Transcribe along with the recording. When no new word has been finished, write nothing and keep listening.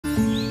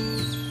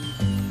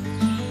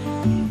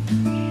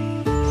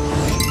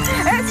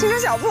青春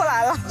小铺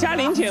来了，嘉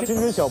玲姐，青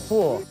春小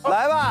铺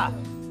来吧。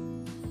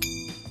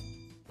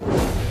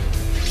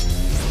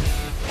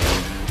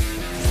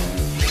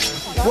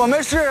我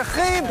们是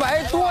黑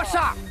白多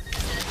煞，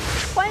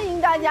欢迎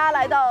大家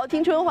来到《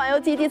青春环游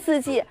记》第4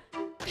季。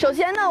首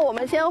先呢，我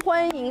们先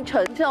欢迎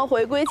晨晨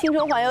回归《青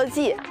春环游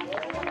记》，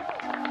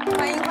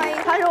欢迎欢迎，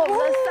他是我们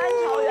的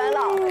3朝元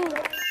老。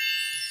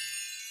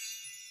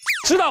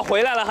知道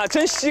回来了哈，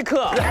真稀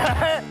客，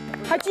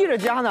还记着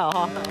家呢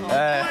哈。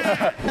哎，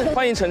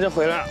欢迎晨晨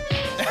回来。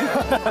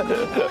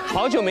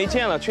好久没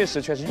见了，确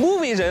实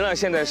movie 人了，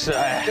现在是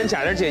跟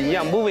贾玲姐一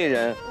样 movie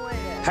人。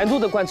还录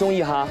得惯综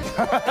艺哈，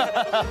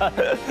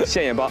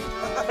现眼包。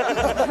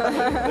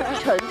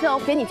晨晨，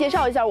给你介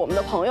绍一下我们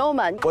的朋友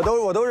们，我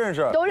都认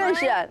识，都认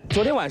识。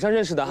昨天晚上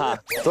认识的哈，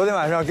昨天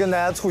晚上跟大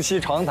家促膝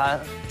长谈，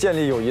建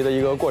立友谊的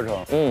一个过程。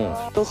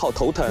都好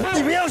头疼。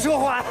你不要说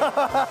话。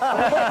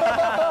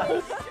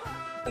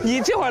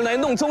你这会儿来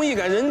弄综艺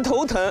感，人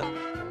头疼。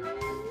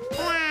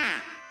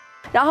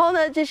然后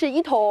呢，这是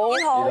一彤，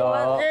我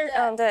们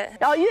认对。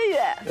然后月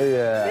月，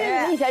月你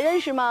们以前认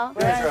识吗？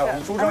认识，我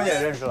们书生也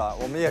认识了，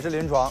我们也是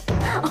临床。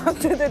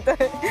对对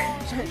对。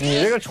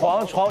你这个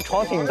床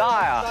挺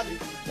大呀。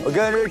我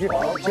跟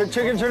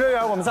陈哲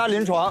远，我们仨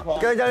临床。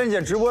刚才嘉玲姐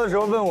直播的时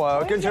候问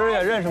我跟陈哲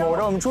远认识吗？我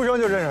说我们出生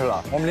就认识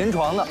了，我们临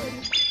床的。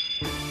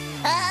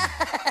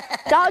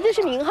然后这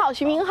是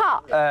徐明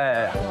浩。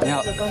哎，你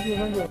好。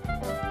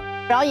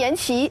然后颜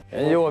齐，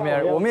我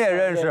们也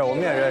认识。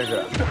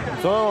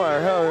昨天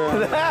晚上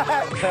是，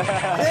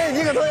哎，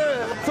你可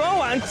昨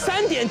晚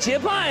3点结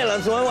拜了，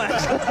昨天晚上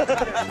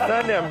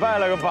3点拜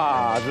了个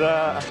把子。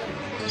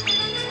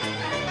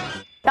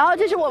然后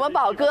这是我们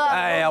宝哥。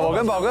哎呀，我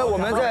跟宝哥，我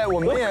们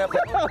也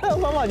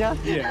王宝强，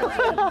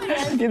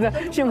现在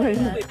幸亏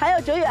是。还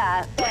有哲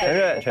远，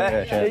陈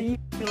瑞。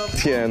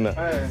天哪，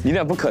你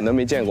俩不可能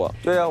没见过。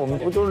对呀，我们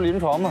不都是临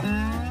床吗？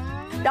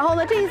然后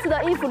呢，这一次的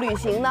IF旅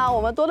行呢，我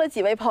们多了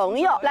几位朋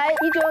友，来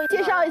一周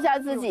介绍一下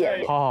自己。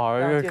好，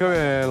各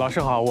位老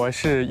师好，我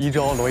是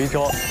罗一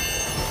舟，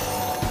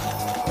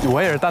我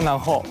也是蛋蛋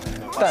后。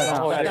什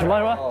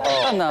么？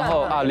蛋蛋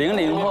后啊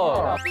，00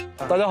后。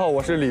大家好，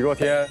我是李若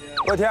天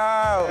若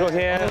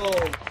天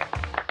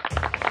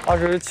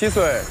，27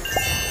岁。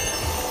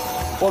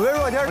我跟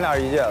若天俩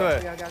一届。对，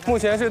目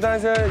前是单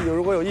身，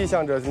如果有意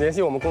向者联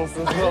系我们公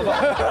司。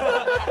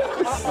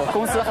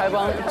公司还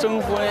帮征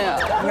婚呀。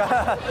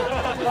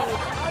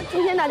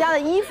今天大家的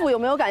衣服有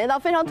没有感觉到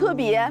非常特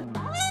别？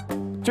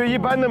就一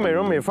般的美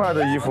容美发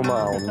的衣服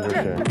嘛，我们就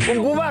是。我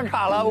们不办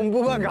卡了。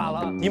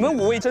你们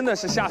5位真的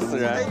是吓死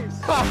人。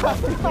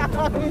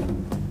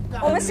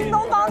我们新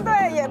东方队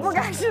也不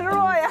甘示弱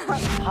呀。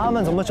他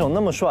们怎么整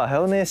那么帅？还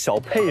有那些小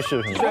配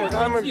饰什么的。对，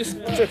他们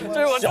这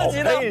是我自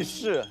己的。小配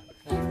饰。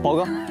宝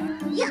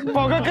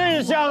哥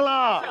更像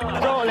了，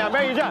走，2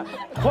边一站，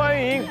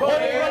欢迎光临。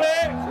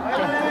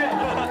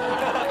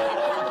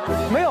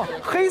没有，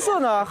黑色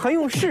呢很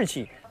有士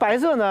气，白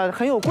色呢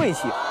很有贵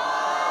气。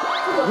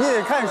你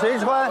得看谁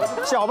穿，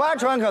小八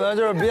穿可能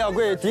就是比较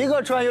贵，迪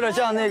克穿有点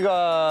像那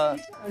个。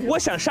我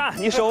想杀，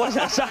你说我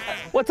想杀，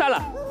我赞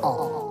了。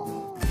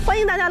欢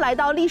迎大家来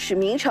到历史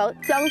名城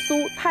江苏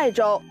泰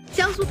州。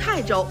江苏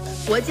泰州，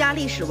国家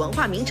历史文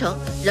化名城，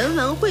人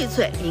文荟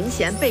萃，名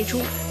贤辈出。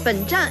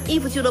本站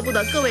IF俱乐部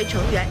的各位成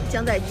员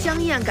将在江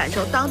堰感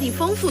受当地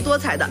丰富多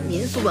彩的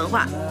民俗文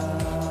化。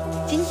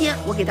今天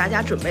我给大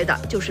家准备的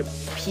就是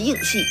皮影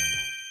戏。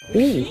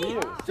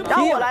然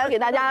后我来给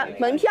大家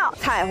门票《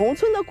彩虹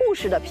村的故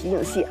事》的皮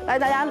影戏，来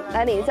大家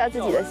来领一下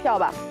自己的票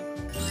吧。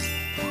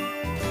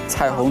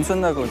彩虹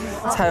村的故事，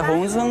彩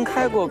虹村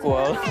开过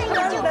国了。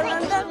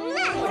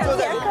可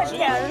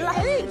甜了。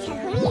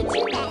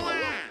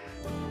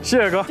谢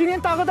谢哥，今天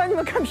大哥带你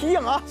们看皮影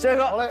啊！谢谢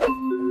哥，好嘞。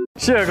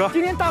谢谢哥，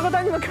今天大哥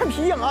带你们看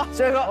皮影啊！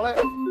谢谢哥，好嘞。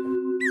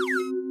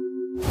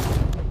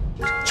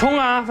冲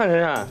啊，范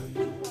丞丞！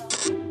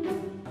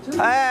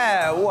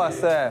哎，哇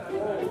塞，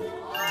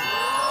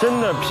真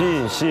的皮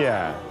影戏，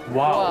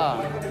哇！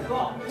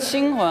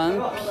青环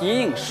皮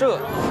影社，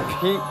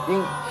皮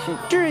影戏，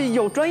这是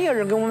有专业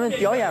人给我们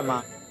表演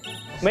吗？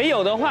没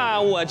有的话，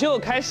我就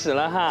开始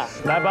了哈。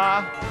来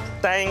吧，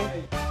单。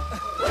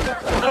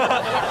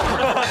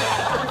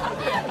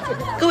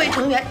各位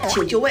成员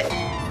请就位。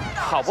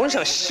好不容易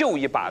想秀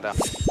一把的。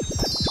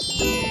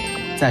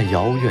在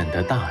遥远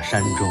的大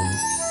山中，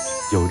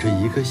有着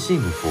一个幸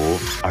福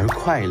而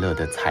快乐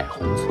的彩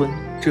虹村。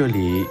这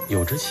里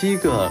有着7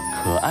个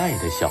可爱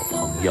的小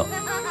朋友。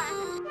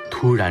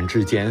突然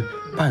之间，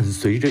伴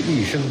随着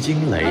一声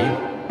惊雷，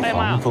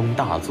狂风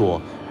大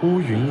作，乌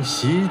云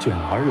席卷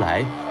而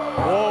来。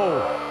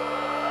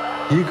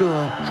一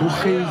个如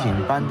黑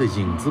影般的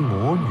影子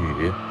魔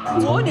女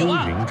从乌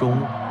云中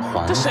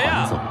缓缓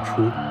走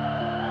出。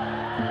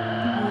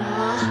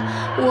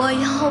我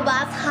要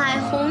把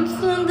彩虹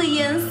村的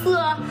颜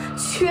色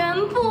全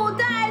部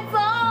带走。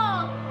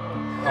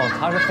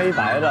它是黑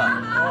白的。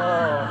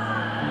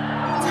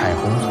彩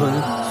虹村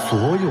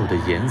所有的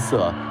颜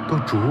色都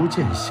逐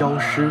渐消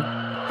失，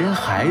连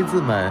孩子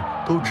们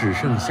都只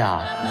剩下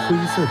灰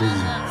色的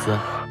影子。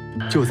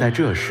就在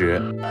这时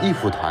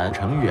，IF团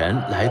成员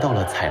来到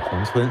了彩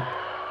虹村。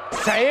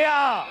谁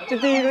呀？这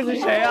第一个是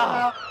谁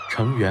呀？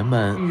成员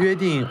们约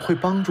定会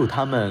帮助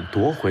他们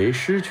夺回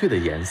失去的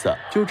颜色。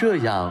就这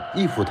样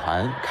，IF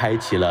团开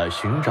启了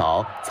寻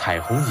找彩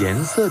虹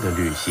颜色的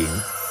旅行。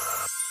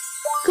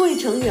各位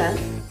成员，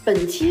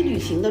本期旅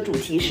行的主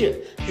题是：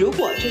如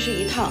果这是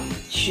一趟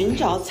寻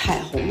找彩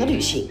虹的旅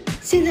行。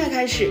现在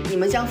开始，你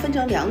们将分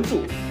成2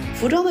组，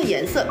服装的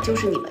颜色就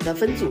是你们的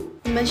分组。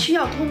你们需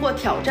要通过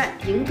挑战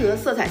赢得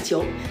色彩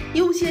球，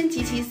优先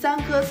集齐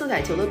3颗色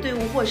彩球的队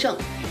伍获胜，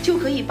就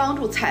可以帮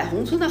助彩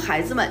虹村的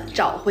孩子们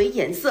找回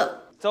颜色。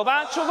走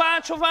吧，出发，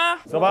出发，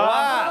走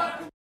吧，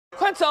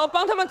快走，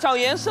帮他们找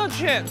颜色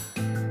去。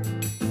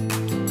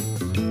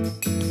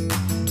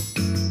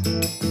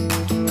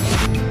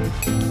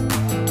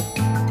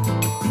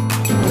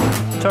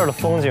这儿的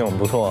风景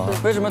不错啊。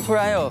为什么突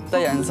然有带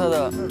颜色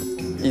的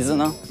椅子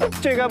呢？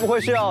这该不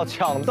会是要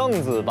抢凳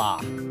子吧？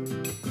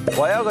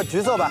我要个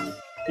橘色吧。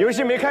游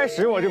戏没开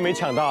始我就没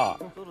抢到，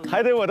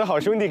还得我的好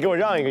兄弟给我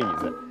让一个椅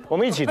子，我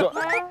们一起坐，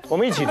我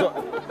们一起坐。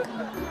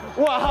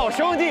哇，好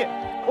兄弟，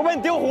我把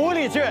你丢湖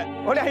里去，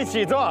我俩一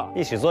起坐，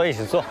一起坐，一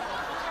起坐。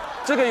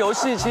这个游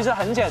戏其实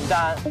很简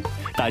单，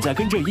大家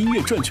跟着音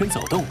乐转圈走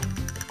动，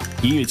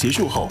音乐结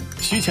束后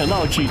需抢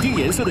到指定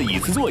颜色的椅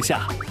子坐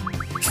下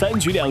，3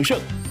局2胜，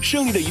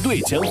胜利的一队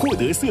将获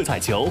得色彩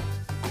球。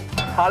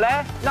好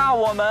嘞，那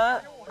我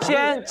们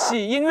先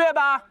起音乐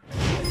吧。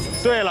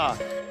对了。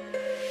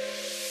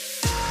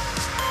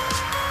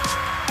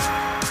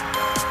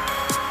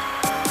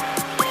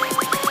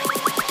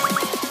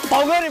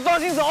宝哥，你放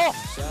心走。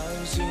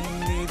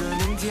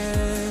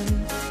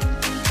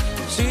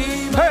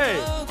嘿，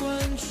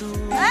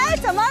哎，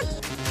怎么？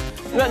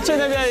这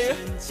边一个，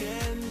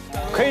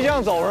可以这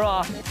样走是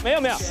吗？没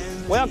有没有，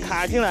我要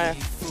卡进来。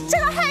这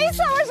个黑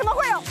色为什么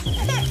会有？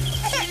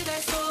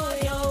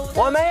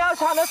我们要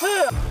抢的是。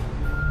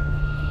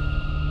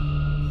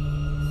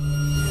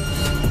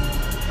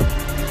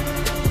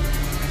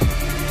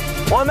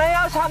我们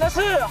要抢的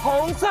是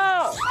红色，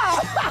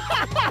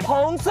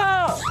红色，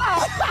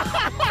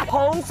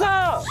红色。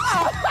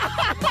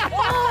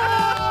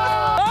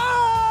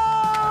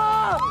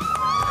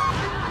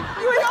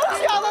你们要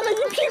抢到那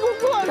一屁股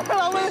坐那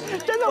了，我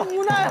真的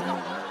无奈。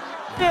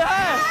厉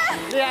害，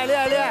厉害，厉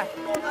害，厉害，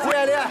厉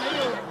害，厉害，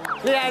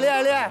厉害，厉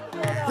害，厉害，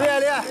厉害，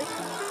厉害。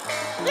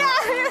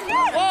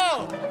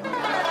哦。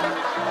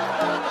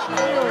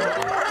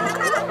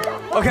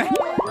OK。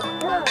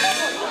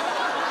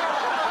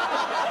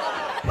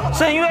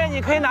沈月，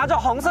你可以拿着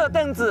红色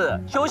凳子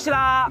休息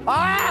啦。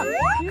啊，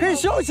可以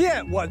休息，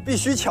我必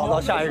须抢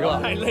到下一个。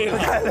太累了，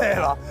太累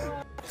了。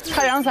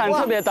太阳伞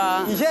特别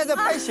搭。你现在在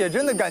拍写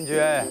真的感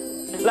觉。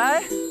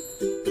来，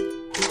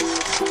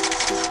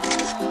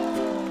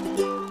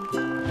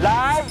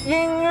来，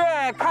音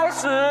乐开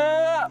始。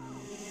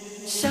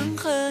想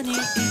和你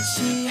一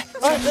起。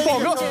哎，宝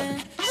哥，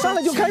上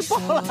来就开爆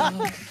了。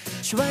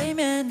去外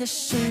面的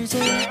世界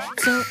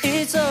走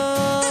一走，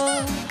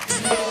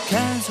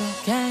看左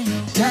看右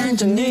看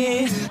着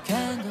你，看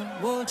到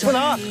我不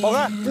能，宝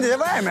哥，你得在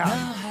外面。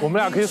我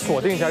们俩可以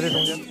锁定一下这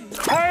中间。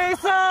黑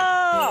色，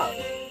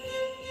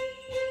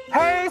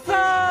黑色，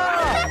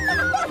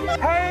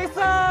黑色。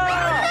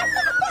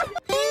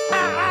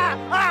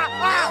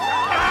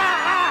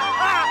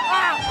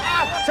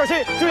小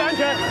心，注意安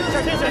全！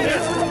小心，小心！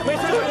没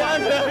摔着吧？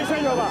安全，没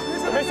摔着吧？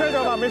没摔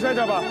着吧？没摔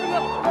着吧？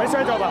没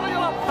摔着吧？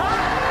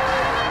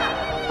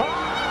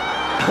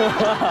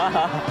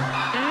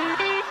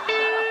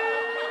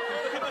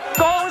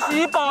恭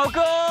喜宝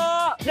哥！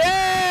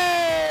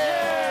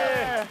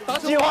耶！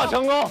计划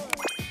成功。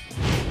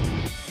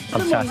他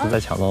们下次再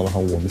抢到的话，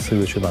我们4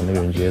个去把那个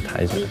人直接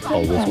抬起来，好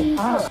过错。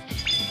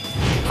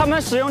他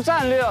们使用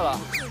战略了。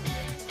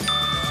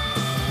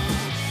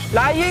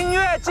来，音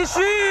乐继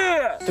续。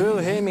Do you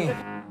hear me？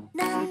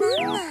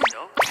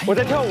 我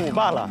在跳舞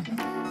罢了。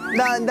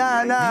那。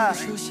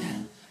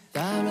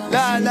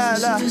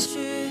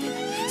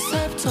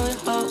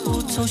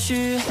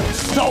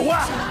走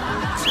啊！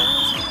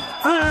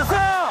紫色，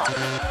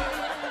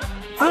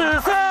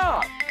紫色，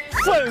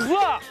粉色，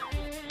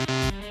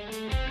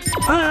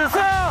紫色。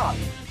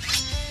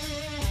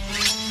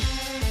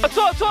坐，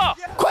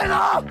快走！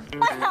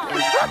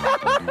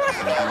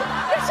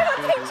这是个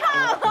挺差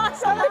吗？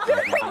什么真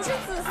的是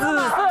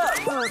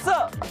紫色？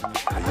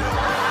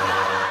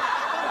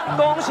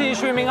恭喜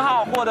徐明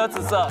浩获得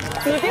紫色，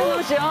你定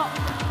能行。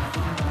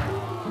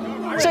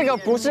这个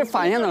不是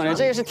反应能力，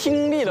这个是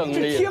听力能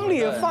力。听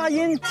力、发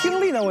音、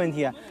听力的问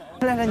题。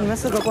来，你们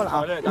4个过来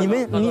啊！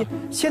你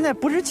现在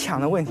不是抢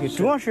的问题，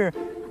主要是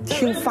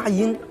听发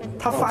音。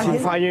他发音，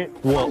发音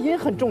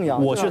很重要。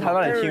我去他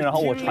那里听，然后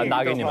我传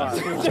达给你们。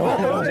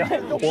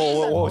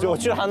我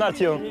去他那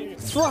听，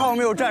丝毫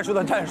没有战术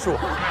的战术。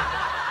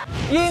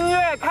音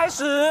乐开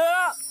始，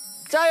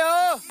加油！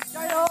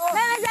加油！妹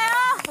妹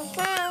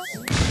加油！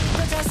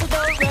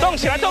动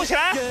起来，动起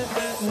来，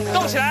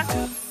动起来！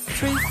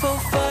 3, 4,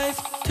 5,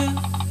 2,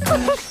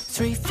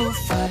 3, 4, 5,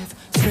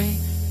 3,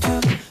 2,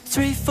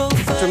 3, 4,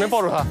 5. 准备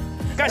抱住他，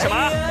干什么？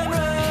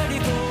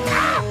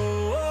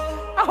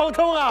好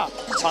痛啊！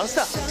黄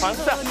色，黄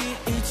色，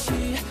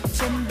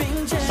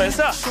粉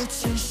色。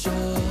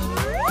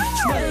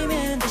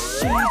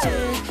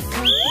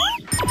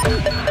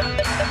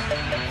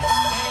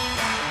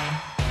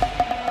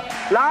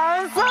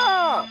蓝色，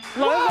蓝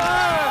色。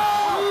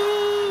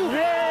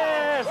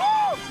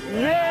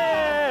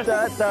Yes，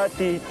 哒哒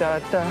滴哒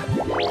哒。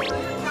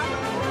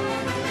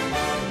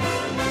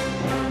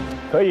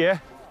可以。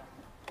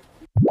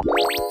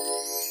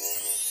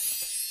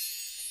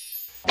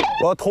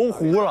我要投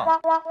湖了。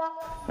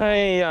哎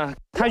呀，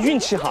他运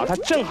气好，他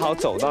正好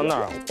走到那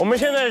儿。我们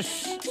现在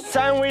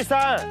3 v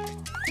 3，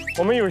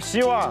我们有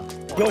希望，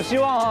有希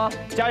望啊！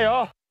加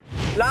油！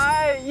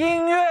来，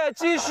音乐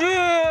继续。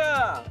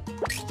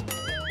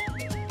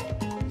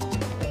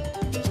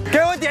给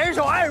我点一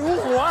首《爱如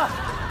火》。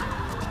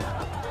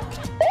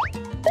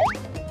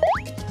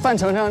范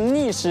丞丞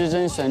逆时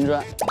针旋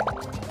转。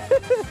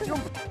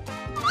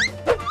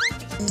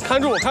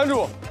看住我，看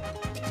住我。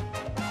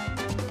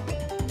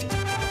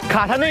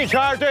卡他那一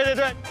圈，对对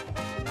对，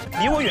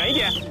离我远一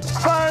点。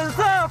粉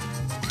色，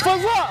粉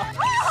色。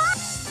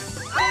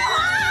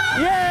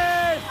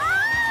Yes，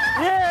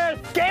 Yes，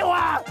 给我，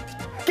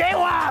给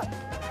我。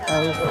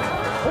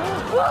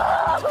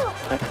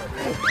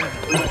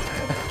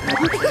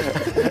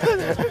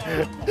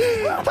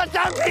他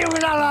站屁股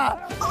上了，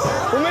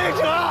我没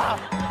辙。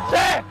谁？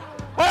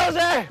还有谁？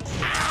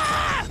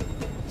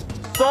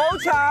走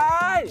起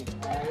来！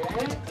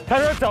他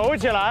说走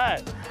起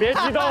来，别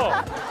激动。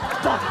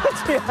走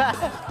起来。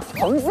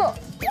红色，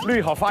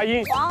绿好发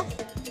音。黄。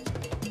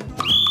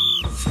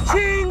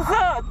青色，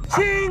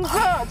青色，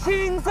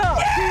青色，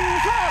青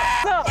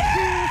色，青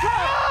色。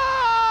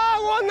啊！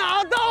我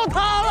拿到它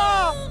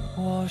了。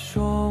我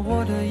说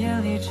我的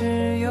眼里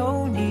只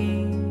有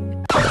你。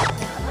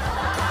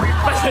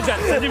范丞丞，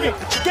神经病！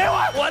给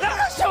我的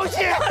手机，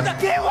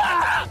给我，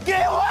给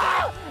我！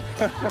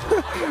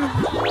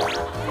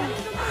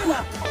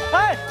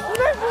哎，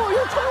内部又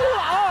冲突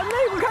了啊！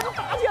内部开始打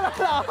起来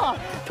了，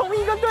同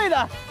一个队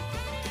的。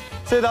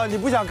这道你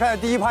不想看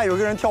第一趴有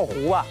个人跳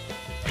湖吧？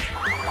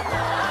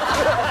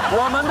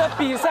我们的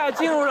比赛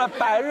进入了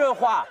白热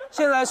化，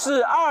现在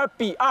是2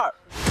比2。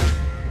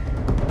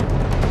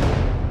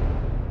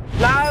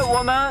来，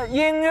我们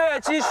音乐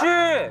继续，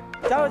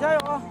加油加油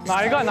啊！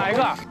哪一个？哪一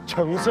个？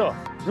橙色。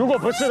如果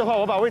不是的话，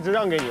我把位置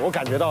让给你，我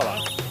感觉到了。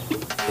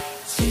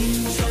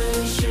青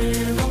春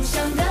是梦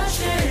想的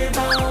翅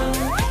膀，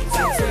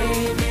在最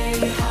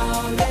美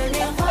好的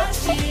年华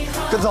起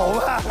航。跟走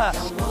吧。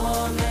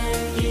我们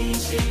一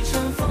起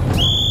乘风。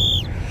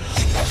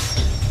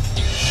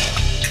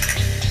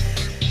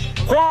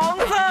黄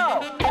色。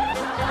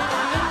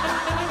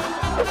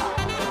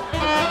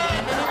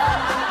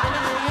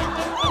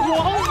黄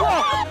色，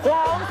黄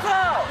色，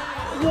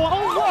黄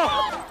色，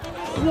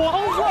黄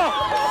色！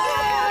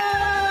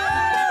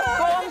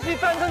恭喜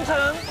范丞丞，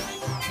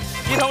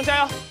一同加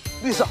油！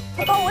绿色，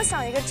帮我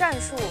想一个战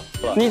术。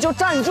你就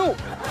站住！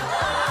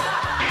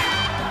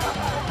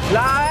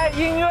来，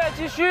音乐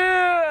继续。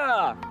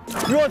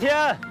若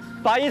天，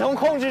把一同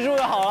控制住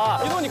就好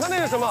了。一同，你看那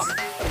是什么？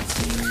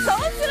走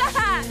起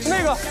来！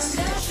那个，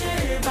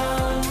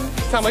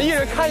咱们一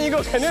人看一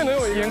个，肯定能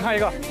有一人看一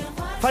个。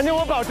反正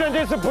我保证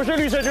这次不是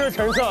绿色就是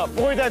橙色，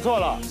不会再错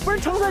了。不是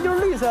橙色就是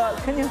绿色，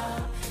肯定。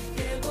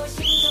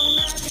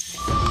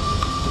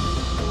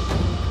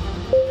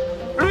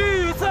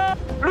绿色，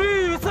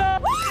绿色。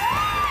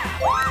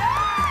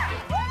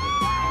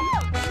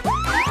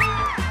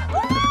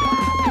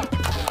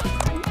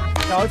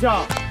瞧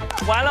瞧，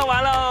完了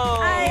完了！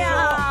哎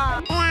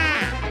呀！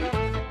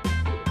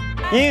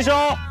一收，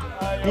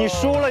你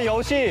输了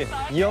游戏，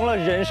赢了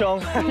人生，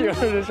赢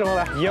了人生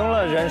了，赢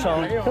了人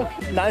生。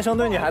男生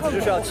对女孩子就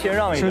是要谦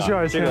让一点，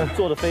是这个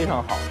做得非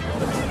常好。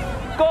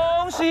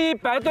恭喜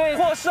白队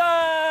获胜。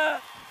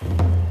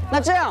那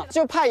这样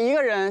就派一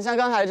个人，像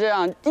刚才这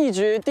样一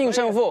局定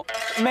胜负。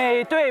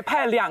每队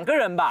派2个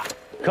人吧。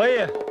可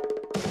以。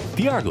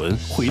第2轮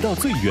回到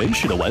最原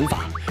始的玩法，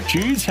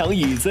只抢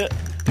椅子，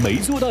没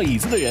坐到椅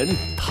子的人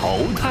淘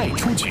汰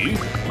出局。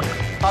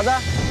好的，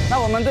那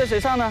我们队谁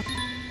上呢？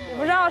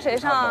不知道谁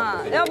上啊？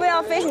要不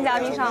要飞行嘉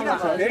宾上吧？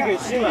飞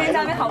行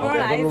嘉宾好不容易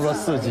来一次。都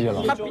4季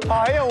了。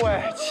哎呦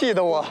喂，气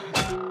得我。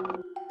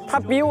他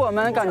比我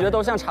们感觉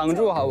都像常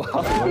驻，好不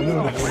好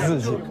？4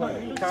季，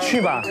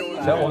去吧。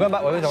行，我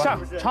跟上，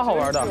超好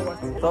玩的。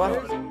走吧。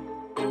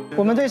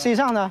我们队谁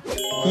上呢？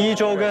一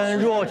周跟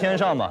若天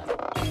上吧。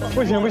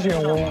不行不行，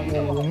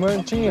我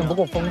们经验不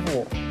够丰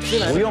富。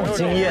不用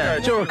经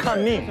验，就是看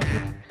命。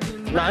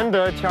难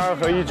得天儿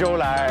和一周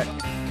来，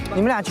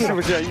你们俩去是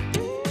不是？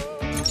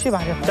去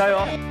吧，加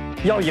油！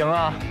要赢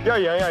啊！要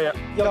赢！要赢啊！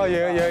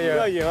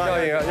要赢！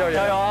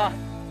加油啊！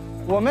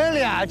我们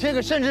俩这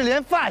个甚至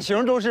连发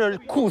型都是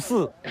酷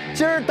似，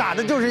今儿打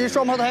的就是一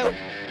双胞胎，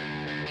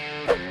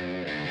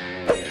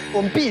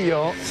我们必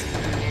赢。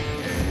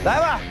来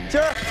吧，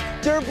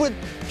今儿不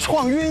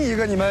撞晕一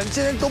个，你们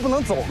今天都不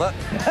能走的。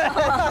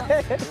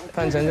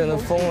范丞丞都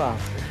疯了。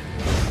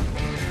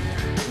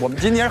我们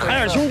今天海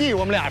尔兄弟，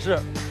我们俩是。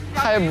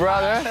Hi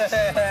brother。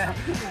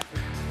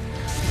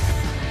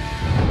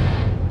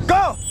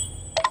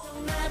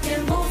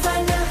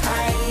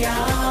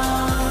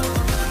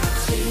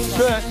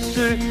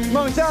是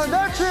梦想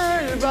的翅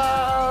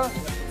膀。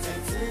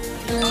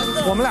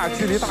我们俩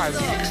距离大一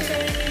点。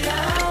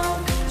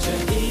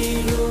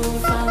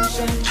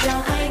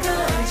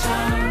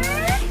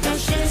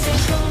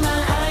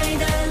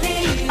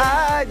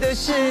爱的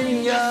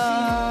信仰。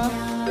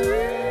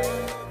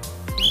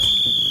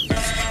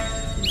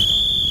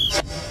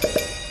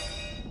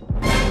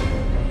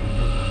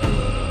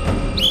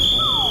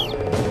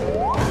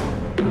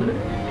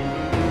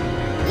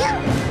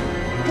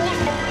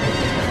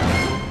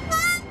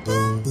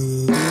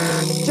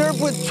今儿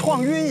不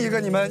撞晕一个，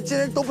你们今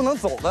天都不能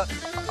走了。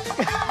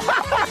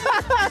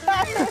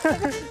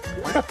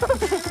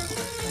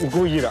你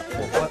故意的，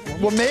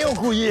我没有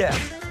故意，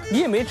你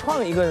也没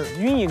撞一个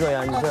晕一个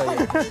呀，你这也。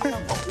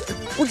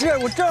不是，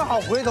我正好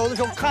回头的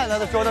时候看他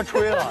的时候，他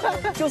吹了，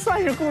就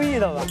算是故意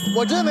的吧。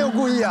我真的没有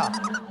故意啊。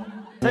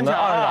你们2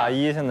打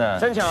1现在。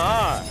争抢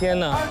2，天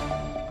哪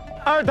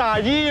！2打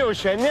1有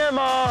悬念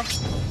吗？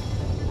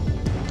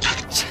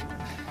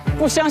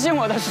不相信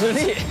我的实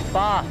力。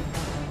爸，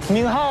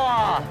明浩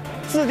啊，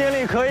字典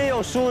里可以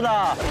有输的。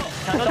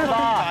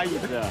爸，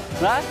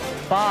来，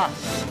爸。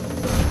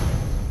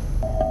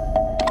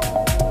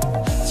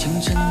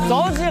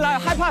走起来，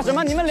害怕什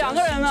么？你们2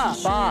个人呢？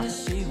爸，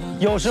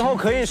有时候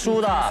可以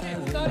输的。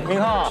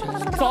明浩，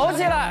走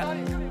起来。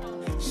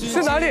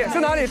是哪里？是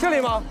哪里？这里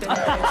吗？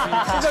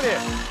是这里。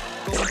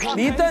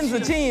离凳子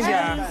近一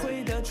点。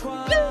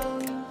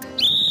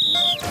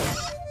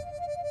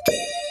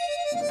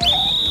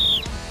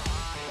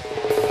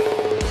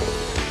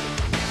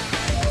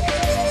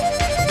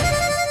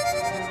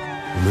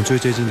我们最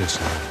接近的时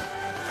候，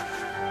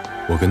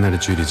我跟他的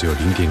距离只有0.01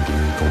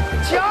公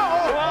分。加油！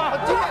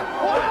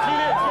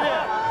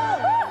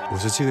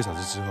激烈！57个小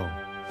时之后，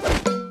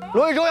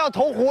罗一舟要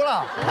投湖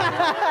了。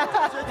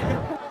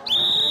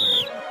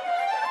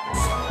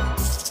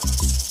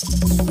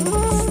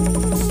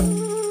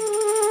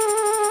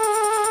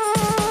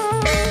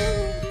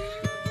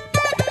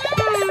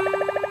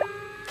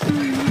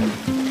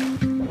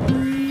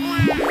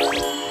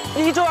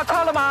一周要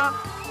看了吗？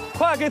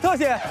快给特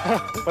写！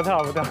不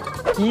跳。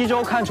一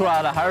周看出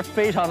来了，还是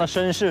非常的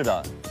绅士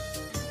的。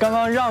刚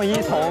刚让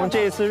一彤，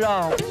这次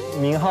让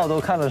明浩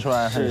都看得出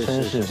来很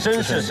绅士。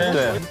绅士。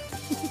对。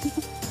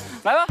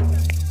来吧！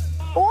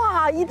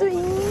哇，1对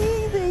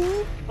1，1对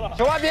1。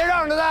小万别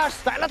让着他，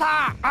宰了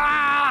他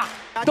啊！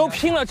都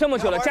拼了这么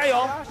久了，加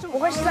油！不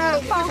会是在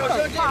放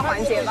狠话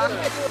环节吧？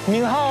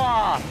明浩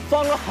啊，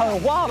放个狠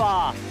话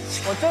吧！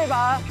我这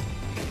把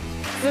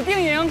指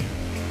定赢，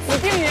指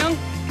定赢，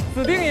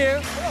指定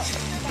赢！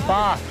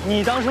爸，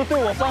你当初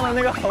对我放的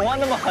那个狠话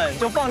那么狠，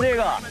就放这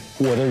个。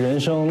我的人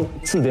生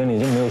字典里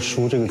就没有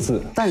输这个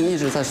字，但你一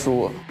直在输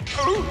我。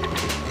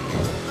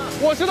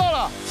我知道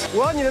了，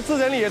我要你的字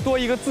典里也多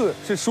一个字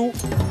是输。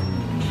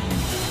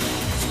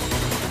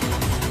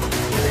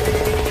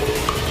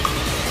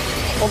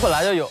我本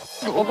来就有，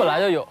我本来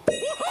就有。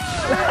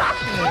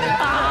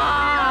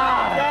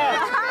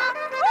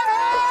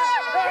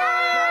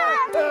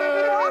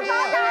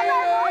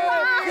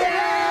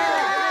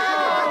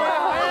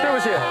对不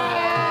起，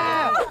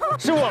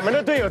是我们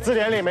的队友字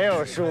典里没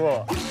有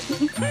输，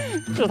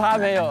是他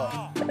没有，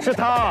是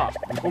他。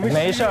我们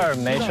没事儿。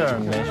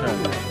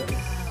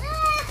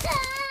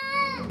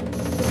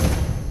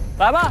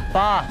来吧，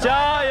爸，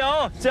加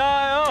油！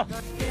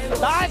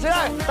打起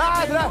来！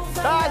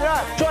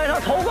拽上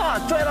头发，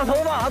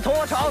他头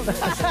发长。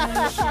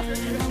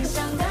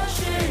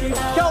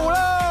跳舞喽！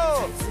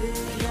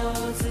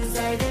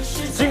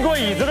经过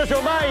椅子的时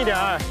候慢一点，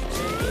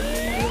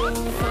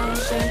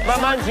慢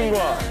慢经过。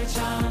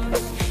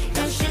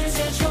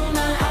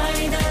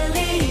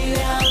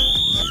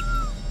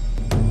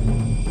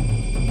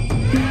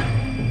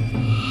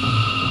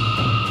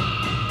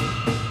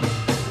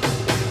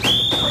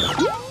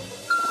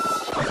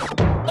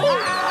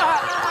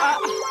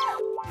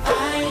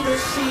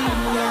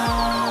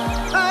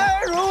爱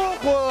如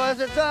火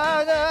是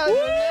炸的，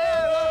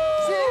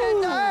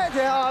心在跳。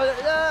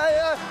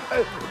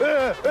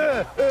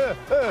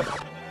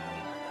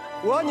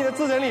我要你的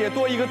字典里也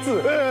多一个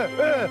字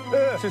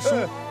是输。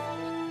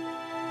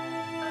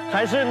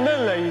还是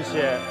嫩了一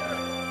些。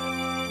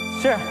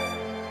是。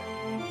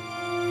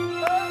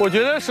我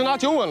觉得10拿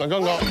9稳了，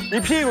刚刚一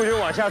屁股就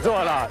往下坐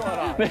了。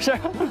没事。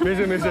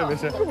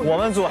我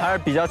们组还是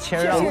比较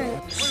谦让。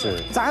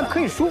是。咱可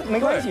以输，没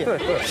关系。对，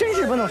绅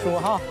士不能输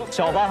哈。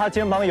小八他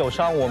肩膀有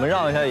伤，我们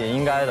让一下也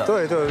应该的。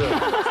对。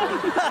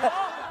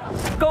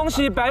恭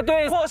喜白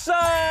队获胜！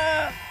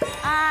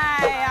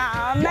哎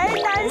呀，没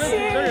担心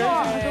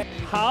我。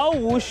毫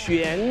无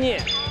悬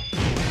念。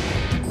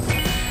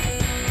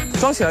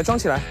装起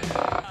来，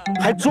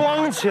还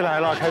装起来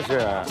了，开始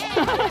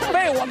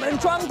被我们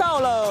装到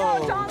了，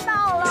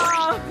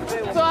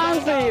装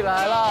起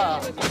来了，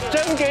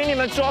真给你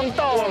们装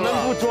到了，我们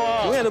不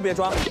装，永远都别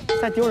装，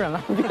太丢人了。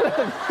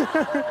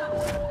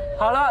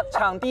好了，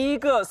场第一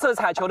个色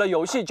彩球的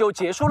游戏就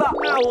结束了，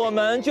那我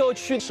们就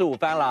去吃午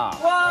饭了。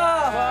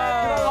哇，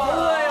好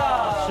饿呀！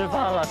吃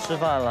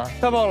饭了，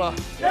太棒了！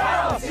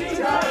让青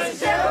春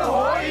鲜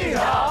活一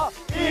场，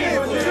艺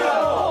术俱乐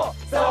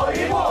部走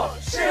一步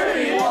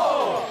是一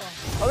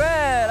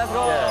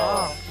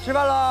吃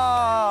饭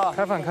了，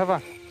开饭开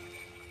饭。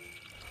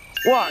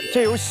哇，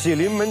这有喜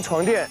临门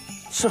床垫，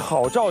是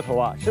好兆头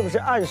啊！是不是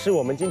暗示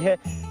我们今天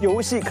游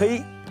戏可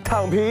以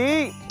躺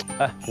平？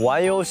哎，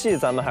玩游戏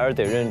咱们还是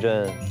得认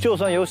真，就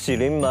算有喜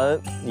临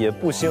门，也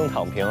不兴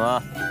躺平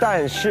啊。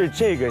但是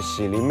这个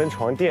喜临门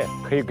床垫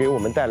可以给我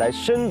们带来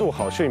深度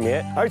好睡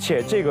眠，而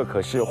且这个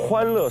可是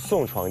欢乐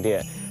颂床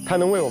垫，它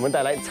能为我们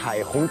带来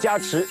彩虹加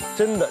持，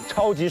真的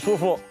超级舒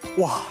服。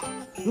哇，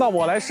那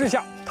我来试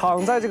下，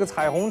躺在这个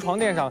彩虹床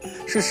垫上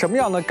是什么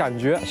样的感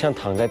觉？像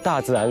躺在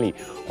大自然里，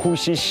呼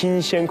吸新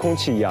鲜空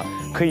气一样，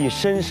可以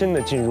深深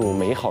的进入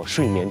美好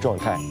睡眠状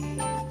态。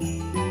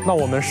那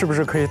我们是不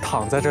是可以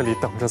躺在这里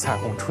等着彩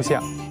虹出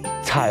现？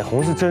彩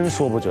虹是真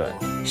说不准，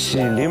喜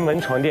临门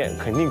床垫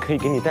肯定可以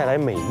给你带来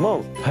美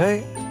梦。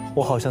嘿，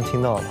我好像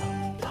听到了，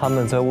他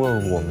们在为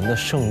我们的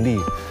胜利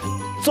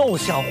奏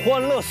响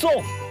欢乐颂。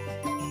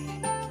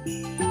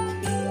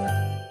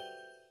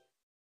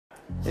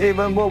你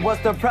问我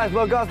What's the price？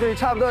 我告诉你，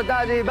差不多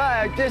大几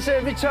百，这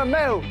是一场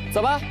没有。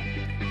走吧。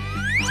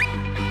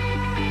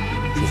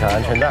系上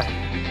安全带。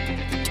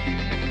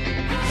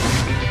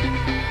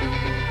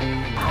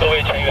各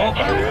位成员，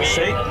请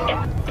注意。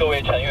各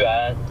位成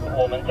员，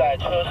我们在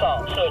车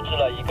上设置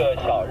了一个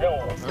小任务。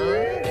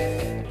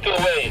各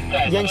位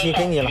在烟起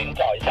给你了，寻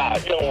找一下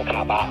任务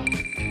卡吧。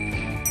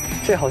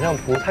这好像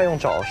不太用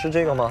找，是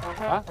这个吗？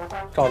啊，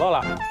找到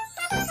了。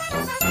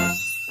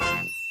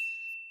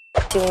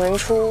请闻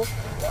出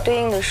对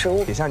应的食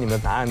物。写下你们的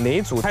答案，哪一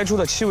组猜出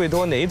的气味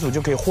多，哪一组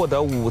就可以获得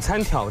午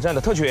餐挑战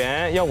的特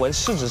权。要闻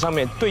试纸上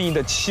面对应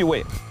的气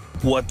味。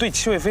我对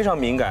气味非常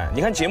敏感，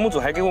你看节目组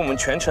还给我们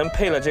全程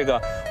配了这个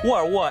沃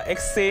尔沃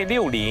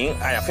XC60，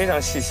哎呀，非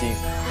常细心。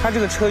它这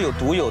个车有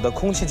独有的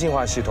空气净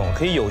化系统，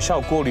可以有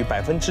效过滤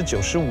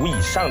95%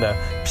以上的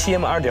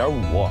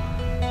PM2.5。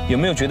有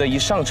没有觉得一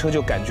上车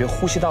就感觉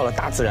呼吸到了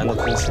大自然的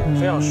空气，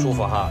非常舒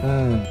服哈？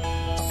嗯，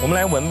我们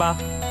来闻吧。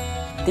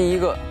第一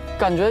个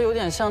感觉有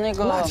点像那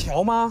个辣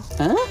条吗？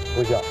嗯，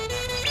不叫。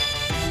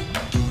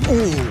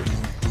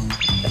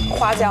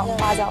花椒，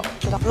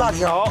知道。辣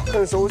条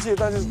很熟悉，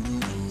但是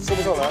说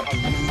不上来。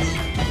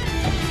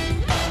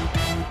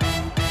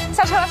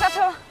下车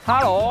了。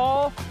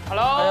Hello，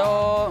 哎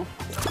呦，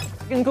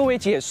跟各位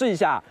解释一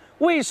下，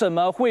为什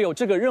么会有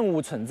这个任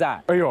务存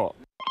在？哎呦。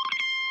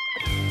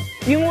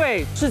因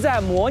为是在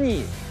模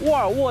拟沃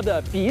尔沃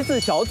的鼻子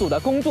小组的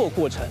工作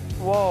过程。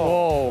哇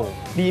哦，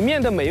里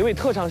面的每一位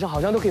特长生好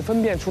像都可以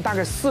分辨出大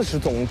概40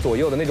种左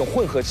右的那种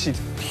混合气体。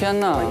天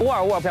哪！沃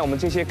尔沃在我们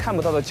这些看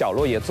不到的角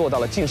落也做到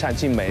了尽善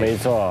尽美。没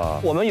错，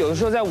我们有的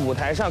时候在舞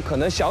台上可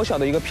能小小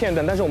的一个片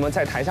段，但是我们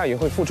在台下也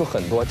会付出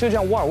很多，就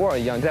像沃尔沃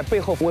一样，在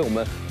背后为我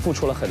们付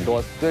出了很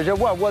多。对，这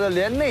沃尔沃的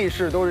连内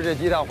饰都是这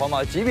低碳环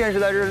保，即便是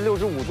在这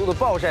65度的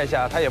暴晒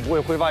下，它也不会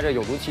挥发这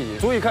有毒气体，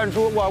足以看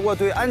出沃尔沃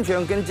对安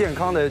全跟健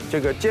康的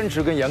这个坚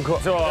持跟严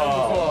苛。是吧？真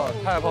不错，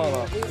太棒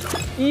了。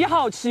1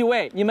号气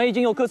味，你们已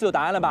经各自有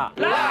答案了吧？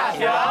辣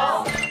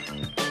条，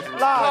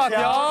辣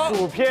条，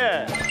薯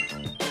片。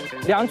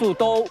2组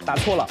都答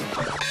错了。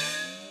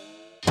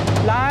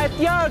来，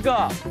第二个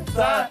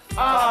，3、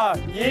2、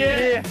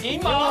1，柠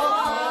檬。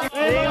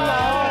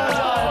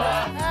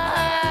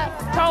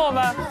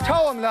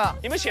抄我们的。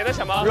你们写的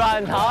什么？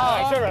软糖，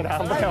彩色软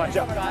糖，不开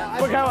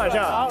玩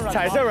笑，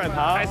彩色软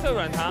糖，彩色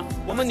软糖。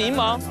我们柠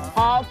檬。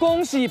好，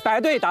恭喜白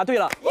队答对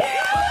了。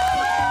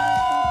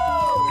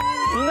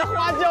你的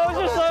花椒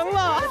是什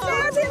么？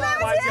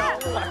花椒。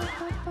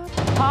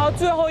好，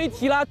最后一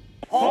题了。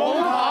红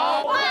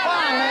桃、话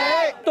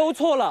梅都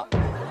错了。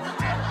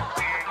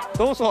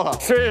都错了，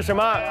是什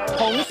么？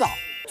红枣。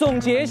总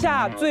结一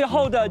下最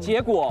后的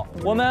结果，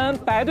我们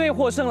白队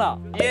获胜了，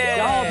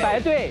然后白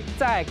队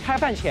在开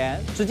饭前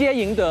直接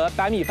赢得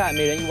白米饭，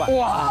每人1碗。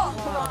哇，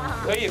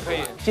可以。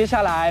接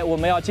下来我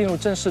们要进入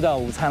正式的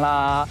午餐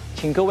啦，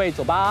请各位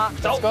走吧。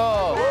走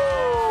 ，Go。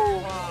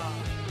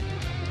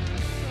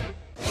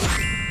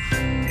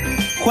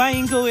欢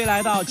迎各位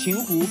来到秦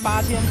湖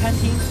8间餐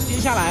厅，接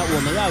下来我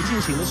们要进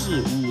行的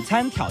是午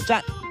餐挑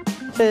战。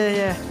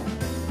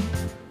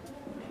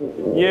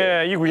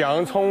耶，一股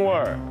洋葱味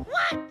儿。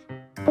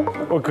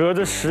我隔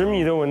着10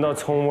米都闻到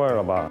葱味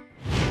了吧？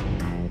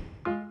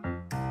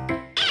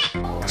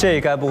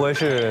这该不会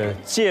是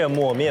芥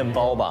末面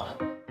包吧？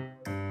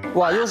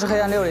哇，又是黑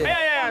暗料理！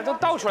哎呀，都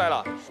倒出来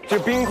了。这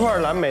冰块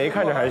蓝莓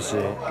看着还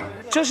行。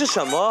这是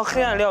什么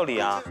黑暗料理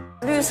啊？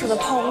绿色的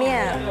泡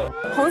面，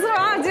红色的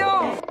辣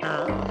椒。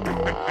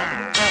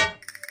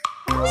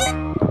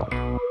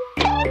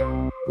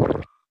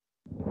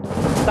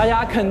大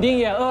家肯定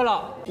也饿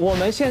了，我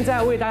们现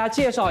在为大家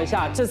介绍一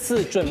下这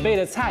次准备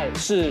的菜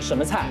是什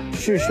么菜？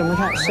什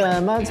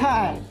么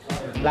菜？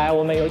来，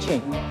我们有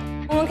请。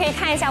我们可以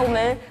看一下我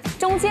们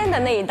中间的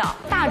那一道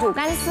大煮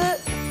干丝，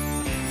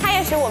它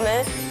也是我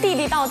们地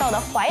地道道的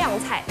淮扬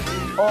菜。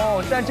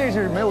哦，但这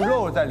是没有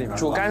肉在里面。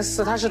煮干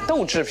丝它是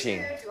豆制品。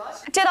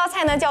这道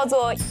菜呢叫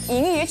做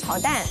银鱼炒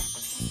蛋。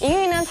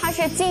银鱼呢它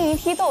是金鱼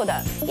剔豆的，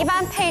一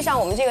般配上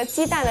我们这个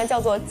鸡蛋呢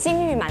叫做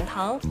金玉满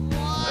堂。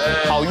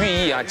好寓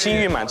意啊，金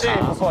玉满堂。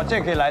这不错，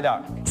这可以来点。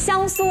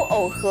香酥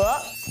藕盒、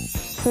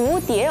蝴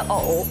蝶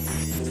藕、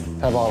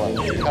太棒了，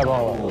太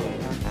棒了！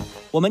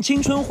我们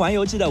青春环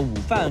游记的午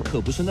饭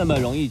可不是那么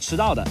容易吃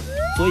到的，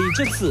所以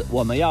这次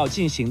我们要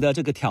进行的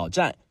这个挑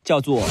战叫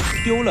做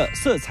丢了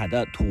色彩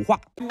的图画。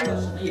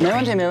没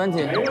问题，没问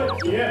题。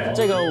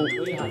这个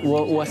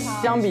我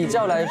相比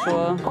较来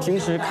说，平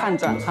时看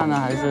展看的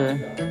还是。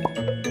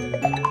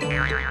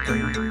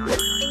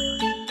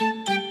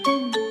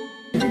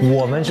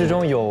我们之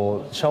中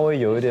有稍微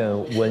有一点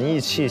文艺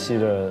气息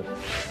的，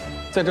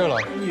在这了，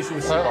艺术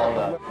细胞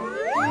的。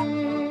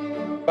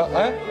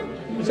哎，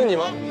是你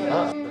吗？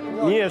啊，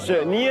你也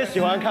是，你也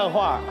喜欢看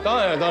画？当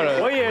然当然，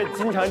我也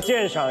经常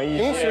鉴赏一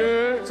些。平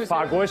时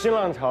法国新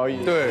浪潮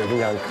对经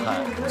常看，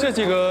这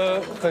几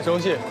个很熟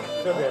悉。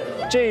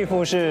这一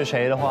幅是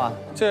谁的画？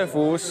这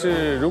幅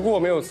是，如果我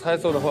没有猜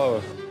错的话。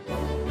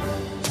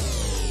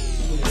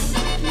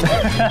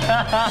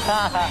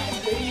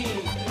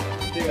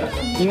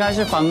应该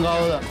是梵高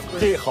的。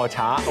这个好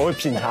茶，我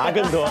品茶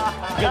更多，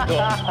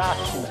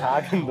品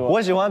茶更多。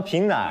我喜欢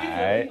品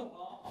奶。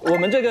我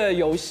们这个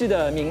游戏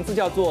的名字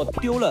叫做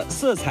丢了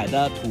色彩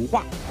的图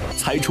画。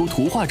猜出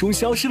图画中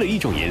消失了一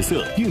种颜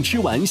色，并吃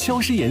完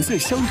消失颜色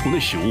相同的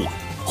食物，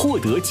获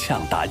得抢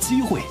答机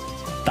会。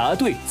答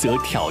对则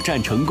挑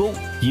战成功，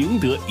赢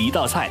得一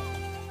道菜。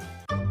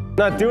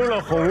那丢了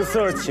红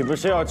色，岂不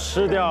是要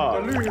吃掉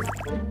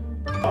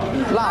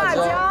辣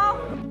椒？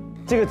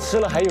这个吃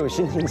了还有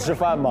心情吃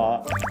饭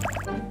吗？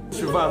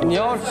吃饭，你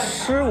要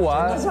吃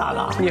完，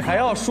你还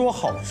要说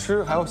好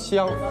吃，还要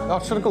香，要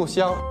吃得够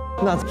香。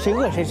那谁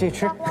饿谁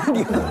吃，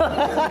你饿，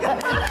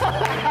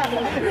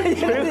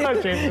谁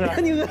饿谁吃，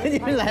你饿你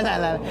来。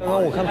刚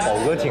刚我看宝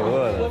哥挺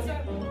饿的。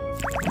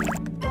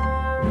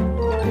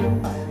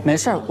没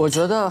事，我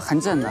觉得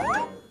很简单。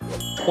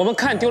我们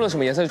看丢了什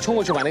么颜色，就冲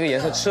过去把那个颜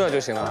色吃了就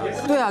行了。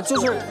对啊，就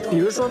是比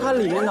如说它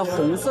里面的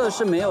红色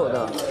是没有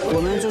的，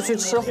我们就去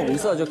吃红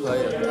色就可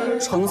以了。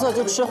橙色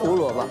就吃胡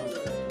萝卜。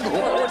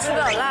我吃不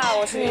了辣，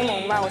我吃柠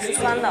檬吧，我吃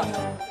酸的。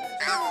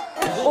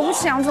我不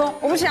吃洋葱，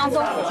我不吃洋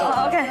葱。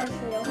OK。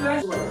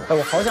哎，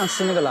我好想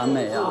吃那个蓝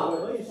莓啊！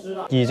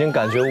已经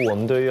感觉我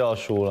们队又要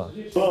输了。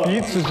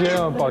彼此间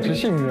要保持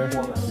信任。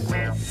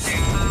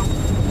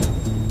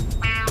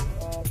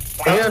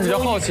我现在比较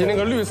好奇，那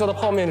个绿色的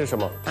泡面是什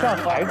么？像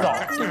海藻。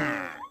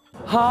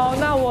好，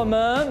那我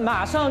们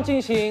马上进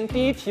行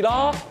第一题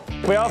喽。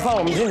不要放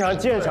我们经常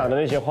鉴赏的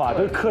那些画，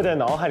都刻在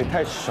脑海里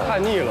太熟，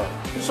看腻了。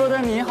说的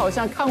你好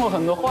像看过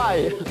很多画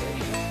一样。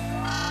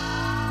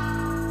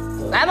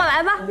来吧，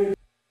来吧。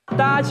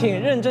大家请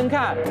认真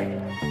看。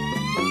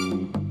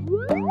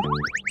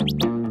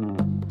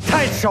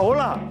太熟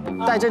了。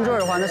戴珍珠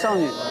耳环的少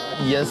女。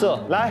颜色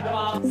来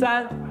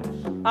，3、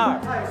2、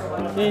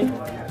1。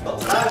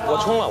我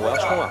冲了，我要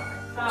冲了，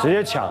直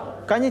接抢，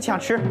赶紧抢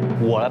吃。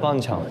我来帮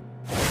你抢。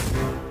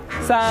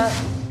3、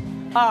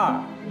2、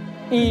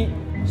1，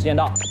时间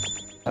到。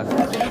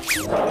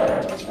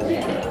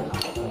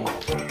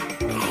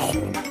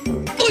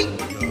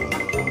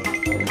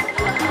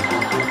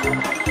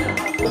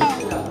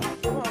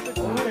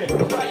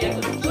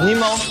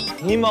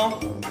柠檬。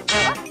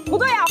不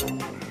对啊。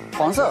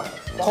黄色，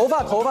头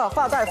发，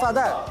发带，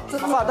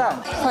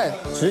快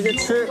直接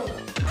吃。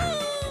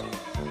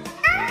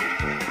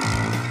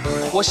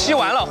我吸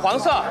完了，黄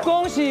色。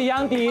恭喜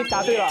杨迪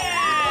答对了。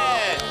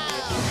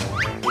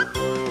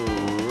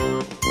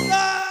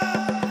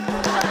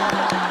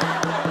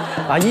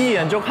啊，一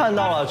眼就看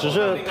到了，只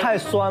是太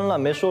酸了，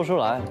没说出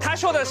来。他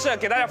说的是，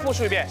给大家复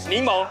述一遍，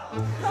柠檬。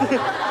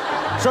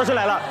说出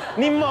来了，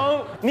柠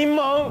檬。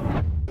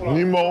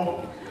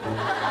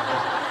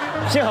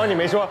幸好你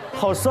没说，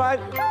好酸。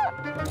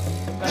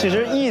其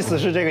实意思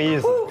是这个意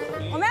思。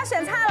我们要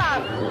选菜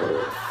了。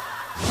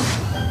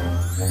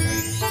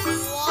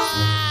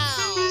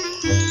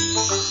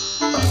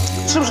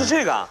是不是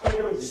这个？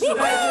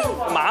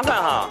麻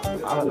烦哈。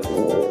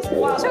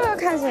这个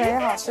看起来也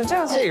好吃，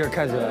这个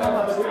看起来，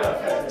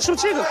是不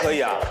是这个可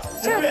以啊？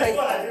这个可以。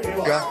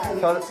哥，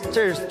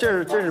这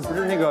是不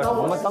是那个什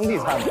么当地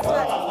菜吗？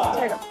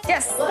这个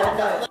yes。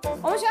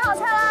我们选好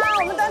菜啦，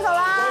我们端走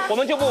啦。我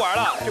们就不玩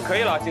了就可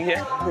以了，今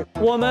天。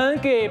我们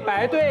给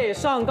白队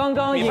上刚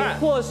刚赢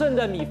获胜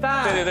的米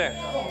饭。对。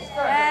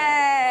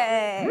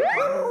哎。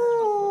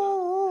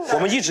我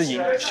们一直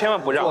赢，千万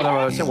不让。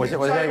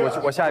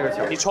我下一个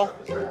球。你冲。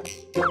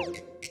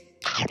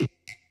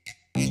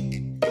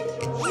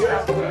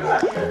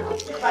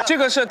这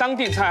个是当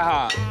地菜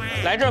哈，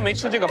来这儿没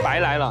吃这个白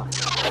来了。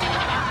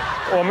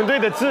我们队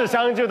的智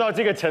商就到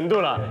这个程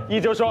度了。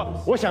一周说，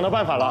我想到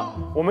办法了，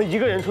我们一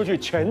个人出去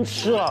全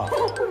吃了，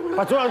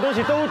把桌上东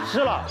西都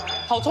吃了。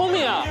好聪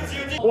明啊！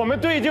我们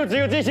队就只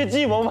有这些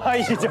计谋吗？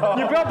一周，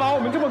你不要把我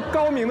们这么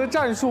高明的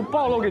战术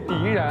暴露给敌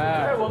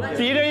人。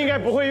敌人应该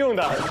不会用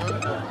的。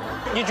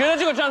你觉得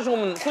这个战术我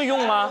们会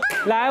用吗？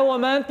来，我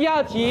们第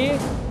2题，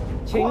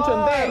请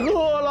准备。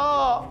饿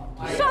了。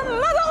什么东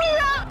西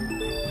啊？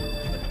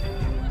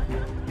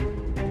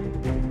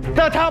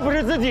那他不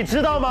是自己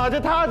知道吗？这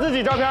他自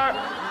己照片。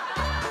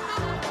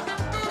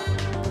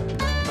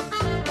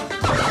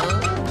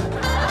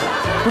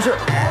不是，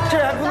这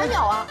还不能3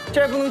秒啊！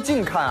这还不能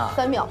近看啊！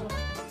 3秒。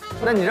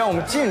那你让我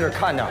们近着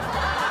看点。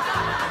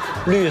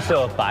绿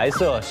色、白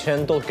色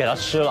先都给它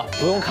吃了，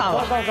不用看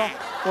了。高，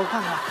我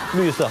看看。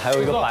绿色还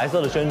有一个白色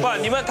的珍珠。不，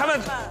他们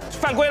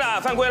犯规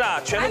了，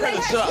全都开始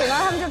吃了。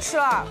他们就吃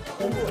了。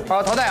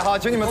好，淘汰好，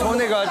请你们从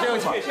这个《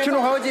青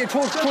春环游记》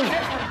出。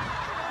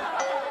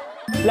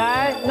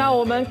来，那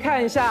我们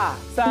看一下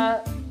，3、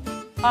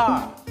2、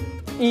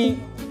1，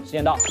时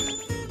间到。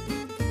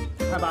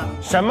看吧，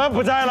什么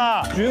不在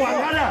了？橘色，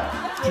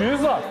橘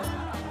色，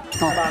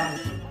好吧。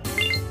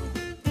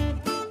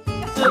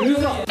橘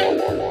色，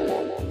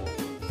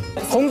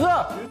红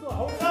色，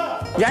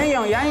眼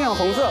影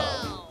红色。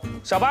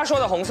小八说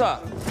的红色。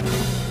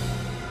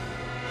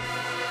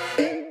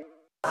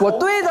我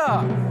对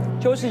的，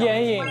就是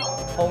眼影，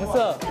红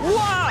色。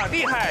哇，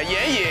厉害，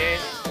眼影。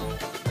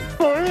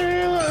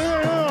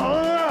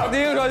第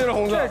一个说就是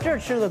红色。这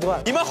吃的多。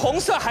你们红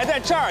色还在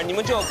这儿，你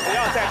们就不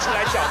要再出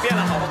来狡辩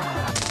了，好吗？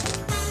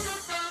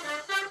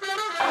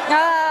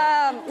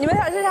你们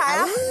想吃啥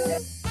呀？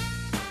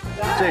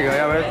这个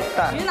要不然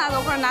蛋？鱼拿走，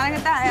或者拿那个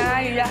蛋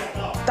呀，鱼。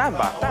蛋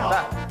吧，蛋。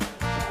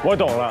我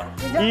懂了，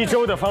一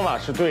周的方法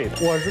是对的。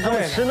我是他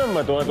们吃那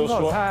么多都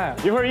说，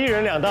一会儿1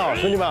人2道，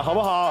兄弟们好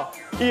不好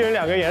？1人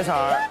2个颜色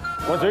儿，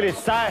往嘴里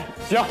塞。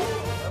行，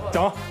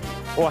走。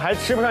我还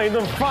吃不上一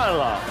顿饭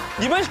了。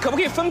你们可不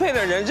可以分配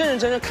的人认认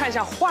真真看一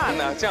下画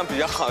呢？这样比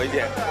较好一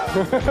点。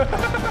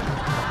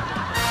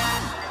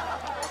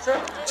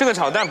这个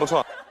炒蛋不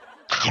错。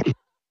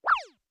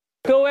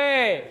各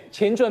位，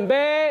请准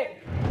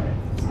备，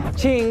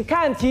请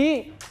看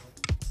题。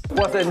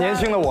哇塞，年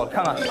轻的我，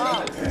看看，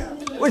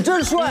喂，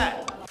真帅！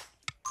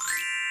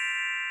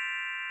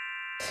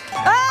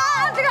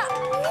这个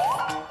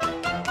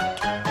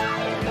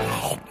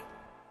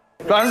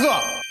蓝色，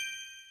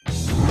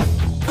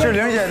是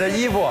玲姐的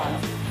衣服。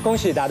恭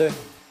喜答对。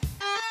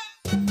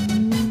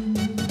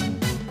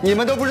你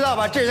们都不知道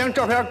吧？这张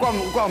照片挂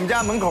我们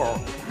家门口。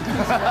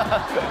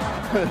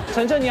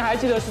晨晨，你还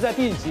记得是在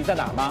第几集在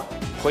哪儿吗？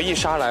回忆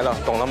杀来了，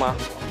懂了吗？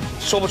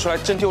说不出来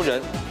真丢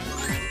人。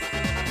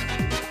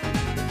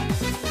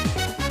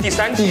第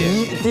3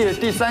期，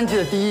第3季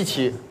的第1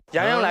期。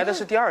杨洋来的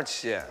是第2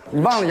期，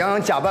你忘了杨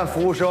洋假扮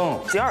服务生。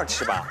第2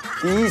期吧？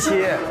第1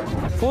期。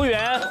服务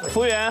员，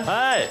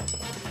哎，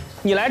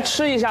你来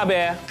吃一下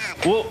呗。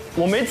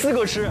我没资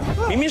格吃，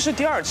明明是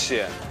第2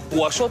期，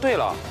我说对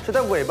了，是在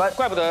尾巴，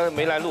怪不得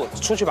没来录，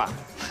出去吧。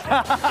我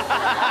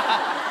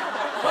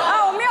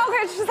们又可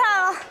以吃菜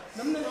了。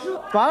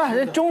完了，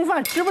这中午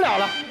饭吃不了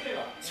了，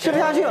吃不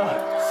下去了。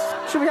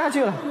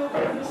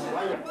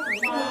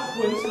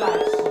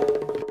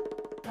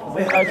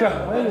哎，这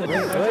我也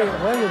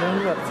有人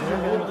饿。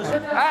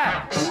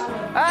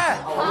哎，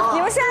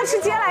你们现在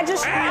吃嗟来之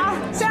食啊！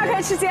现在可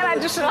以吃嗟来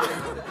之食了。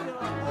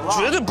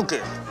绝对不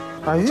给。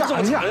哎呀，这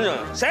么残忍，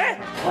谁？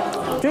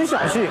真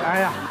小气！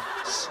哎呀，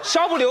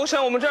稍不留神，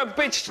我们这儿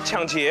被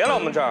抢劫了，我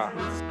们这儿。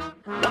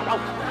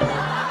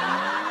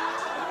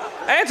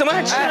哎，怎么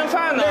还吃人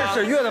饭呢？这是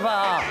沈月的饭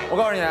啊！我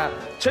告诉你，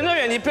陈哲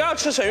远，你不要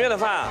吃沈月的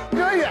饭。陈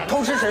哲远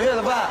偷吃沈月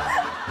的饭，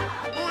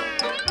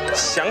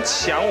想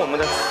抢我们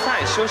的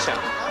菜，休想！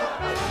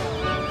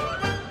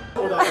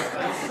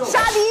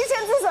杀敌一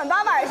千，自损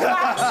800是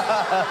吧？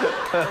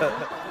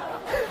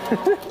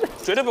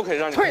绝对不可以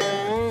让你。呸！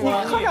你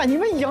看看你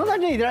们赢在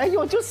这一点，哎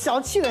呦，就小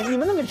气的，你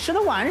们能给吃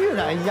得完似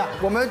的，哎呀！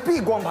我们必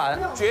光盘，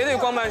绝对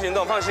光盘行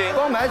动，放心。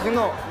光盘行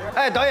动。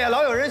哎，导演，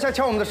老有人想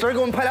抢我们的食儿，给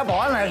我们派俩保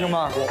安来行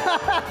吗？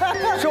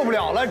受不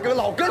了了，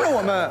老跟着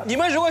我们。你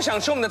们如果想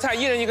吃我们的菜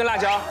，1人1个辣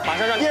椒，马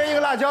上让你。1人1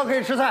个辣椒可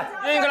以吃菜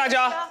，1人1个辣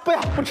椒，不要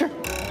不吃，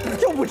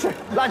就不吃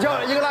辣椒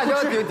，1个辣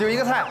椒顶1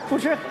个菜，不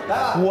吃。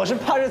我是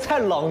怕这菜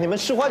冷，你们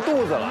吃坏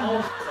肚子了。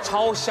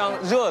超香，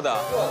热的，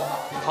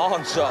好好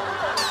吃。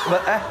闻，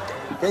哎，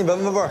给你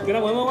闻闻味儿，给他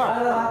闻闻味儿，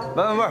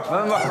闻闻味儿，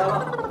闻闻味儿。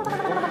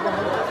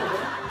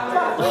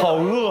好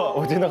饿，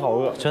我真的好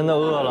饿，真的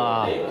饿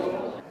了。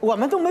我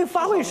们都没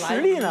发挥实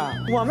力呢，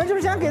我们就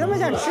是想给他们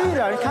先吃一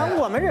点。看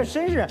我们这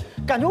真是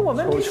感觉我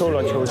们求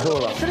了，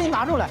实力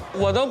拿出来。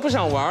我都不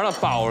想玩了，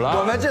饱了。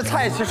我们这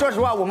菜，说实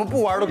话，我们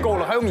不玩都够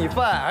了，还有米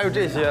饭，还有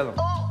这些呢。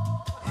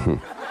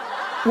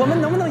我们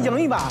能不能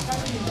赢一把？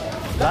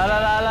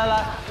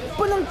来，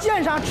不能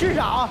见啥吃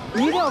啥啊，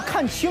一定要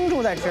看清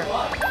楚再吃。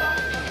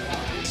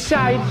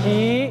下一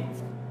题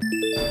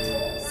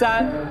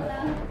，3、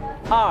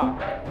2、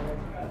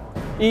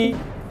1，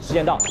时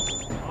间到。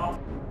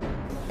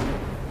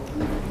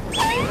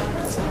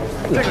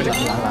蓝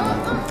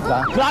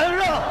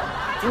色。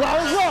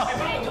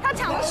他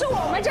抢的是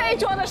我们这一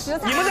桌的食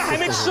材。你们这还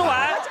没吃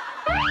完。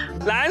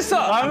蓝色。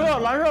他们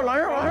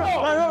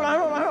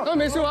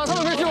没吃完，蓝色。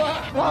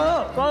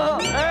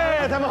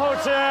哎，他们好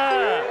吃。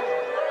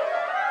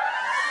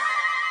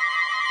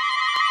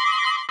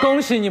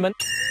恭喜你们。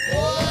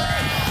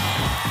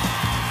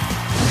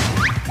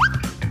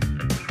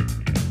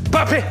不，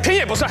偏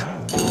也不算。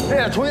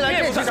对，重新来，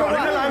偏也不算。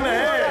蓝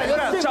莓。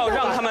照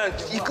让他们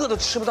一个都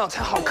吃不到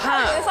才好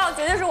看。回放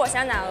绝对是我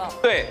先拿了。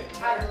对。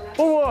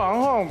不，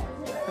然后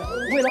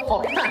为了好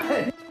看。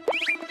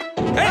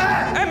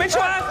哎，没吃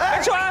完。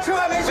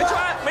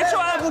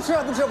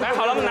不吃。来，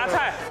好了，我们拿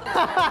菜。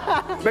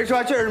没吃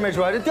完，确实是没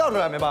吃完，这掉出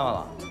来没办法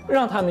了。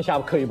让他们下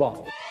课余报。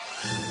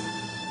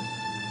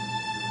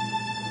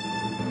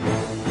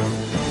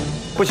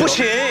不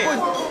行，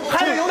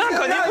还有那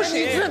肯定不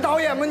行。你是导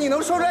演吗？你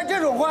能说出来这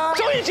种话？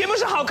综艺节目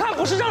是好看，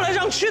不是让来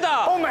让去的。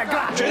Oh my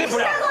god！ 绝对不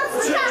让，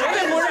绝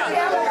对不让。你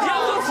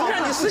要做慈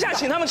善，你私下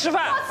请他们吃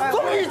饭。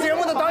综艺节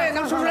目的导演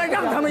能说出来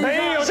让他们一下？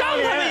没有，让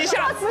他们一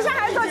下。做慈善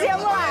还是做节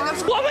目啊？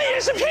我们也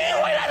是拼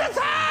回来的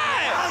菜，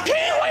拼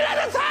回来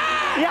的菜。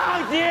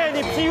杨迪，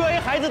你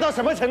PUA 孩子到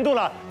什么程度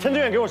了？陈哲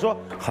远给我说，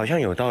好像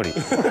有道理。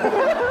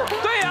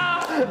对呀，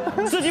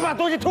自己把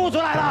东西吐出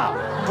来了。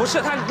不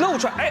是，他露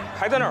出来，哎，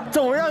还在那儿。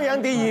总让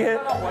杨迪赢。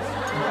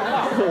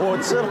我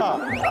吃了。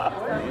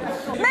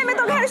妹妹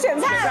都开始选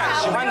菜了。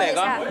喜欢哪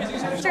个？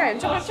这个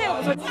不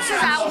错。是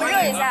啥？我们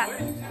热一下。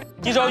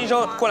一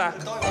周过来，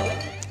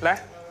来。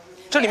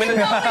这里面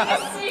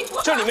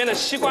的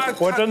西瓜，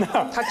我真的，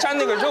它沾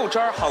那个肉汁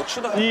儿，好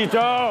吃的很。一周，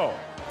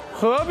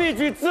何必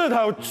去自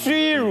讨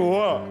屈辱？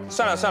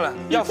算了，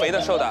要肥的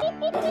瘦的，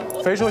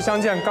肥瘦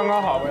相间，刚刚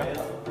好呗。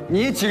你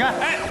一起看，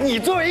哎，你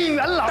作为一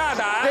元老，大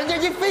胆，人家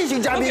一飞行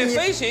嘉宾，给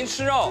飞行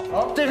吃肉。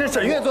这是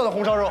沈月做的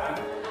红烧肉，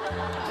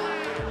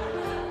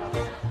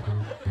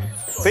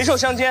肥瘦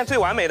相间，最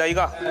完美的一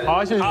个。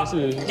好，谢谢，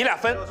你俩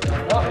分。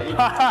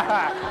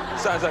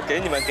算，给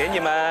你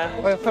们。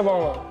哎，太棒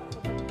了。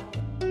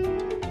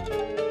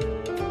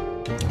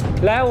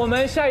来，我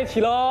们下一题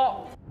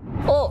喽。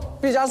哦，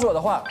毕加索的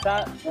画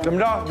，3，怎么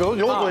着？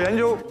有所研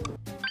究。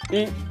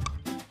1。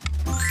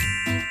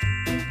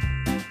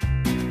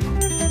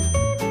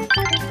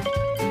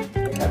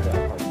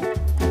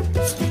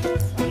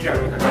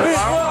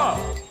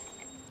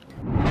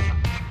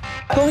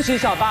恭喜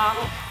小八，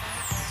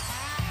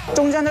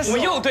中间的我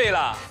们又对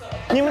了。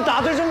你们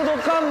答对这么多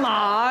干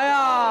嘛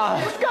呀？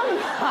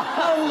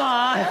干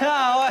嘛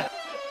呀？喂。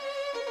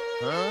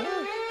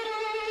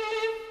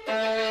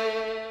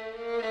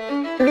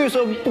绿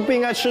色不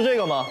应该吃这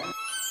个吗？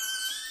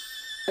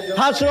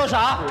他吃了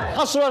啥？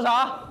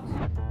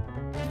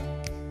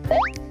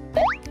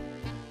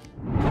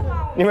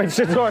你们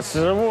吃错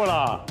食物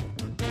了。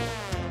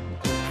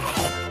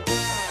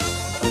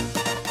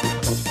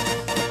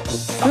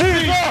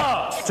绿色，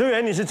哲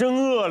远，你是真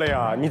饿了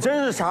呀！你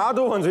真是啥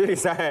都往嘴里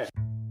塞。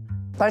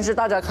但是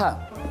大家看，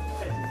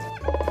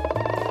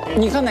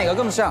你看哪个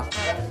更像？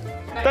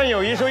但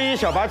有一说一，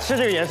小八吃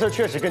这个颜色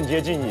确实更接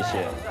近一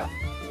些。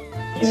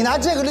你拿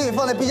这个绿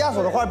放在毕加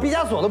索的画，毕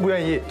加索都不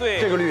愿意。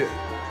对，这个绿，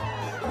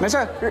没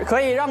事，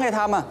可以让给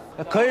他们，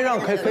可以让。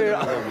给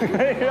他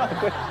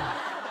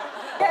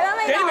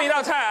们给你们一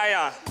道菜，哎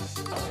呀，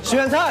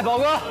选菜，宝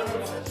哥，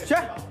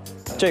选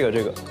这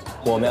个，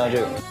我们要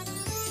这个。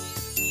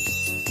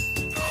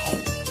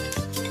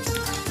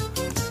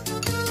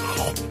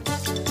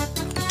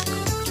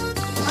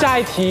下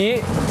一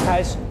题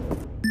开始。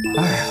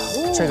哎呀，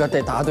这个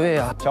得答对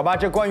呀！小八，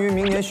这关于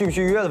明年续不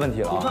续约的问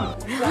题了啊。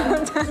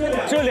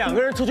这2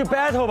个人出去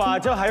battle 吧，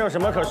这还有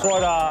什么可说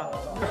的？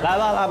来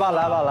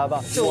吧，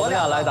就我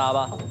俩来答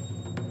吧。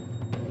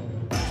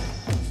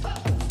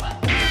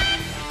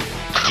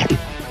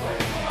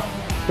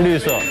绿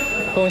色，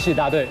恭喜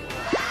答对。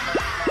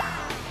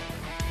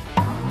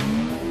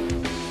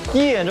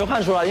一眼就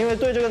看出来，因为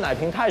对这个奶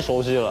瓶太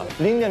熟悉了。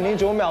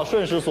0.09秒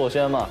瞬时所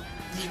先嘛。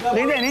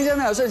0.09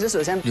秒瞬时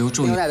所先，留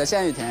住牛奶的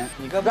鲜与甜。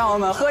让我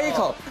们喝一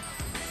口。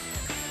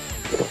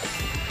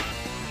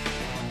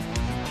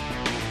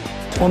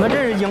我们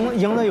这是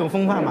赢的有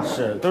风范嘛？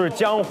是，都是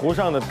江湖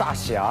上的大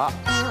侠，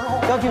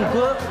要听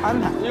哥安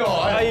排。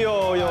哎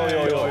呦，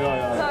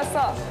色。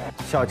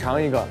小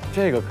尝一个，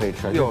这个可以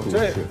吃。有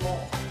这。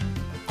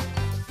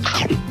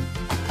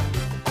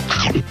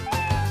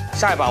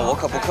下一把我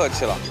可不客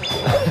气了。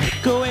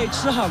各位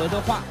吃好了的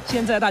话，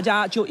现在大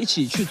家就一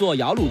起去坐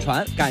摇橹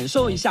船，感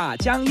受一下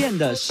江堰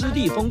的湿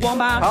地风光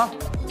吧。好，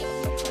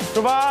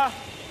出发。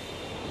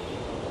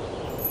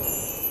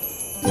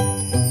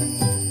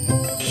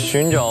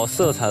寻找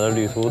色彩的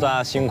旅途，大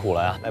家辛苦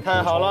了呀！来，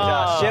太好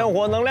了，鲜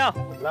活能量。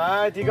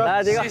来，迪哥，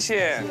谢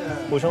谢。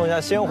补充一下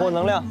鲜活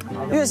能量。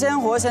越鲜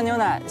活鲜牛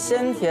奶，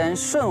鲜甜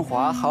顺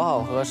滑，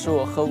好喝，是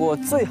我喝过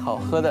最好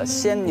喝的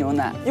鲜牛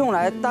奶。用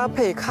来搭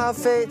配咖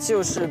啡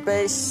就是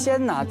杯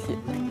鲜拿铁。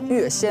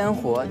越鲜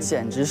活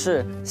简直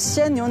是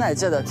鲜牛奶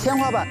界的天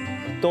花板。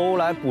都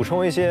来补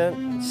充一些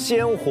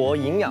鲜活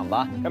营养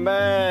吧！干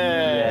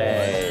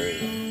杯！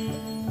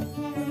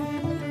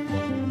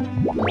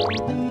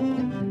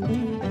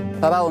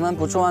爸爸，我们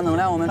补充完能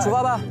量，我们出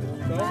发吧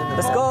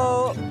 ！Let's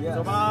go！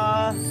 走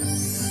吧。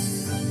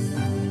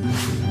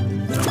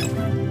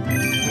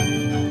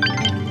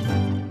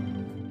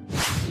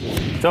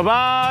走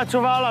吧，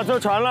出发了，坐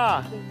船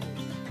了。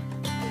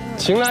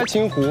晴来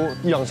晴湖，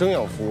养生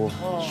养肤。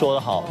说得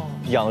好，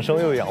养生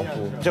又养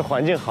肤，这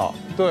环境好。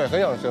对，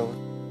很养生。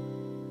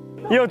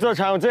又坐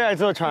船，我最爱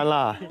坐船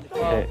了。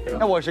对，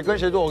那我是跟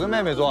谁坐？我跟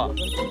妹妹坐。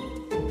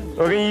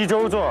我跟一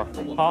周坐。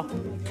好。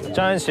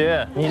张颜齐，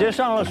你这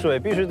上了水，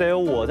必须得有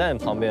我在你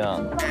旁边啊！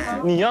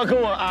你要跟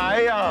我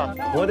挨呀，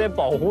我得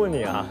保护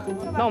你啊！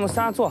那我们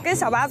仨坐，跟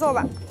小八坐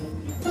吧。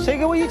谁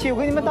跟我一起？我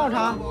给你们倒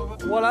茶。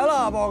我来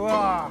了，宝哥。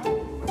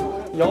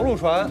摇橹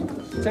船，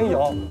真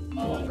有，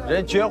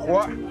人绝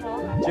活，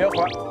绝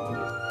活。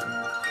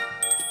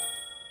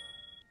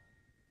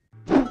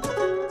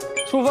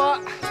出发，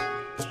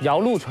摇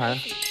橹船。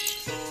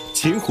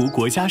前湖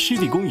国家湿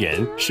地公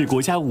园是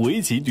国家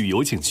5A 级旅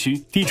游景区，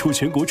地处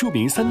全国著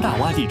名3大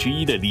洼地之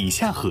一的里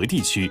夏河地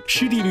区，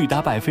湿地率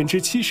达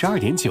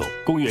72.9%。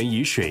公园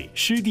以水、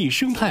湿地、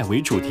生态为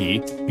主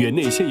题，园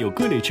内现有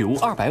各类植物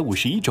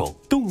251种，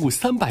动物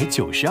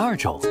392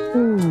种。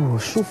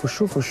舒服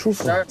舒服舒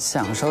服，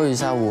享受一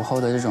下午后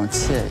的这种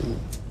惬意。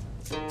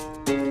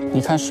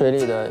你看水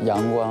里的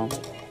阳光，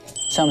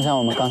像不像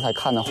我们刚才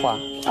看的画？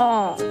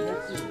哦。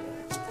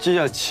这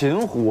叫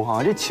秦湖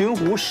哈，这秦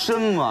湖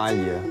深吗，阿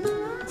姨？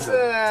是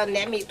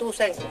2米多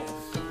深。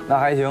那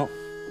还行，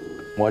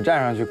我站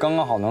上去刚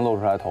刚好能露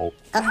出来头。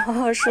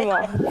哦，是吗？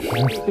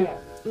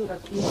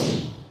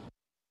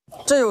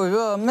这有一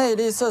个魅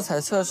力色彩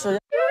测试。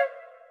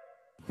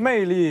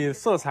魅力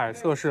色彩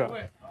测试。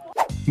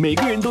每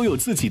个人都有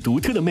自己独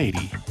特的魅力，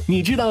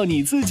你知道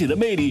你自己的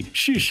魅力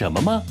是什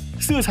么吗？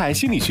色彩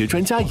心理学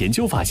专家研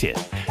究发现，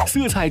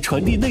色彩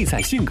传递内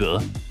在性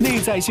格，内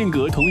在性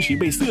格同时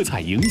被色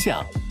彩影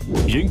响。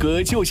人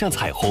格就像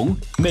彩虹，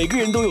每个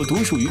人都有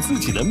独属于自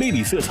己的魅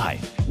力色彩。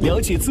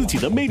了解自己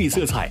的魅力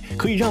色彩，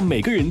可以让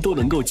每个人都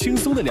能够轻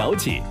松地了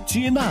解、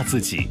接纳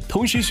自己，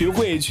同时学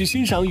会去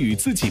欣赏与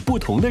自己不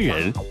同的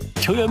人。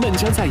成员们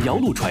将在摇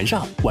橹船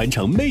上完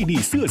成魅力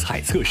色彩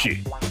测试。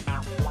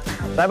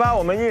来吧，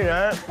我们一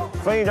人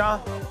分一张。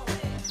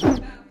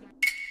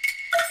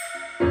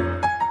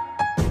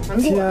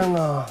天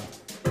哪！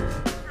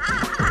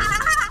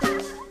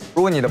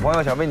如果你的朋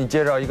友想为你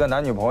介绍一个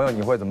男女朋友，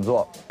你会怎么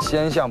做？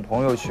先向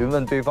朋友询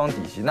问对方底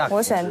细。那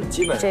我选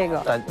这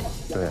个。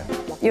对。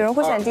有人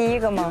会选第一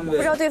个吗？不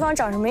知道对方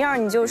长什么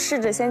样，你就试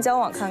着先交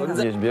往看看。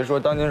你别说，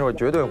当今社会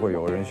绝对会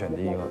有人选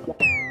第一个。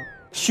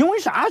询问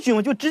啥询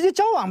问？就直接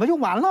交往不就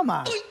完了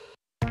吗？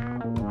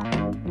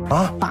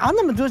啊，哪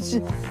那么多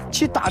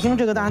去打听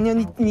这个打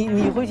听？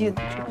你回去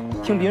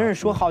听别人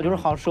说好就是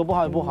好，说不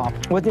好就不好。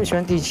我得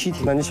选第7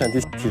题。那你选第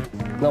7题，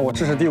那我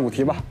试试第5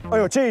题吧。哎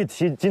呦，这一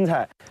题精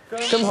彩！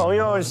跟朋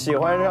友喜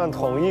欢上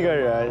同一个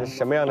人，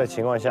什么样的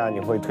情况下你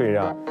会退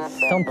让？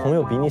当朋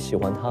友比你喜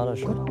欢他了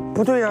是吗？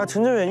不对呀，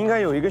陈哲远应该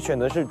有一个选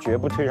择是绝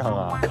不退让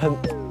啊。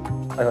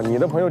哎呦，你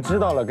的朋友知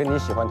道了跟你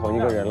喜欢同一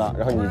个人了，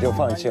然后你就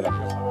放弃了。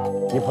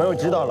你朋友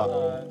知道了。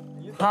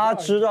他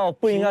知道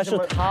不应该是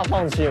他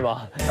放弃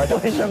吗？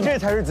这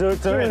才是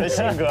哲远的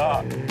性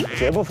格，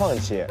绝不放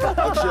弃。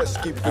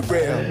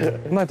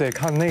那得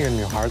看那个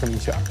女孩怎么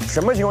想。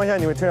什么情况下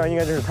你会退让？应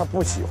该就是他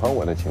不喜欢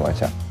我的情况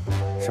下，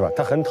是吧？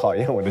他很讨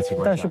厌我的情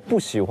况下。但是不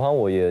喜欢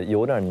我也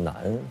有点难，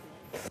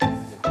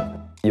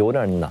有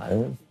点难。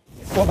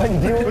我把你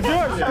丢这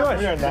有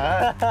点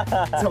难，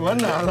怎么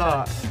难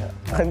了？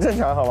很正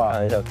常，好吧？开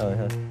玩笑，开玩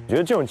笑。我觉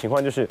得这种情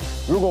况就是，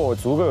如果我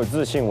足够有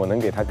自信，我能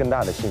给她更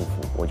大的幸福，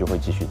我就会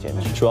继续坚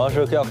持。主要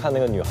是要看那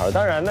个女孩，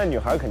当然，那女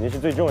孩肯定是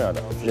最重要的。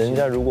人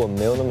家如果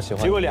没有那么喜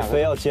欢，结果2个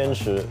非要坚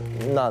持，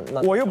那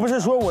我又不是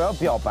说我要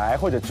表白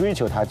或者追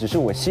求她，只是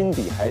我心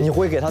底还你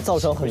会给她造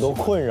成很多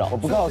困扰。我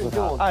不告诉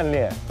她，暗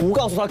恋，不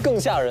告诉她更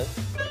吓人，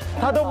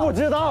她都不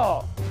知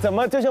道。怎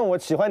么？就像我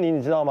喜欢你，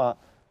你知道吗？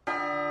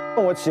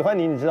我喜欢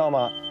你，你知道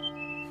吗？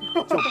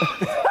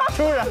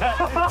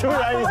突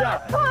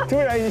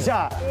然一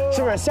下，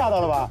是不是吓到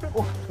了吧？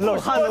冷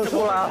汗都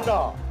出来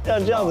了。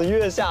像这样子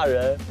越吓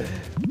人，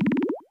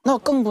那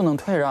更不能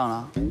退让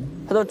了。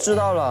他都知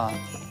道了，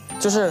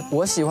就是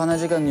我喜欢的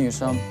这个女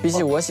生，比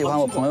起我喜欢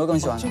我朋友更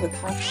喜欢她。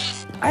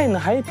爱呢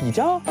还比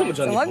较？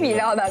怎么比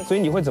较的？所以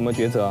你会怎么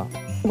抉择？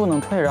不能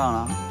退让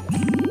了。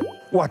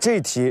哇，这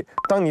一题，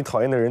当你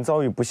讨厌的人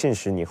遭遇不幸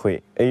时，你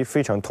会 A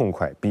非常痛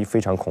快 ，B 非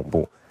常恐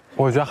怖。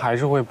我觉得还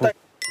是会不。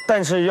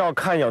但是要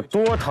看有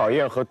多讨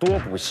厌和多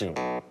不幸。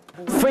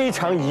非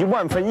常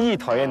10000分1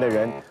讨厌的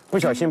人，不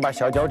小心把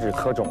小脚趾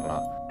磕肿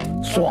了，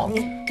爽。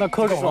那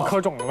磕肿了，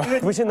磕肿了。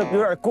不幸的有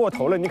点过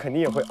头了，你肯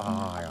定也会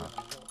啊呀。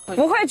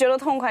不会觉得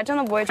痛快，真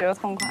的不会觉得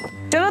痛快。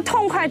觉得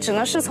痛快只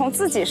能是从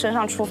自己身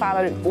上出发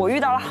的。我遇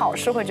到了好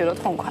事会觉得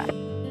痛快。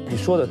你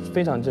说的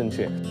非常正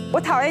确。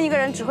我讨厌一个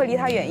人只会离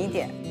他远一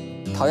点。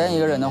讨厌一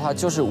个人的话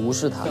就是无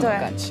视他的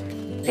感情。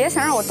别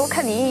想让我多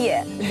看你一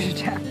眼，就是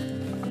这样。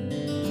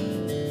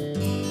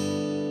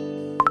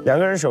2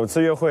个人首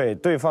次约会，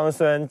对方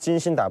虽然精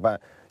心打扮，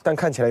但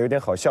看起来有点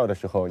好笑的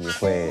时候，你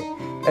会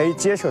A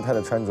接受他的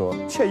穿着，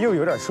却又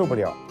有点受不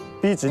了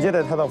 ；B 直接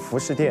带他到服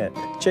饰店，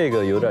这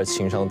个有点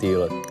情商低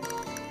了。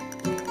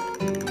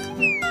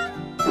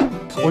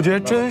我觉得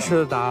真实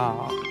的答案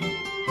啊，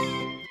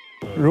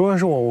如果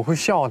是我会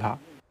笑他。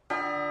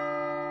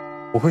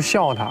我会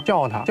笑他，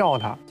笑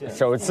他。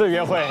首次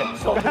约会，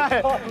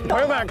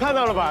朋友们看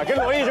到了吧？跟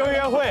罗一舟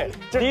约会，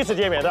就第1次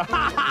见面的，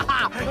哈哈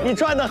哈！你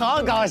转的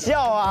好搞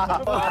笑啊！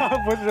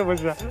不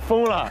是，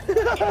疯了。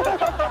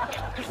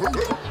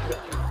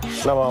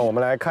那么我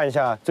们来看一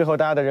下最后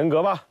大家的人格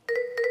吧。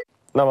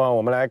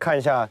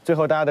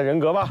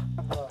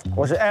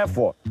我是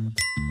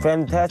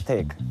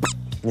F，Fantastic。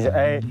你是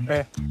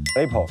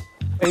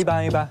A，Apple。A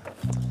班。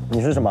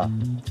你是什么？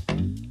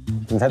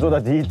你才做到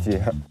第1题。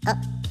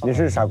你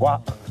是傻瓜。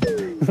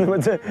怎么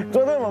这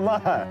做那么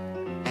慢？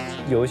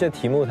有一些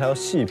题目它要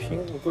细品。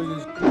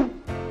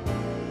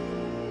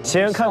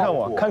先看看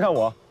我，看看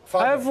我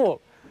F，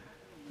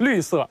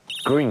 绿色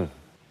 ，green，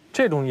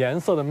 这种颜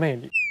色的魅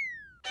力，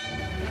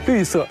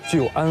绿色具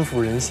有安抚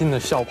人心的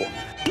效果，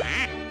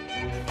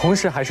同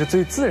时还是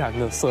最自然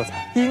的色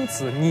彩。因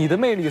此，你的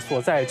魅力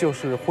所在就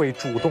是会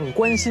主动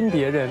关心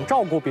别人、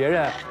照顾别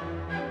人。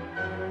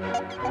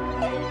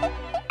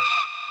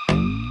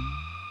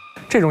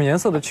这种颜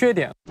色的缺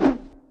点，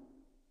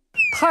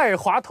太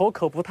滑头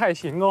可不太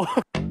行哦。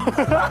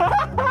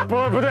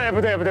不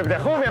对，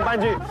后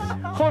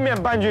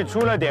面半句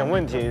出了点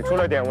问题，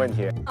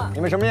你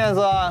们什么颜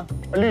色啊？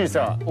绿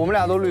色，我们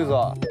俩都绿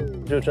色，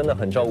就真的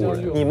很照顾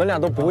人。你们俩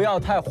都不要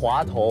太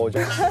滑头，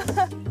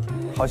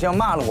好像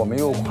骂了我们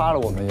又夸了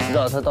我们，也不知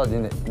道他到底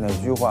哪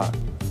句话。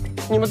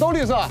你们都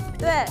绿色，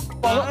对，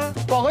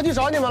宝哥去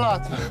找你们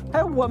了。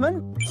哎，我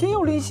们心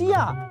有灵犀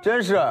呀，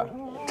真是。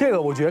这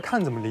个我觉得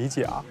看怎么理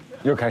解啊。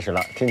又开始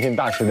了，听听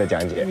大师的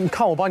讲解。你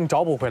看我帮你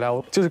找补回来，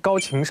就是高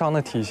情商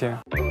的体现。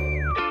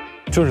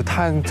就是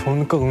他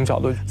从各种角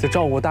度在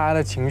照顾大家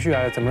的情绪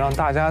啊，怎么让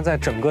大家在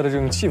整个的这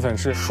种气氛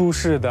是舒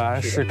适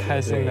的，是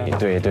开心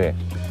的。对，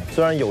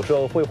虽然有时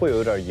候会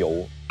有点油，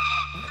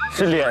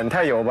是脸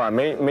太油吧，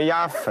没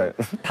压粉。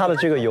他的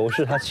这个油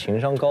是他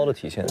情商高的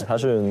体现，他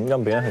是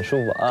让别人很舒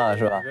服啊，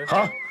是吧？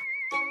好。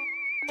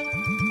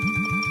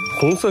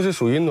红色是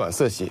属于暖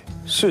色系，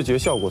视觉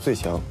效果最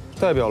强，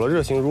代表了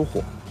热情如火。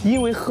因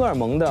为荷尔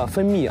蒙的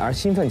分泌而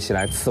兴奋起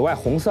来。此外，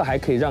红色还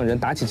可以让人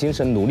打起精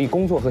神，努力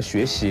工作和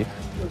学习。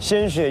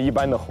鲜血一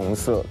般的红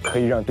色可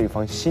以让对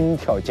方心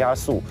跳加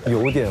速，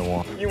有点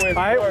哦。因为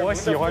我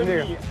喜欢这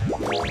个。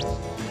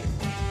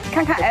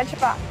看看 H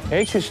吧。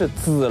H 是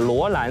紫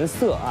罗兰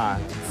色啊，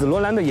紫罗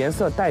兰的颜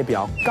色代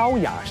表高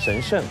雅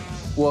神圣。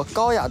我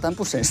高雅但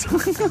不神圣。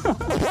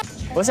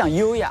我想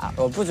优雅，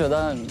我不觉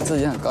得自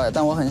己很高雅，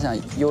但我很想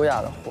优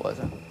雅的活着。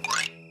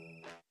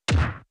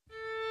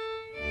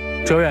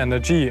哲远的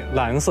G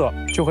蓝色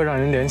就会让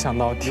人联想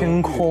到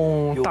天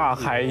空、大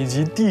海以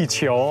及地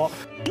球，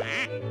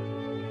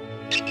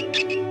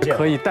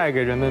可以带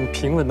给人们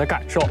平稳的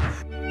感受。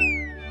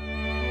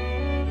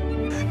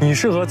你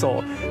适合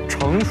走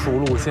成熟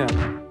路线，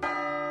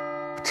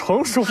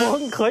成熟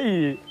风可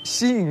以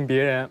吸引别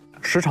人，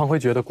时常会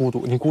觉得孤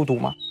独。你孤独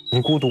吗？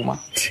你孤独吗？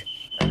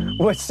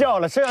我笑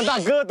了，摄像大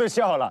哥都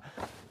笑了。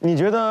你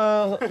觉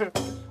得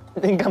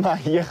你干嘛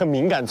也很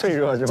敏感脆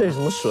弱是吧？这是什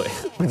么水？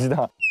不知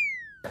道。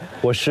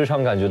我时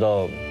常感觉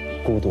到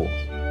孤独，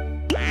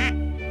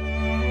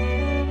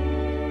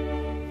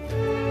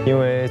因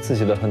为自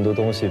己的很多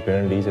东西别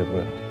人理解不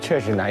了，确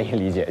实难以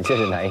理解。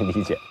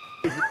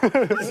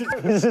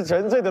你是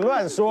纯粹的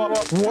乱说。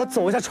我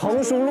走一下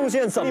成熟路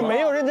线怎么？你没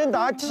有认真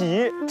答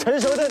题，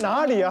成熟在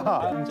哪里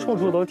啊？处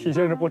处都体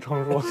现着不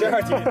成熟。第二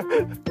题，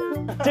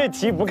这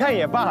题不看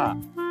也罢。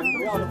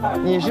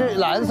你是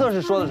蓝色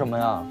是说的什么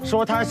呀？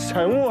说他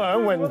沉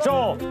稳稳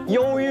重，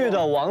忧郁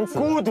的王子，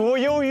孤独、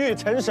忧郁、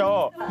成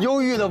熟，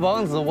忧郁的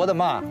王子，我的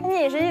妈！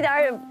你是一点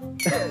也……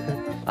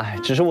哎，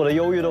只是我的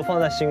忧郁都放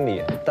在心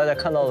里，大家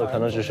看到的可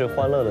能只是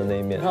欢乐的那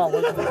一面。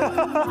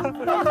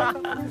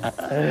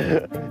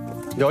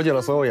了解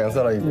了所有颜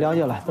色了，已经了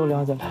解了，都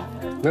了解了。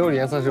没有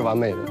颜色是完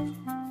美的。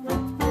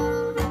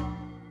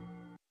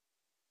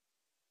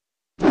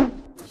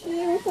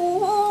幸福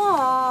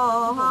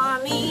和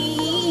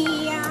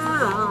你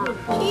呀，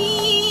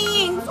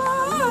幸福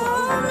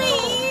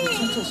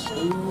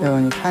你。哎呦，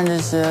你看这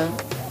些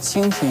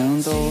蜻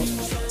蜓都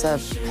在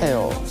配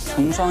偶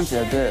成双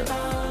结对了，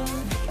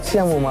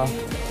羡慕吗？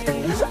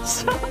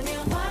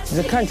你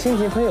这看蜻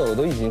蜓配偶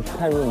都已经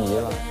太入迷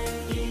了。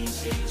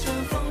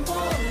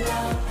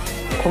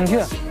孔雀。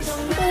哇！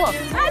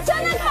哎，真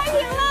的开屏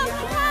了，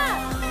快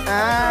看！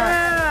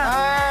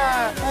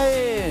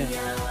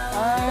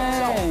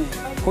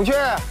孔雀，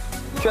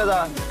雀子，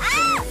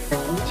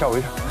吓我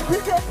一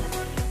跳。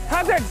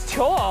他在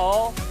求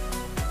偶。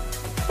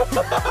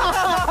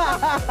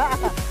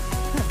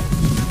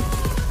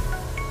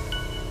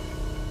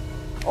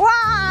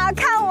哇，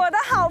看我的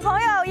好朋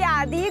友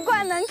雅迪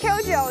冠能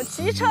Q9，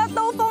骑车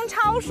兜风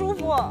超舒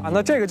服啊！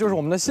那这个就是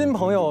我们的新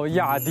朋友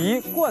雅迪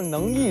冠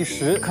能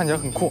E10，看起来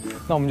很酷。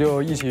那我们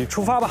就一起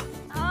出发吧。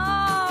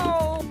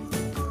哦。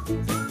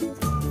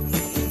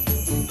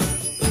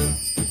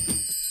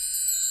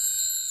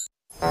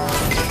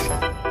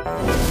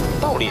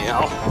到领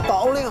啊！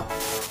到领！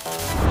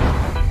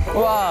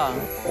哇！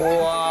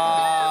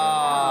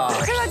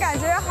这个感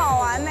觉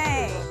好玩呢。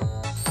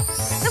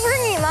这不是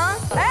你吗？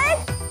哎。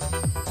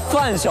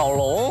范小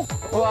龙，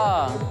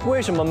哇，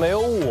为什么没有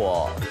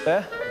我？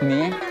哎，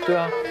你？对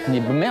啊，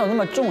你没有那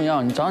么重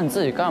要，你找你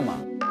自己干嘛？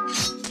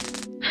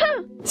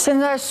现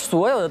在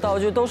所有的道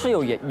具都是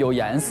有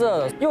颜色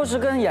的，又是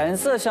跟颜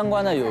色相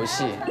关的游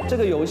戏。这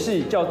个游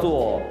戏叫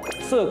做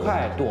色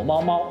块躲猫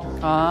猫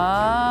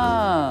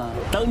啊。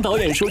当导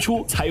演说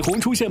出彩虹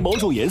出现某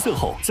种颜色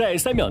后，在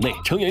3秒内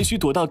成员需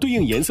躲到对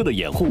应颜色的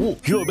掩护物，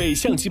若被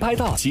相机拍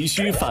到，即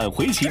需返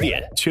回起点，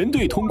全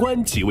队通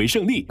关即为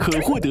胜利，可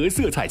获得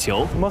色彩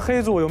球。我们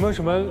黑组有没有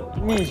什么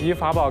秘籍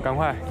法宝？赶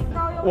快！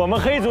我们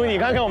黑组，你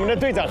看看我们的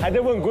队长还在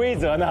问规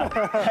则呢，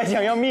还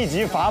想要秘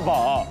籍法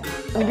宝。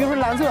你比如说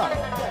蓝色，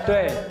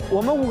对，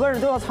我们5个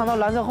人都要藏到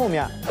蓝色后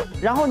面，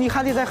然后你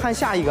还得再喊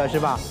下一个，是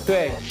吧？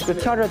对，就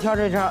挑着，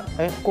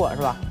哎，过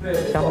是吧？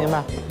对，想明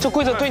白。这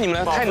规则对你们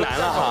来太难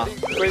了哈，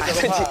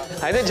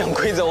还在讲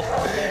规则。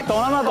懂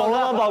了吗？懂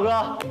了吗，宝哥？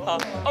好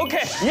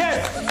 ，OK，Yes，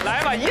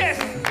 来吧 ，Yes，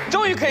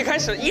 终于可以开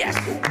始 ，Yes。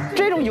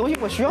这种游戏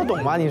我需要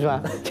懂吗？你说，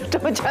就这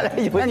么简单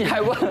游戏，那你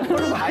还问？不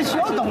是，我还需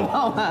要懂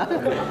吗？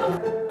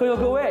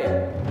各位，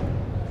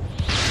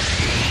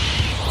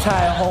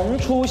彩虹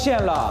出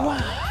现了，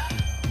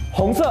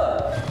红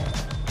色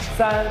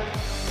，3、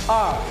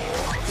2、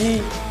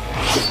1，3、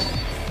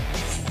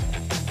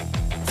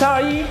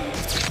2、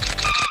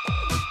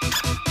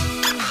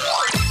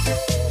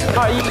1，2、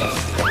1。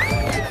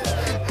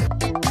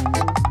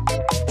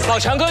老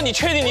强哥，你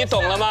确定你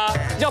懂了吗？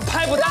要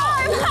拍不到，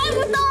拍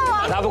不到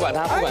啊！不管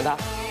他，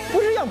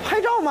不是要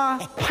拍照吗？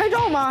拍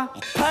照吗？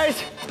拍，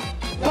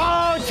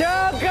宝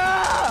强哥。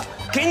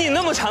给你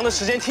那么长的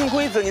时间听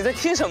规则，你在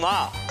听什么？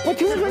我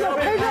听说要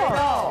拍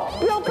照，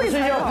不要被拍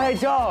照。要拍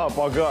照，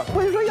宝哥。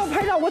我就说要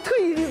拍照，我特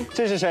意。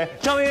这是谁？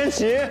张颜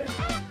齐。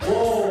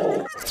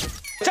哦，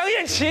张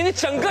颜齐，你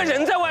整个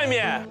人在外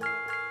面。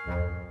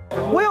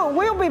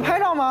我有被拍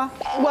照吗？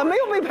我没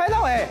有被拍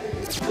到哎。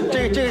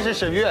这个是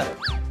沈月。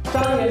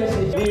张颜齐、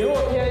李若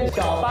天、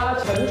小八、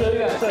陈哲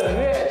远、沈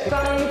月、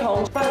张一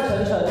彤、范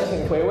丞丞，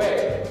请回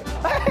位。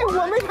哎，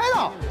我没拍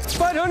到。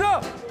范丞丞，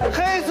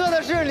黑色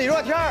的是李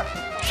若天。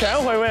全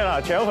回位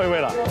了。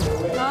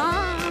啊！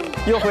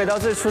又回到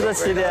最初的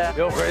起点，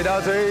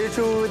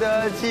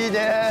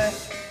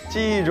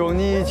记忆中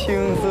你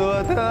青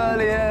涩的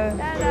脸。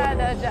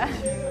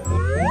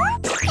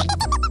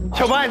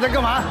小八，你在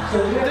干嘛？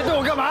你在对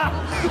我干嘛？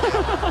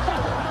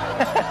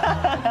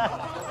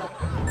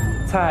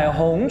彩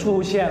虹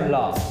出现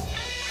了，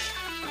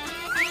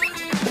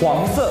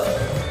黄色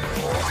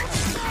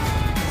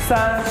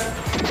，3、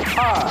2、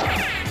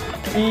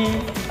1。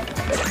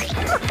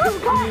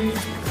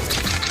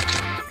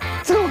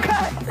走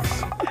开！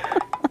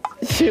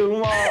行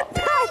吗？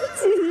太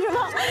急了，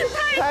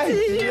太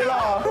急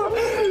了！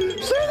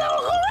谁在我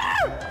后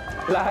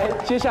面？来，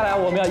接下来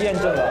我们要验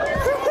证了。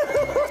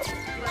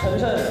晨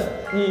晨，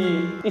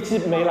你1期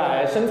没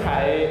来，身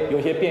材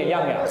有些变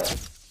样呀，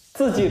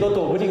自己都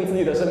躲不进自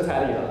己的身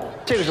材里了。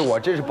这个是我，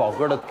这是宝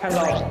哥的。看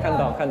到。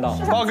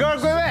宝哥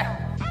归位。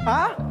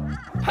啊？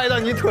拍到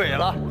你腿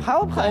了。还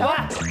要拍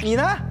吧？你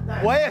呢？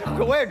我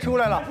也出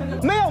来了。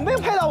没有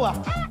拍到我，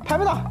拍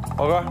不到。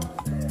宝哥。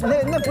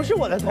那不是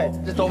我的腿，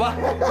走吧。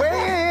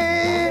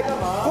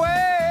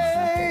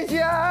回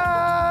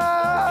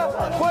家，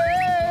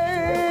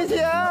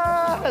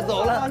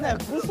走了。那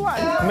不算。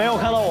没有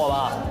看到我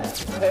吧？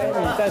哎，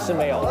你暂时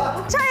没有。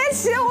张颜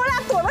齐，我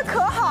俩躲得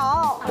可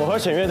好。我和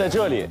沈月在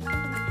这里。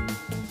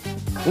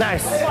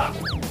Nice。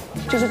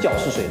这只脚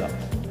是谁的？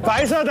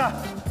白色的，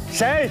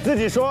谁？自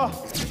己说。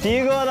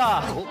迪哥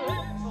的。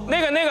那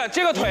个，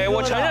这个腿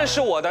我承认是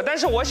我的，但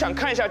是我想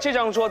看一下这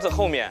张桌子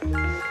后面。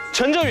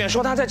陈哲远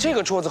说他在这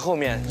个桌子后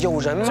面，有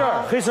人吗？这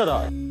儿黑色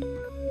的。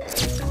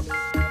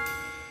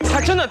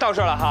他真的到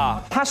这儿了哈？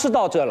他是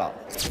到这了。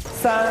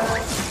3、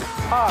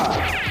2，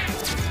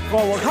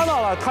我看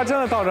到了，他真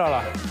的到这儿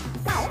了。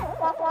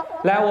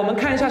来，我们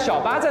看一下小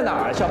八在哪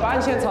儿？小八，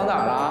你现在藏哪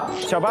儿了？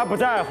小八不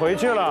在，回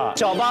去了。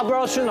小八不知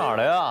道去哪儿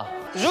了呀？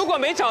如果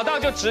没找到，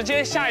就直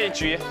接下一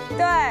局。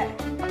对。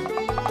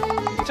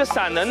这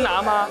伞能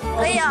拿吗？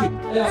可以啊，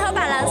还有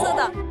把蓝色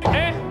的。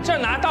哎，这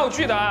拿道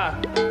具的啊，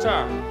这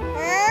儿。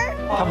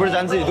他不是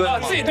咱自己队的吗？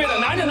自己队的，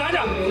拿着。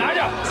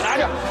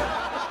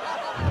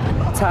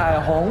彩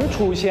虹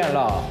出现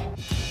了，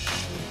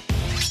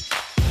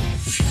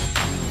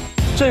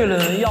这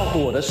轮要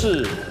躲的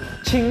是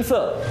青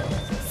色。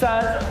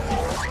3。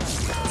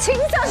青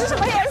色是什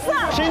么颜色？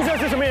青色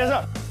是什么颜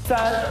色？3、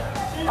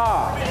2、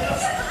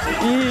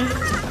1。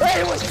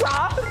哎，我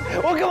傻，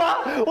我干嘛？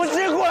我直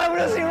接过来不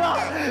就行了？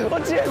我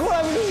直接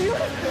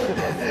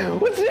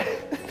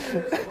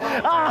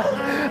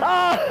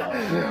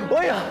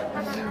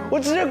我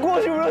直接过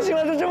去不就行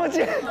了？就这么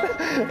近。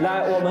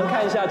来，我们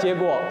看一下结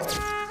果。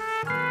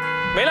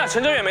没了，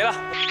陈哲远没了。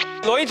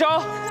罗一舟。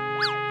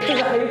这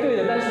是黑队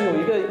的，但是有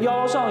一个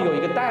腰上有一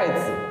个带子。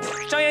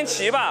张颜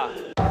齐吧。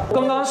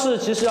刚刚是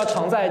其实要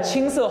藏在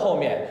青色后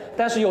面，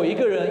但是有一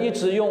个人一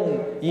直用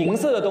银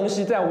色的东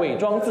西在伪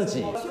装自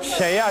己。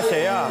谁呀？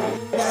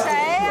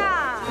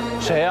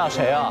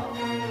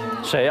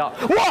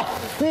哇！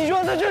你居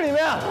然在这里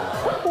面！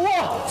哇！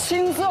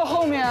青色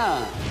后面。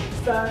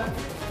3、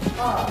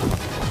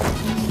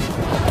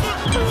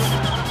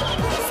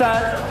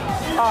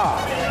2、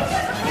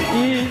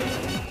1。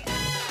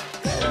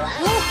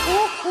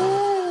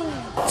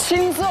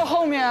青色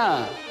后面。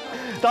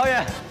导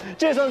演，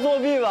这算作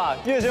弊吧？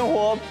月鲜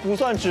活不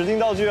算指定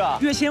道具啊。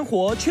月鲜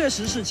活确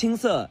实是青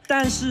色，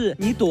但是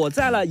你躲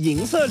在了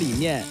银色里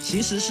面，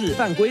其实是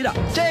犯规的。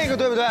这个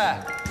对不对？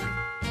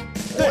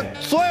对，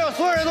所有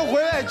人都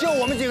回来，就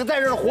我们几个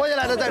在这儿活下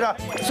来的，在这儿，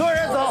所有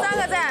人走。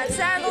3个在，其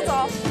他人都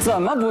走。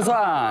怎么不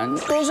算？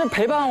都是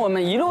陪伴我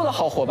们一路的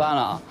好伙伴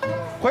了。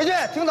回去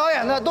听导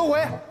演的，都回。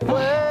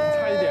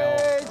差一点哦。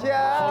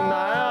好难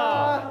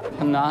啊！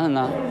很难很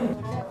难。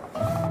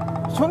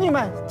兄弟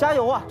们加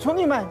油啊！兄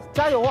弟们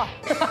加油啊！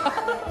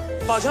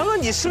宝强哥，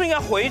你是不是应该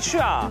回去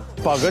啊？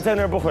宝哥在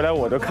那儿不回来，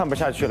我都看不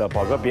下去了。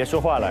宝哥别说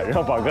话了，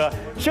让宝哥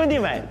兄弟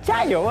们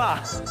加油啊！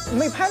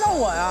没拍到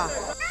我呀。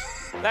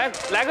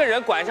来个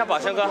人管一下宝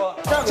强哥。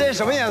这是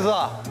什么颜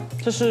色？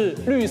这是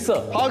绿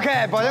色。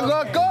OK， 宝强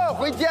哥 ，Go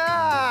回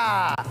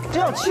家。这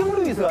叫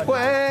青绿色。回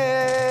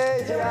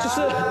家。这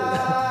是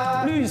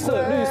绿色。回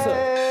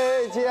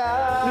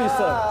家。绿色。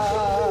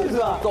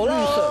走了。绿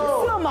色。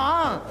色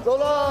盲。走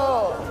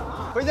喽。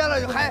回家了，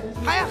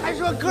还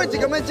说哥几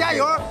个们加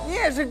油，你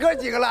也是哥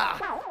几个了。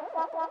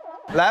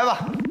来吧。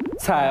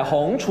彩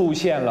虹出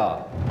现了。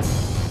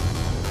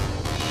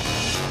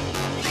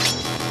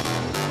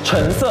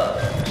橙色。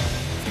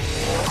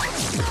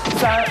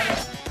3、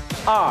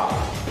2、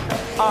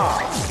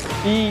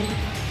1。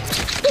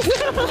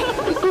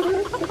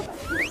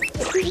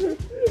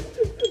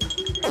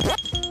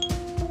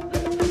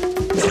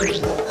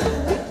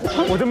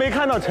我都没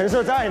看到橙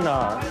色在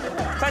呢。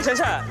范丞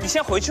丞，你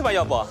先回去吧，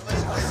要不？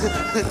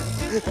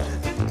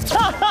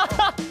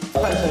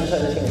范丞丞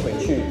请回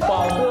去，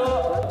宝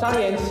哥、张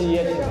颜齐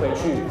也请回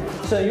去，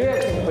沈月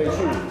请回去，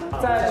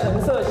在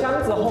橙色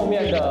箱子后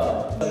面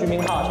的徐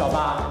明浩小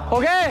八。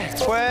OK，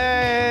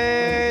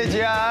 回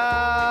家。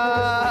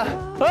啊！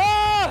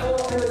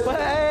回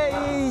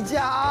家。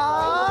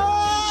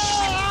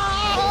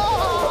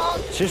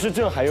其实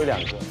这还有2个。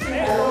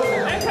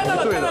哎，看到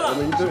了，看到了，我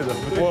们一队的，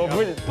我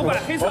不管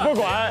黑色，我不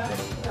管，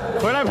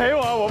回来陪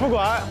我，我不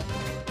管。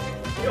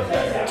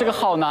这个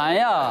好难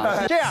呀！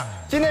这样，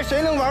今天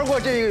谁能玩过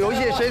这个游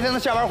戏，谁才能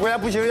下班回来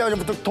不行，要就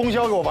通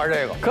宵给我玩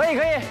这个。可以。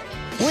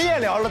不夜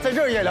聊了，在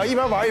这儿夜聊，一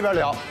边玩一边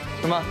聊，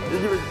什么？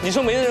你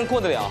说没人过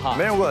得了哈？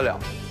没人过得了。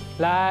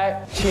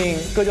来，请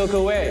各就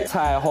各位，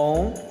彩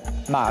虹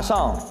马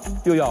上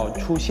又要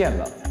出现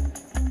了，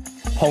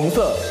红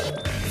色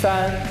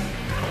，3、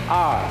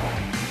2、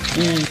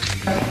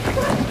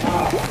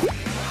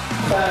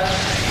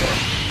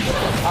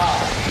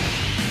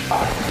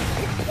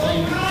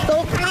1，2、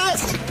都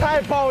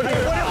太暴力了！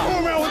我这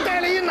后面我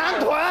带了一男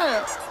团。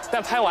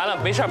但拍完了，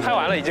没事，拍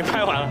完了，已经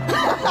拍完了。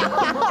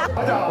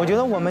我觉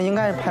得我们应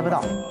该是拍不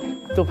到，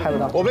都拍不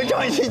到。我被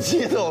张一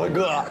气走了，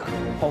哥。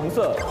红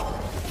色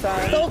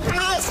，3、都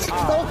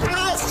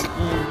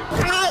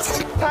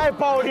太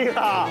暴力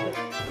了！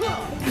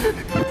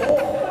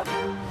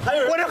还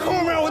有我这后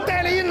面我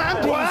带了一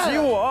男团。对不起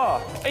我。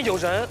哎，有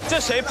人，这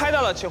谁拍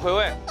到了？请回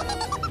位。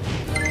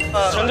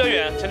陈哲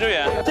远，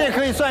这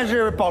可以算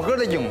是宝哥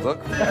的影子。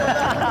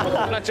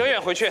那哲远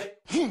回去。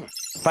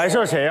白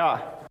色谁啊？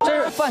这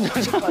是范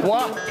丞丞，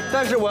我。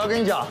但是我要跟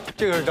你讲，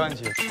这个是张一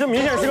奇，这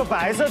明显是个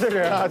白色的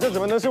人啊，这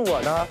怎么能是我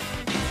呢？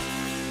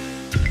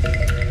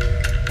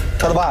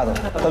他的爸的，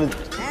他的。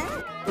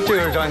这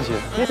个是张一奇，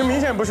这明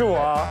显不是我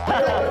啊。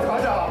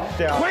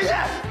这样。回去。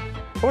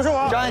不是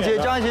我。张一奇，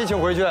请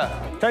回去。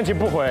张一奇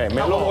不回，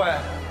没不回。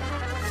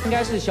应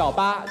该是小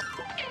八。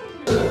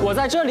我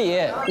在这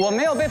里，我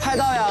没有被拍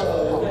到呀。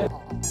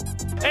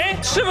哎，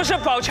是不是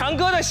宝强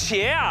哥的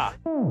鞋啊？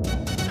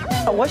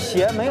我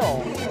鞋没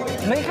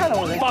看到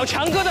我的。宝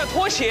强哥的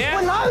拖鞋。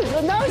我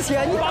哪有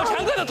鞋？你宝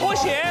强哥的拖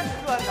鞋，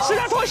是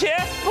他拖鞋？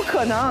不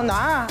可能，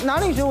哪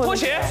里是我的拖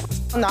鞋？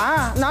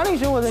哪里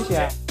是我的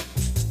鞋？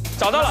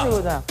找到了。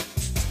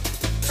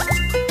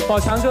宝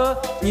强哥，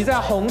你在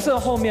红色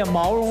后面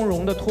毛茸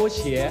茸的拖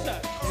鞋，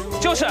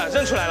就是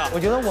认出来了。我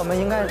觉得我们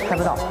应该拍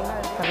不到，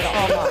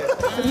好吧？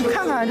你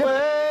看看这。回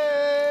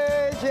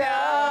家。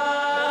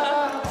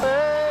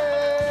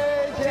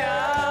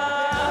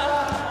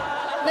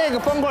那个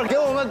方块给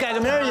我们改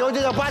个名以后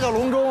就叫八角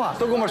笼中啊，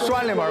都给我们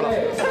拴里面了。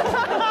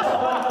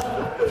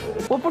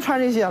我不穿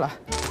这些了，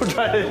不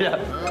穿这些，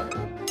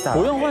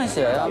不用换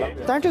鞋呀。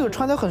但是这个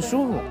穿得很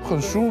舒服，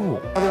很舒服。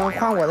要不然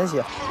换我的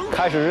鞋。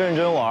开始认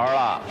真玩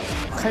了。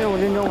开始我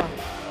认真玩。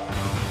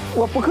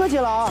我不客气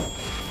了啊。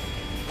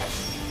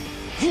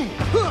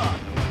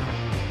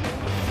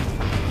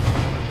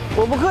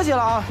我不客气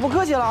了啊，不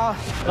客气了啊。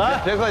来，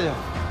别客气。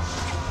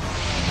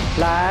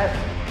来。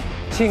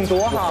请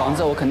躲好房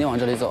子，我肯定往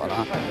这里走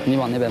了，你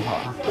往那边跑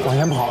啊！往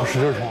前跑，使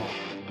劲冲！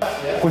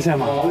过线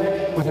吗？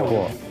过线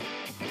不？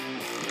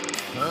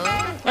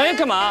哎，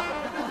干嘛？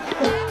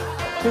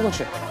推过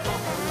去。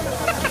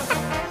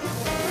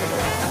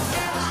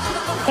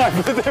哎，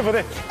不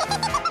对，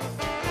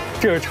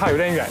这个差有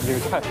点远，这个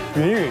差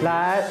云。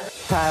来，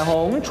彩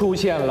虹出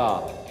现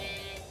了，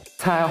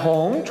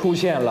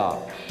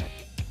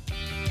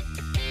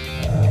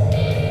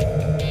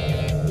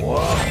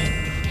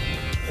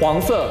黄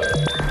色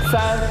，3、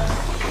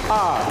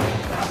2、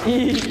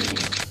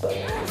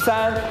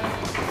1，3、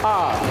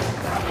2、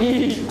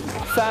1、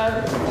3、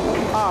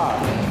2、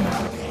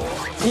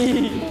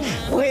1，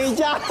回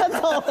家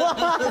走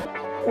吧。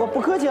我不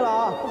客气了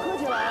啊，不客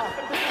气了啊。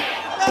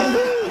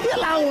别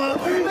拉我，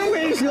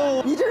为什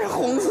么？你这是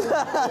红色。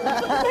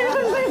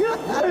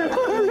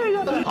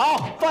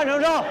好，范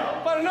丞丞，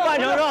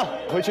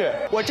回去。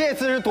我这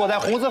次是躲在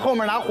红色后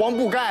面拿黄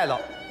布盖的。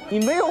你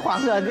没有黄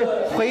色，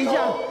回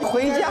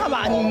家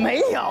吧。你没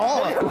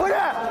有，不是，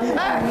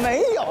哎，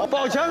没有。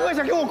宝强哥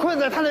想给我困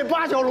在他那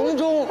8角笼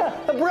中，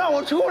他不让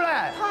我出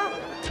来。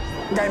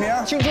改名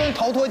《青春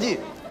逃脱记》。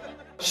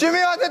徐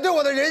明浩在对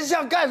我的人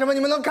像干什么？你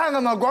们能看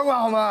看吗？管管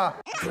好吗？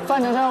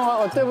范丞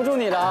丞，我对不住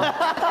你了。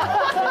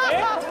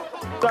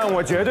但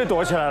我绝对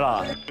躲起来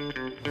了。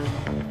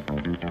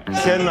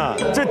天哪，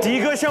这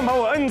迪哥像把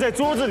我摁在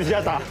桌子底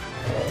下打。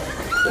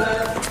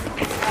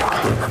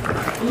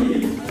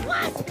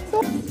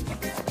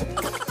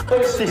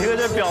迪哥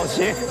这表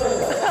情，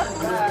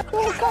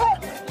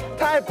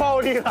太暴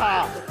力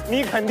了！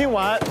你肯定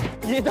玩，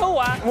你都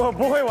玩，我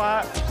不会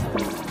玩。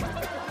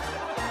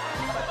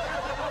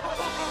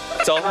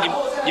走，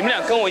你们俩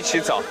跟我一起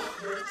走。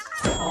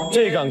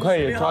这赶快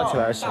也抓起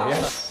来，谁呀？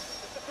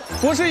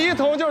不是一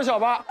彤就是小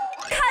八。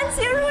看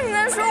清楚你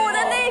的说我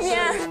在那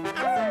边。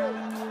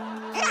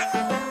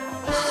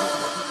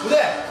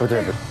不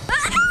对。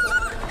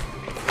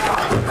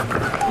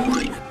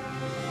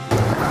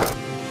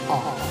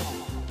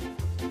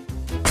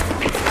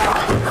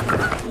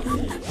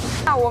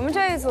啊，我们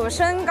这一组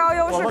身高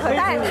优势可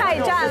太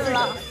占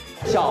了。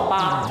小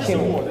八，请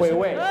我归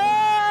位。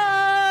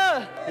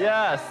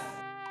Yes。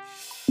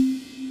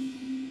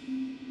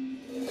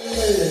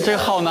这个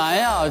好难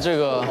呀，这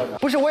个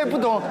不是我也不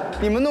懂，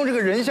你们弄这个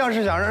人像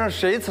是想让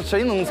谁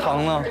能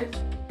藏呢？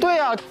对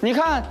呀，你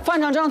看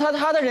范丞丞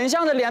他的人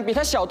像的脸比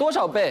他小多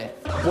少倍？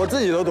我自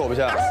己都躲不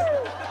下。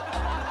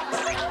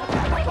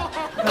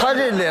他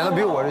这脸都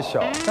比我这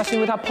小，那是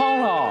因为他胖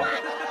了。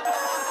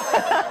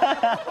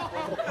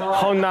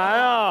好难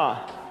啊！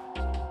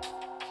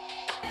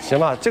行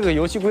吧，这个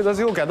游戏规则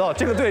最后改到，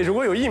这个队如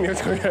果有1名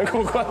成员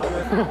过关。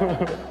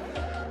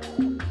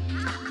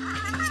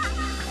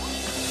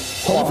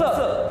红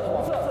色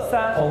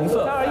，3，红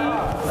色，2、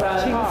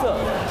1，青色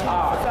，2、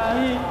3、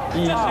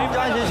1，张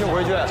一请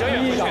回去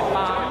，1小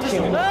八，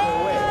请回位。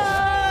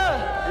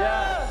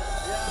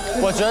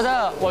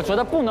我觉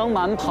得不能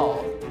满跑。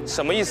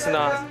什么意思呢？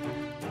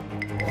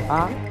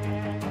啊？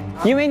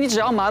因为你只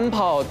要满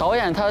跑，导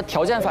演他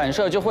条件反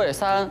射就会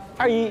3、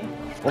2、1。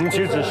我们其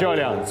实只需要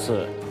2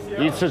次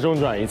，1次中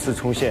转，1次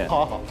冲线。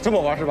好，这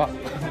么玩是吧？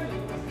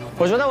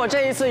我觉得我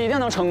这一次一定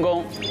能成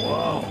功。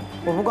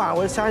我不管，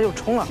我下来就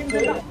冲了。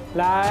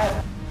来，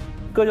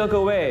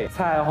各位，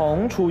彩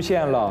虹出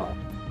现了。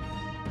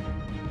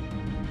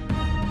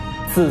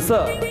紫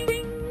色，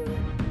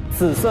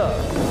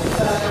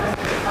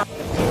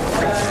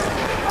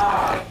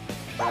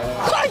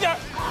快点！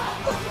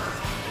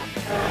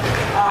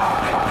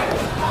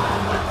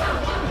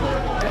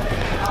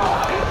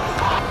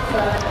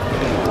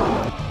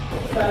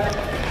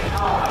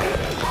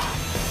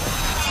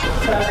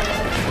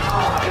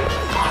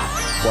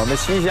我们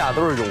西夏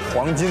都是有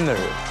黄金的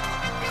人。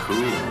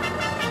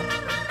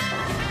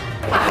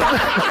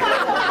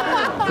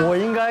我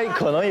应该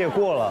可能也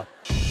过了。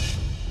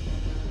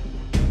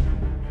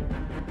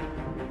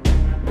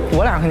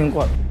我俩肯定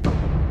过了。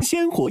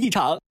鲜活一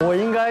场。我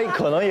应该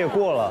可能也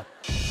过了。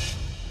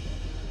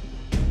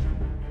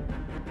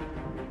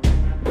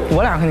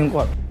我俩肯定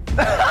过了。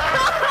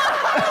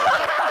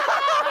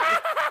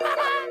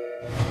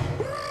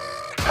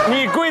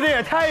你跪的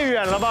也太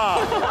远了吧，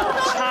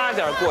差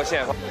点过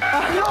线。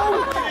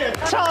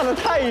差的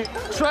太远，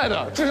帅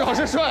的，至少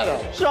是帅的，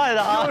帅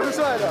的啊，都是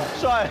帅的，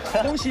帅。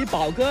恭喜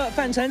宝哥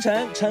范丞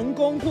丞成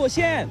功过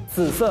线。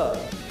紫色。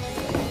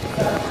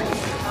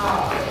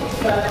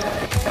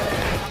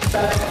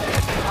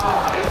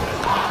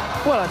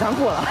过了，咱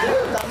过了，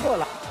咱过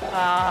了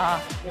啊！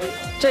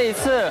这一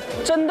次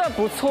真的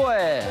不错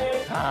哎！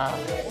啊，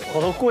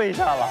我都跪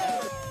下了。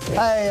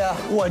哎呀，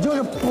我就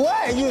是不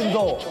爱运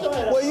动，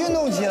我运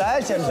动起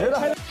来简直了。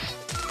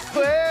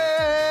回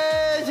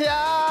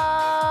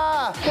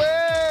家，回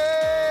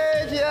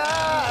家。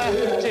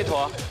这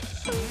坨，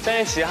张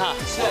颜齐哈。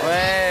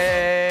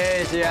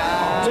回家。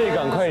这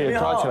赶快也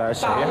抓起来，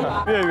谁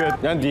呀？月月、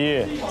杨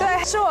迪。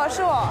对，是我。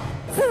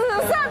紫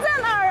色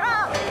在哪儿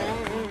啊？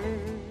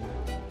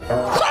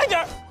快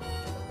点！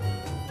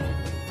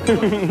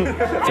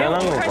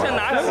看一下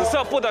拿紫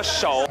色布的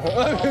手。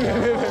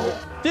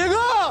别哥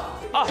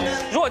啊，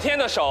若天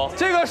的手，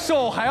这个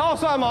手还要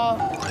算吗？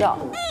要。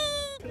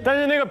但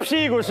是那个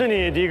屁股是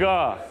你，迪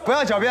哥。不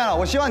要狡辩了，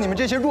我希望你们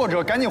这些弱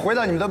者赶紧回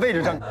到你们的位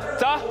置上。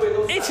走，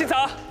一起走，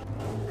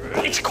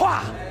一起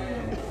跨，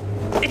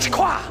一起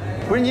跨。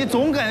不是你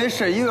总感觉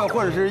沈月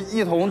或者是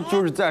一彤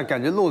就是在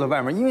感觉露在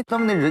外面，因为他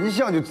们的人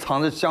像就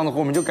藏在箱子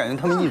后面，就感觉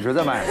他们一直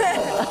在外面。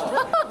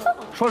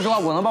说实话，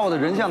我能把我的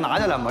人像拿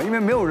下来吗？因为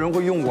没有人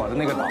会用我的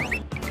那个档。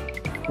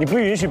你不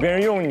允许别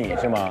人用你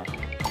是吗？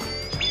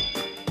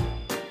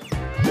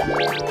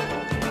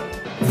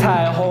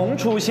彩虹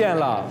出现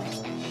了。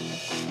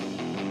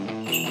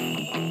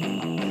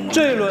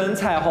这一轮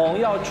彩虹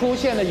要出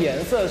现的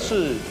颜色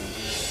是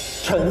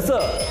橙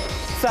色。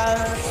3、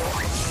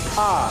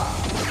2。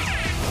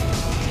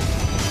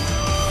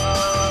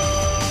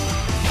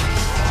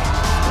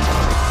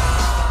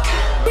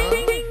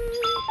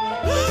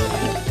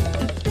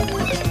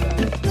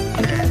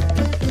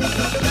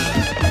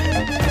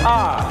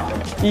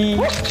1。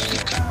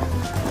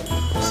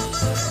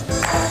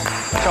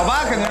小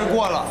八肯定是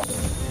过了。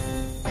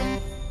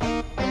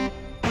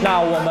那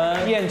我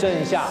们验证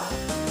一下，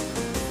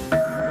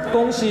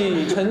恭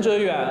喜陈哲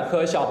远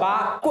和小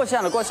八过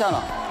线了，过线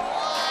了。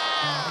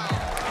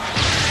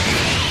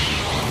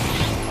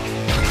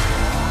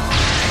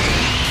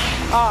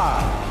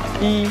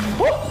2、1。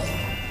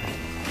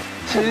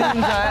心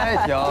在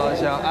跳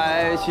向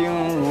爱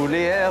情如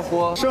烈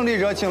火。胜利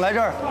者请来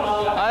这儿。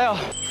哎呀。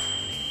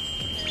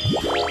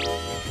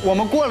 我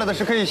们过了的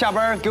是可以下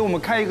班给我们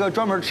开一个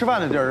专门吃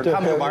饭的地儿，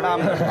他们就玩他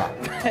们的是吧？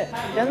对，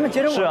让他们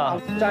接着玩。是啊，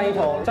张一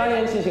彤、张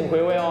颜齐请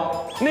回位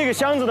哦。那个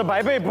箱子的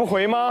白贝不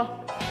回吗？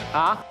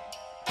啊？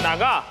哪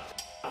个？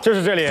就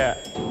是这里。月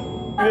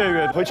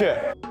月回去。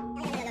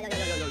张颜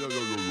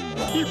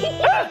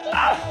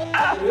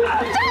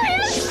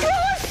齐，我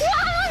杀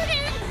了你！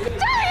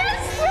张颜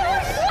齐，我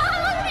杀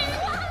了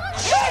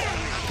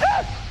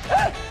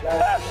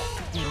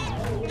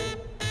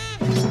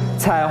你！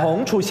彩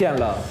虹出现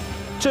了。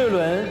 这一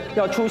轮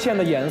要出现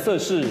的颜色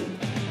是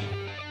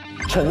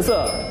橙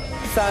色。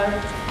3、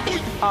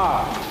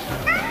2、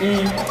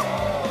1。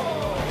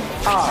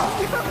2、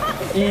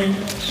1。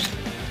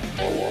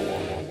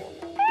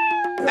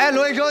哎，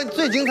罗一舟，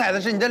最精彩的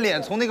是你的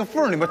脸从那个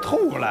缝里面透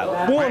过来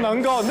了。不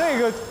能够，那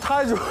个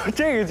他说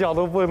这个角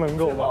度不能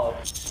够吧？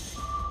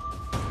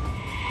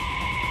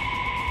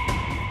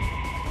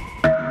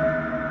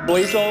罗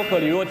一舟和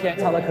李若天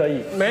唱的可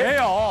以。没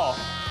有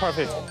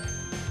 ，perfect。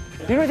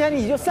 李若天，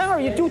你就3、2、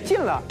1就进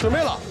了，准备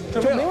了，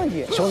就没问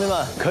题。兄弟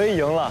们可以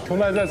赢了，重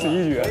拜在此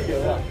一举。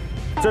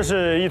这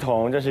是一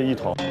桶，这是一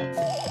桶。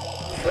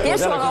别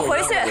说了，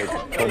回去。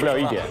少不了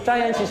一点。张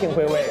颜齐请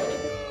回位。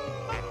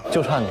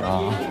就差你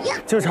了，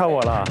就差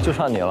我了，就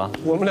差你了。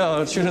我们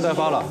俩蓄势待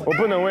发了。我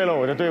不能为了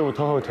我的队伍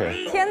拖后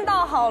腿。天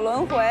道好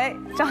轮回，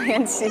张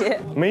颜齐。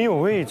没有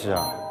位置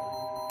啊。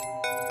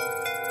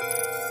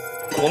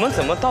我们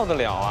怎么到得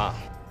了啊？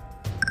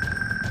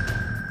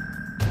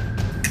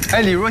 哎，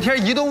李若天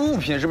移动物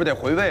品是不是得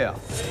回位啊？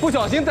不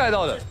小心带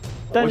到的，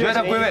我觉得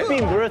他归位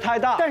并不是太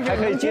大，但是还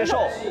可以接受，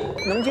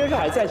能接受，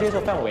还在接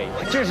受范围。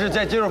这是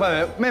在接受范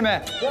围。妹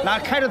妹，拿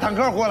开着坦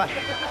克过来，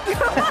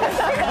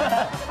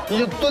你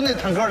就蹲在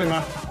坦克里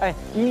面。哎，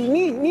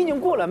你已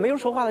经过了，没有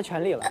说话的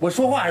权利了。我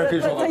说话还是可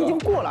以说话。他已经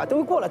过了，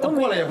都过了，都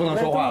过了也不能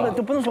说话了，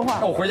都不能说话。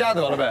那我回家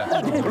得了呗，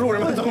路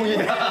人们综艺。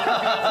回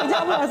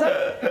家不了，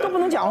都不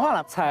能讲话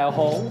了。彩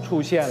虹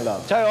出现了，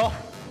加油！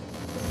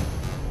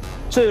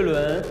 这一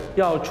轮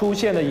要出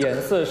现的颜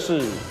色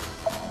是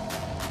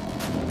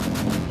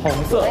红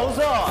色。红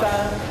色。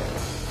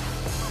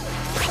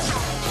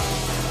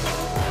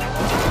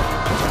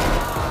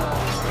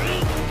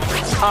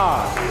3、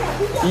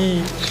2、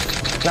1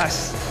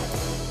 ，nice，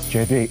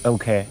 绝对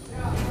OK。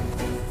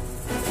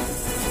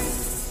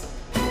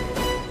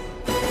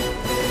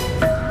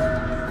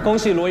恭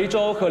喜罗一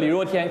舟和李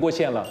若天过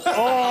线了。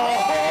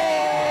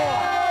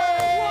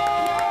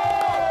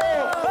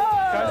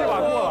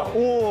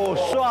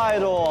帅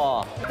的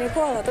哦！别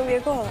过了，都别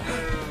过了。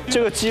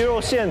这个肌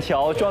肉线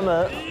条专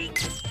门。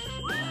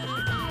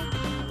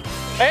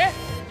哎，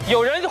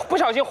有人不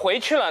小心回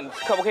去了，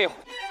可不可以？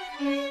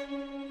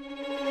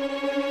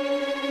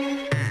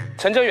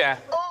陈哲远。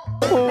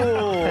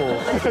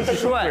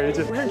帅，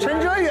不是陈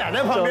哲远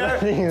在旁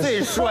边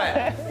最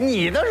帅，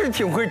你倒是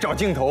挺会找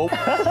镜头。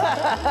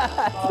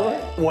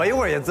我一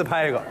会儿也自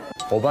拍一个，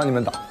我帮你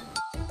们打。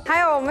还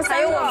有我们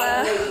3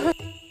个。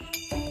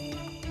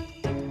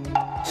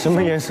 什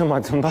么颜色嘛？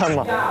怎么办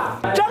嘛？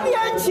张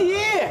颜齐，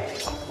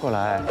过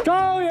来。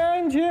张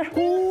颜齐，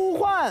呼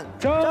唤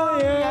张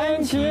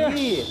颜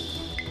齐。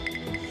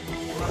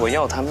我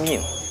要他命！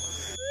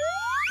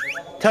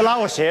他拉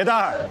我鞋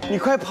带，你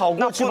快跑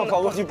过去吧，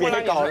跑过去，别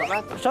搞了。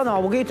稍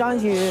等，我给张颜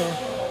齐。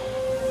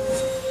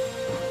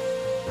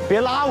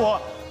别拉我，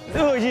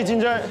恶意竞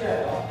争。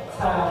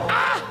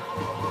啊！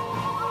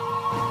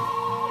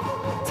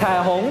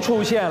彩虹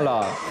出现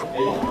了。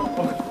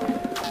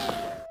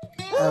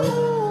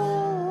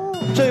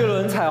这一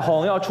轮彩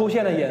虹要出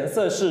现的颜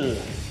色是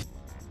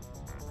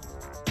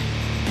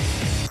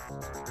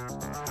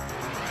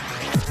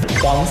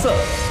黄色。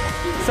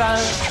3、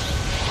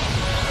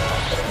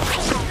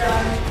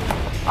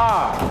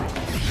2、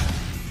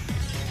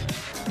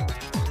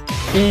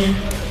1。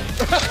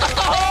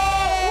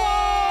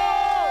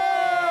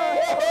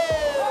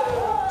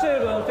这一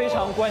轮非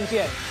常关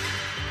键。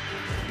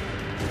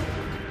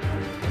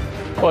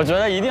我觉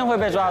得一定会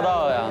被抓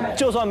到的呀，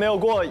就算没有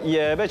过，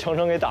也被程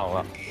程给挡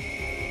了。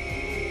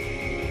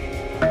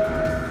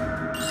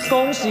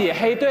 恭喜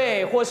黑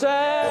队获胜！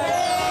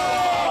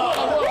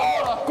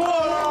过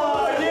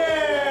了，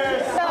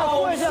耶！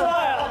好帅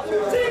啊！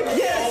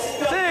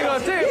这个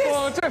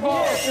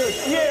风，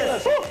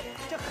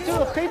这黑这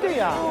个黑队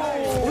啊，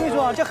我跟你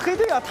说，这黑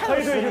队啊，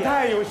黑队是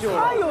太优秀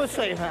了，太有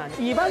水分，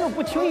一般都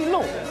不轻易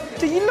漏，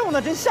这一漏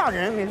呢真吓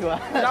人，我跟你说，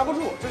压不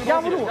住，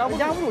压不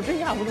住，真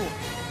压不住。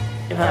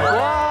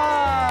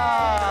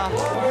哇！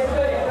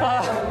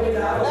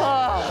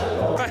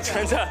范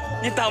丞丞，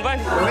你挡半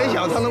天，我没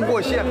想到他能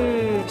过线。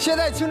现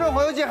在《青春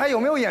环游记》还有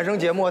没有衍生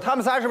节目？他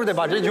们仨是不是得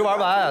把这局玩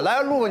完？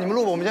来，录吧，你们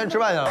录吧，我们先吃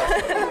饭去了。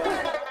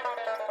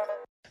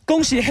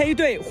恭喜黑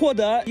队获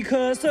得1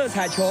颗色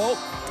彩球，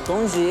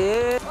恭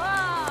喜！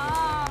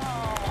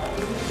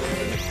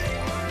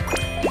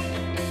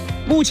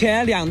目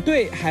前2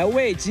队还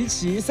未集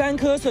齐3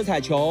颗色彩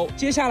球，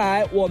接下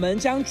来我们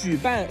将举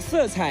办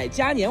色彩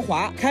嘉年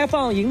华，开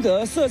放赢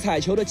得色彩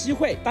球的机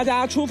会，大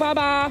家出发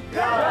吧！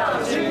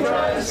让青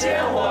春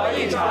鲜活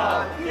一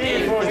场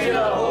，IF俱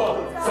乐部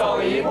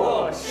走一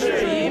步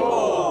是一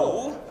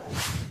步。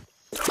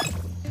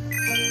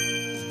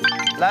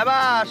来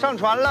吧，上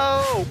船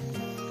喽！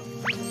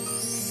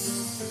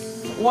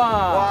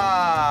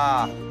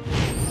哇，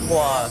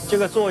这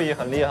个座椅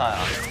很厉害啊！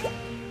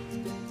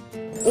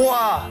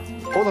哇，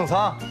头等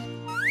舱。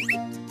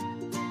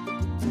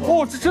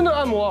哦，这真的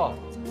按摩，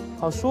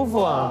好舒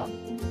服啊！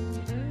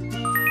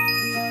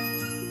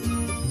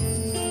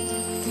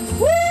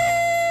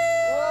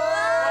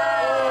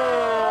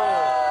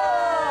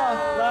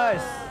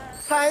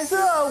彩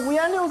色五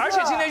颜六色，而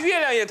且今天月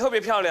亮也特别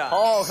漂亮，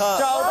好好看，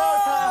找到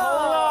彩虹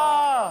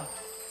了！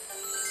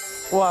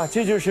哇，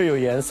这就是有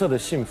颜色的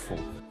幸福，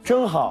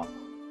真好！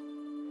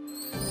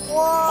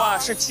哇，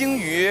是鲸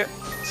鱼，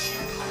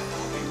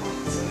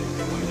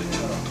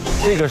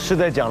这个是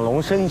在讲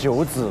龙生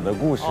九子的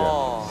故事。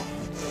哦，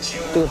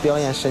这个表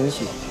演神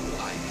奇。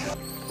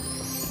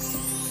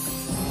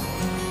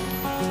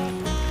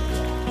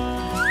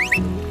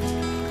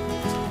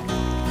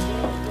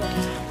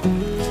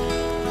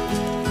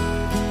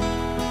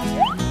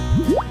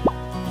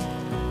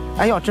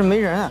哎呦，这没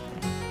人啊！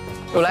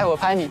我来，我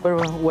拍你。不是，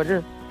我这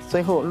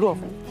最后落伏。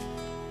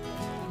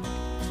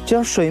这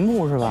叫水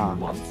幕是吧？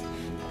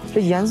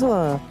这颜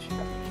色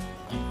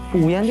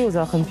五颜六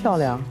色，很漂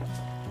亮。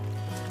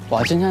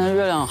哇，今天的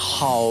月亮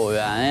好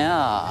圆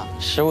呀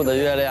！15的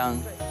月亮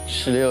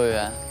，16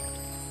圆。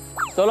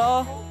走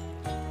喽。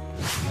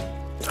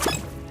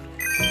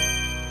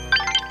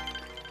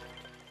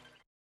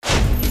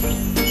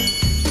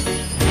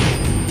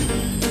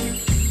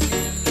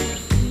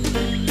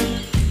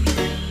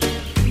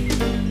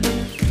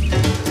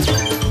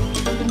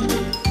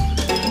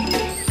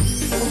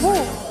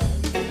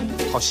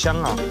好香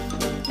啊！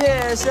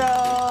夜宵，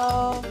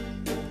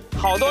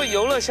好多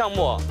游乐项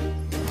目。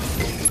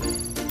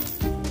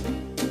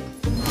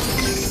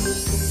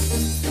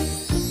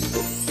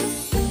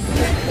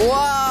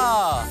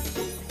哇，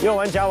要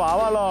玩夹娃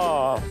娃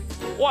喽！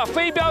哇，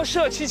飞镖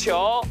射气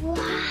球，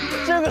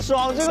这个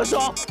爽，这个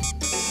爽！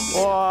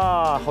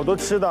哇，好多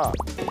吃的！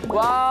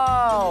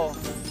哇哦，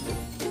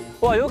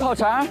哇，有烤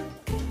肠，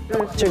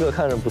这个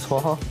看着不错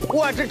哈。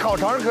哇，这烤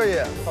肠可以。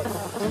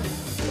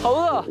好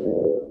饿。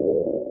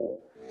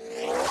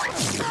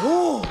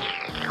哦。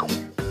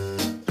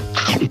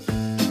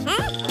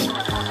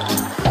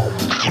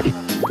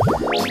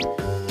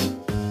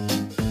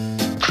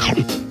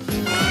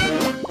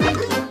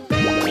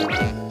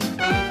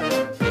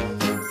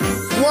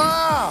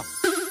哇！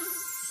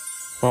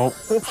哦，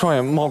双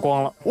眼冒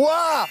光了。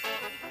哇！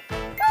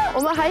我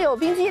们还有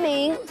冰激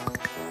凌，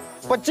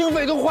把经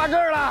费都花这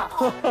儿了，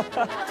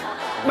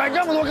买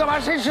这么多干嘛？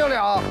谁吃得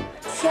了？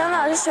天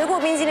哪，是水果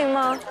冰激凌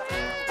吗？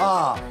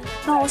啊！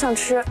那我想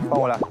吃。放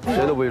过来，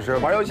谁都不许吃。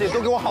玩游戏都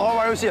给我好好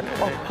玩游戏。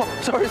哦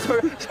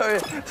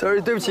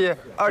 ，sorry， 对不起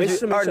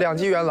，2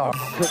级元老。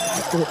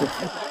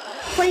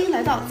欢迎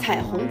来到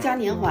彩虹嘉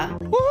年华。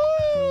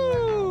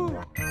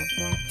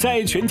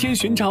在全天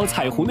寻找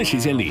彩虹的时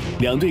间里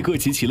，2队各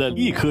集齐了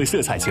1颗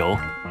色彩球。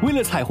为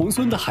了彩虹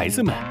村的孩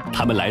子们，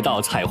他们来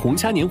到彩虹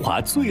嘉年华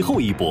最后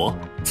一搏。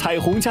彩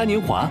虹嘉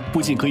年华不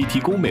仅可以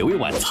提供美味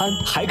晚餐，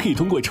还可以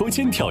通过抽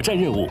签挑战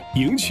任务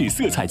赢取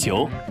色彩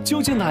球。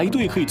究竟哪一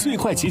队可以最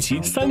快集齐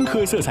3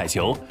颗色彩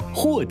球，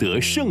获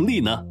得胜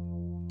利呢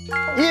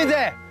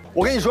？Easy。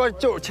我跟你说，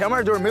就前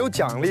面就是没有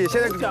奖励，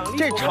现在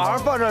这肠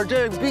放这儿，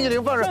这冰淇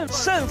淋放这儿，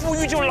胜负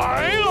欲就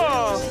来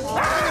了。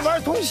跟你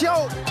玩通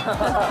宵。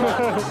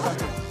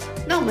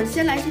那我们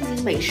先来进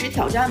行美食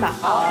挑战吧。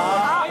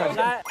好，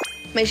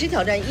美食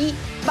挑战1，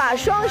把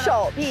双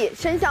手臂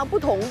伸向不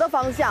同的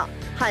方向，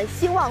喊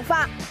兴旺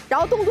发，然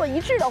后动作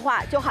一致的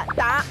话就喊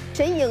答，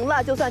谁赢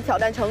了就算挑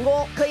战成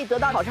功，可以得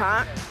到烤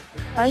肠。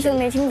完全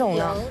没听懂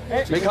呢。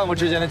没看过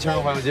之前的《青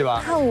春环游记》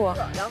吧？看过，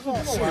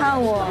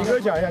看过。你给我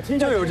讲一下，听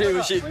就有这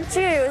游戏。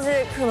这个游戏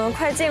可能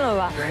快进了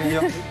吧？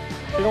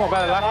跟我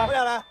拜来，不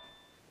要来，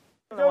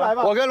就来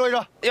吧。我跟罗一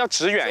舟要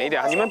指远一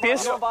点，你们别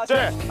指。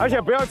对，而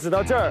且不要指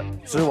到这儿，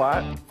指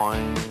完。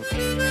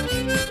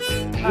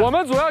我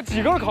们组要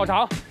几根烤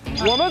肠？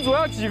我们组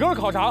要几根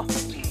烤肠？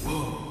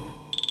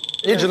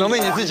你只能为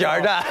你自己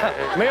而战，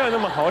没有那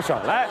么豪爽。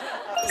来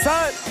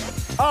，3、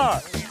2、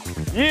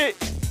1。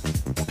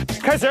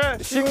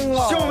兴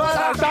旺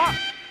大达，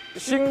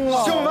兴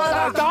旺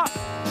大达，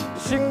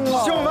兴青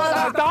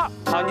蛙打。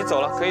好，你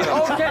走了，可以了。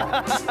OK。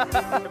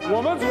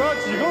我们组要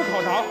几根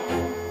烤肠？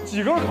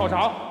几根烤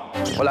肠？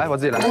我来，我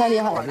自己来。太厉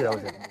害了，我自己来。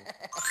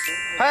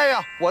哎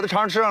呀，我的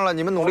肠吃上了，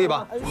你们努力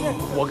吧。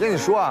我跟你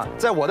说啊，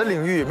在我的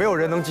领域，没有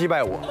人能击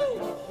败我。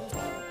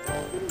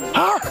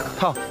啊！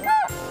好。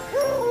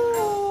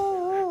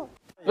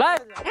来，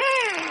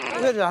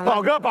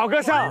宝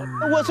哥上。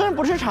我虽然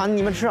不吃肠，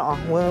你们吃啊，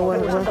我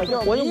就不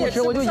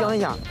吃，我就赢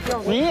一下。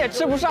你也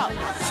吃不上。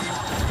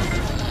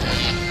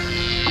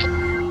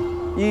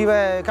预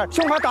备，开始，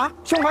胸耙打，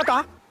胸耙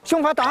打，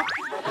胸耙打。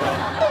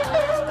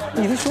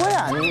你得说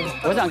呀，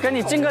我想跟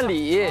你敬个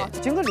礼，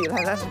敬个礼，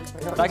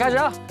来开始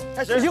啊！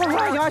开始，胸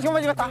耙行啊，胸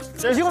耙打，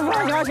胸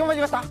耙行啊，胸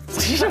耙打。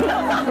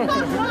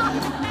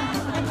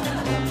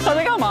他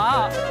在干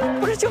嘛？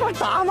不是就要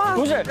打吗？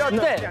不是，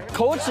对，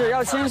口齿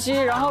要清晰，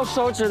然后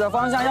手指的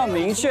方向要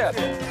明确，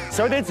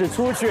手得指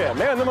出去，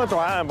没有那么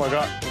短，宝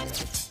哥。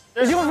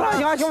胸耙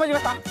行啊，胸耙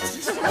打。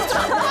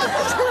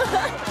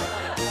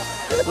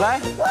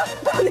来，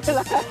你来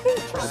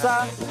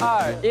，3、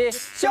2、1，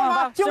胸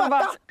耙，胸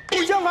耙，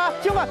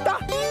胸耙打。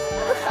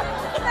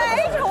哪一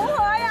重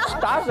合呀？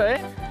打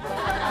谁？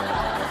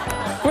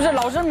不是，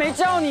老师没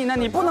教你呢，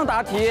你不能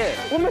答题。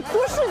我们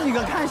多试几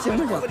个看行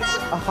不行？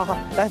啊，好，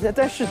来，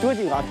再试多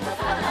几个。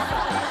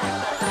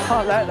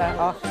好，来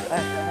啊，来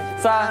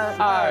，3、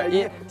2、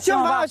1，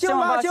胸耙，胸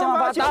耙，胸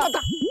耙打，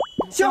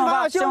胸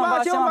耙，胸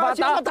耙，胸耙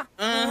打。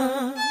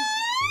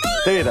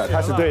对的，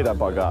他是对的，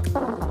宝哥。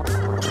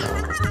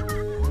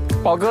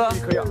宝哥，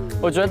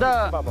我觉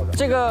得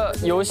这个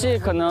游戏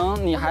可能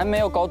你还没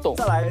有搞懂。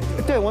再来，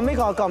对我没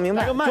搞明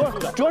白，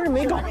主要是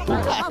没搞。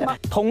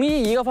同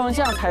一个方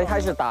向才开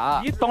始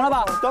打，懂了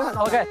吧？懂了。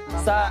OK，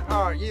 3、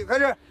2、1，开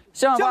始。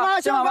胸耙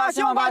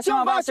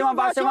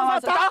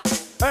打。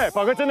哎，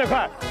宝哥真的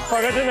快，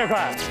宝哥真的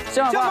快。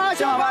胸耙打。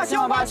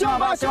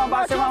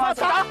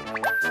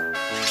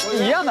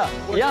一样的。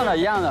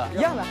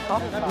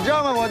好，你知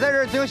道吗？我在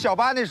这听小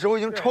八那时候已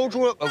经抽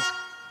出了。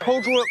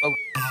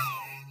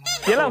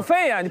别浪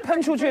费啊！你喷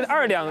出去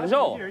2两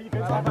肉。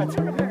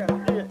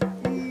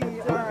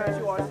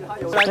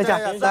再下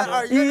，3、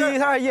2、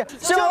1，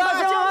胸耙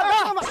打。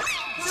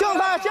胸耙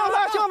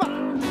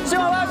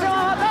打。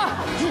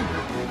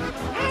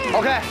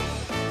OK，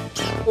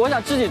 我想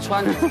自己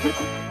穿。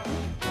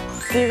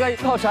第一个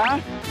烤肠，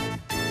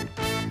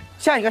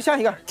下一个，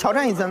挑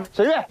战一次。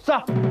沈月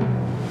上，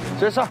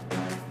谁上？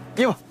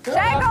衣服。谁给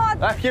我？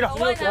来披上。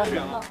陈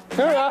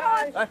哲远，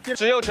来，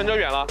只有陈哲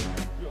远了。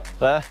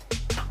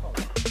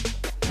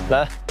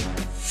来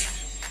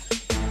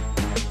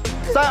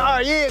，3、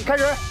2、1，开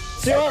始。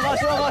胸耙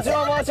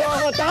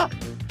打。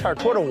开始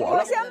拖着我了。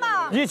我先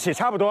吧。一起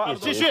差不多，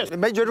继续。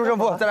没决出胜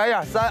负，再来一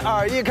下。3、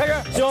2、1，开始。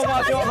胸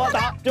耙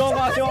打，胸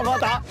耙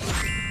打。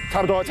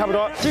差不多。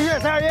继续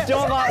，3、2、1。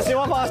胸耙。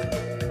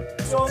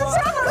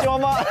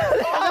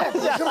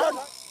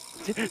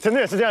真的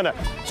也是这样的。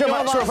胸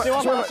耙。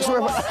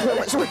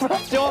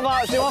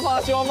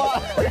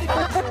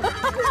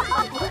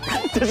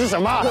这是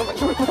什么？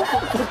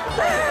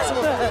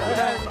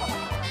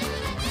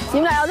你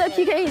们俩要再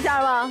PK 一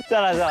下吗？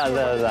再来，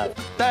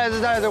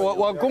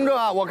我公正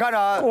啊，我看着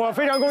啊，我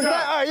非常公正。 3、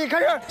2、1，开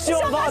始。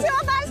胸耙。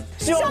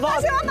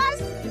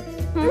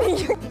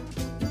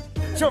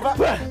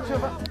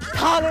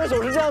他那个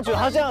手是这样举，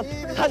他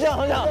这样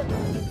很想。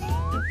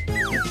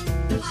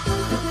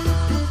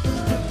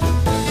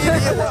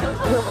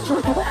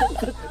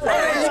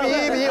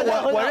1比，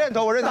我认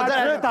同，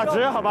打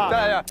直，好吧？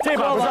对，这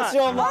把不算，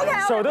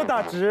手都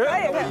打直。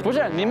不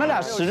是，你们俩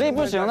实力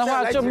不行的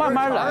话，就慢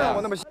慢来。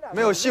我那么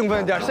没有兴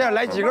奋点，现在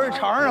来几根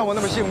肠啊？我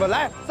那么兴奋，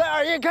来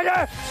，3、2、1，开始。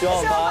胸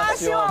耙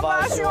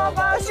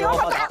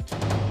打。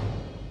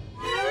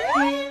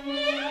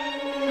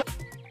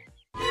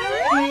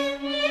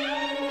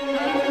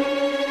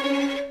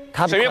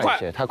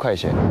他快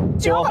些。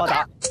胸耙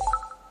打。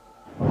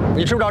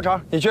你吃不着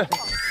肠，你去。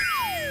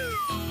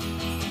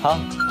好。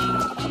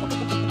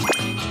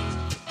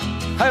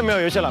还有没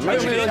有游戏了？没有游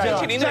戏。冰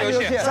淇淋的游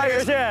戏。下一个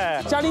游戏。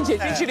嘉玲姐，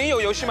冰淇淋有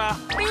游戏吗？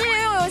冰淇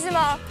淋有游戏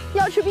吗？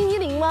要吃冰激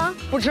凌吗？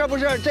不吃，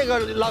这个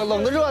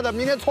冷的热的，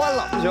明天窜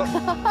了，不行。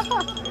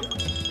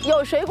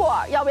有水果，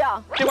要不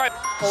要？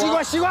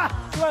西瓜，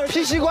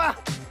劈西瓜。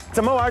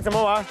怎么玩？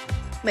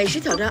美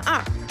食挑战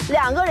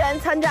2，2个人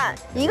参战，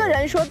一个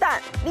人说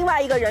蛋，另外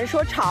一个人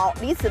说炒，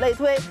以此类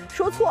推，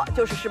说错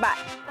就是失败。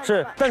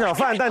是蛋炒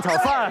饭，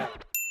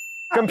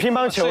跟乒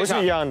乓球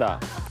是一样的。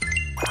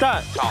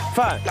蛋炒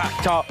饭，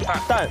炒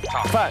蛋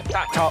饭，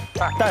炒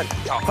蛋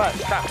饭，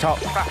炒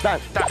蛋。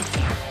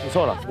你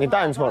错了，你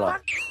蛋错了。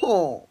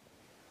哦。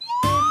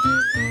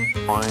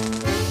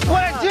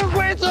惯性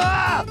规则。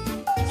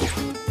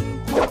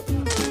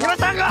你们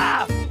3个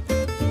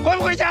回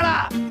不回家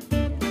了？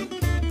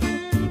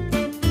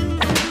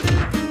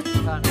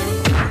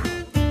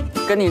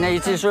跟你那一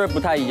季是不是不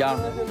太一样？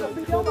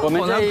我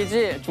们这一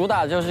季主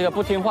打就是一个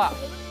不听话。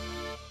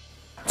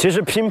其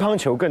实乒乓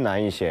球更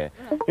难一些，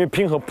因为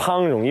乒和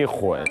乓容易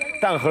混，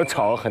蛋和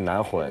炒很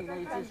难混。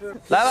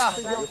来吧，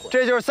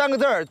这就是3个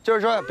字，就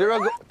是说，比如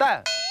说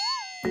蛋，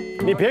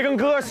你别跟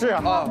哥似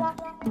啊。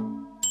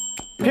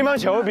乒乓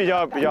球比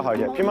较好一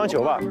些，乒乓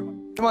球吧。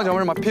乒乓球是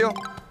什么？乒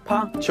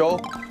乓球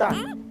蛋。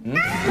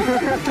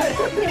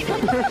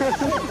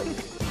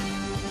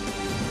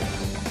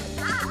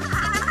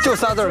就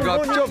仨字儿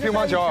哥，就乒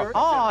乓球。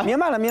哦，明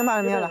白了。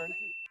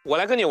我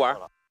来跟你玩。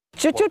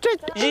就这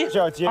1就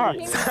要接力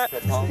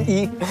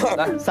，2、1，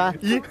来3、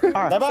1、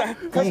2，来吧，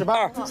开始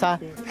吧，3。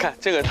看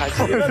这个他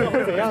记得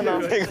会怎样呢？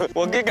这个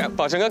我给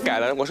宝成哥改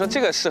了，我说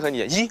这个适合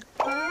你，1、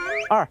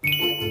2、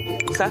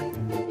3、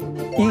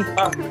1、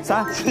2、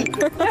3、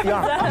1、2，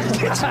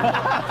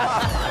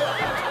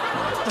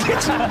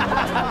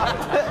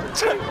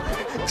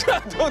这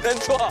都能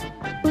做？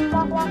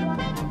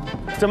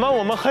怎么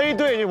我们黑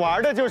队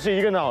玩的就是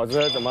一个脑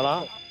子？怎么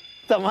了？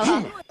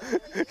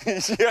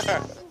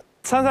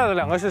参赛的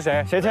2个是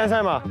谁？谁参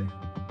赛嘛？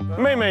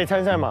妹妹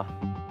参赛嘛？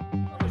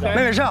妹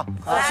妹上。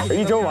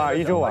一周玩。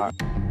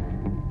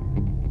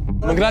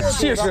我们给他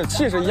气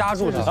势压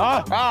住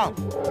他。啊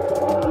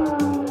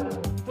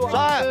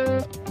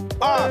！3、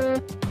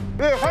2、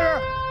1，开始。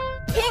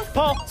乒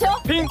乓球，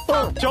乒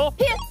乓球，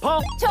乒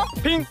乓球，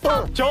乒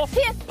乓球，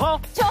乒乓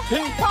球，乒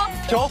乓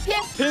球，乒。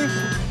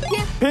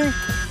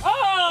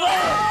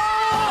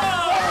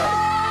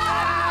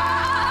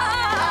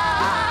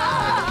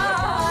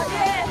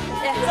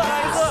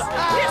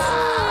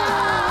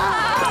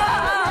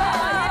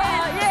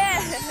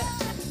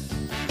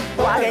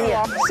我给你，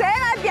谁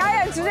来表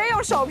演直接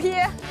用手劈？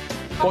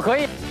我可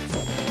以。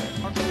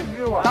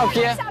倒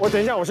劈。我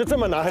等一下，我是这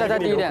么拿还是再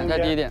低一点，再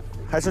低一点，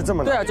还是这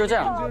么拿？对啊，就这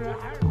样。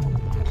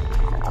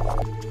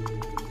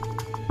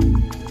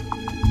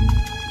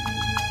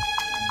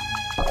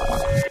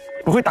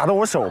不会打到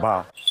我手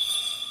吧？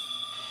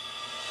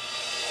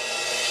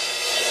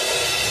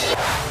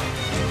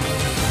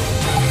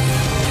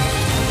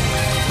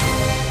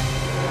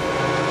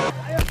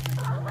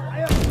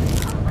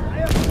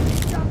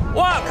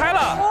哇，开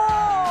了！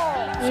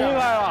进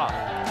来了，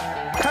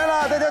开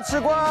了，大家吃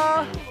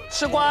瓜，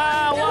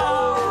哇！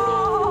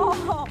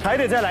还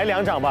得再来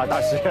2掌吧，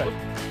大师。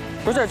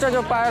不是，这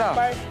就掰了。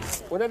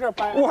我在这儿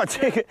掰。哇，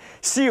这个《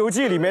西游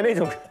记》里面那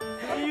种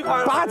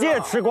8戒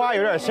吃瓜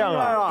有点像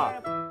啊。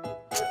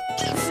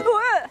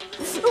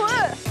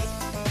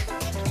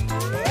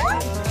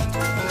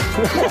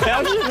我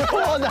要是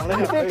我长得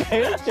这赔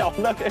了小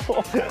的给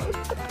我。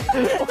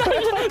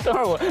等会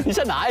儿你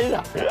先拿一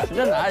下，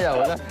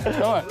我再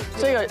等会儿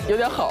这个有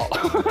点好。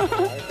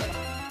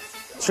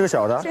吃个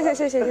小的。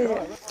谢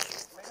谢。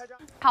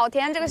好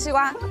甜这个西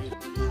瓜。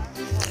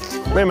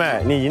妹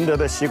妹，你赢得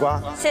的西瓜。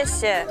谢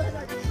谢。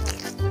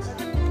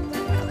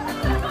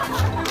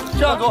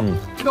这样哥，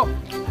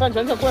范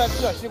丞丞过来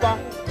吃点西瓜。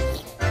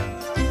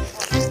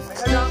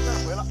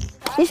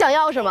你想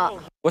要什么？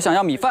我想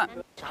要米饭。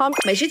好，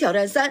美食挑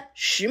战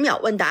3，10秒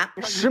问答。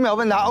10秒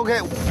问答 ，OK。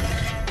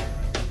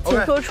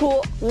请说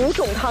出5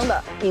种汤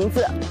的名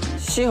字。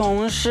西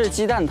红柿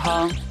鸡蛋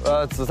汤，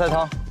紫菜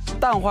汤，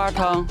蛋花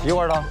汤，蹄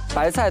花汤，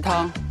白菜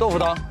汤，豆腐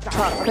汤。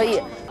好，可以。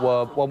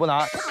我不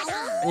拿，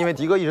因为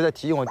迪哥一直在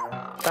提醒我。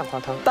蛋花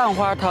汤，蛋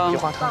花汤，蹄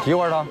花汤，蹄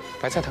花汤，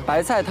白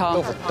菜汤，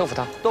豆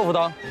腐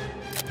汤，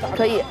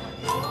可以。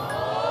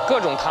各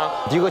种汤。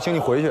迪哥，请你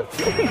回去。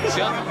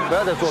行，不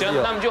要再作弊了。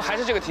行，那么就还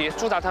是这个题，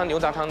猪杂汤、牛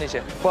杂汤那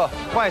些。不，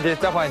换一题，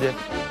再换一题。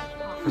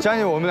你相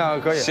信我们2个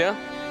可以。行，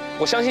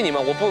我相信你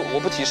们，我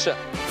不提示。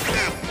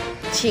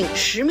请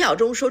10秒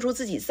钟说出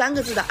自己3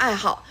个字的爱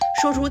好，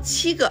说出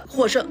7个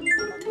获胜。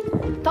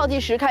倒计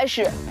时开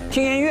始。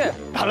听音乐、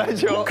打篮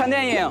球、看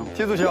电影、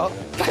踢足球、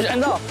跆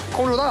拳道、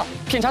空手道、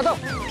品茶道。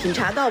品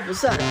茶道不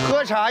算。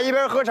喝茶一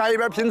边喝茶一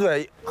边贫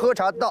嘴，喝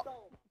茶道。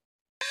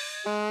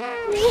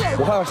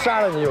我快要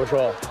杀了你，有时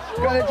候。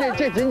刚才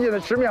这仅仅的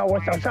10秒，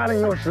我想杀了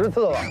你有10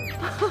次了。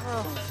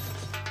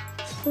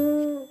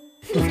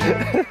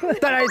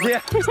再来一题，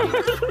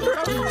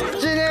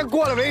今天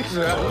过了为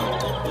止。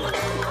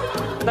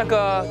那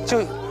个就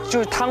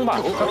是汤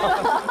吧。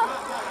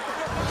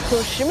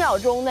请10秒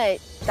钟内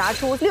答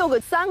出6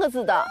个3个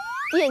字的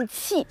电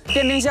器。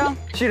电冰箱、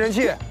吸尘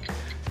器、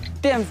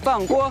电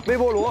饭锅、微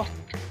波炉、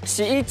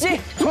洗衣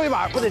机、搓衣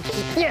板，不得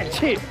电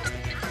器。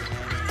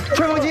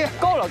吹风机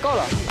够了。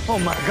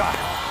Oh my god，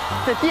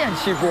 这电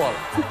器过了。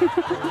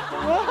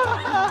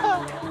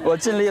我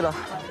尽力了。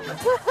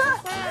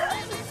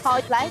好，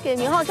来给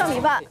明浩上米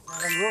饭。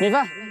米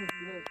饭。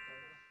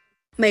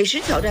美食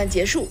挑战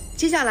结束，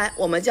接下来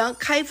我们将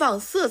开放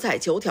色彩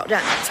球挑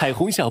战。彩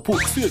虹小布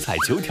色彩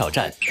球挑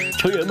战，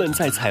成员们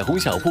在彩虹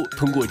小布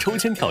通过抽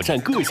签挑战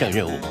各项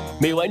任务，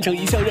每完成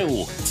1项任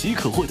务即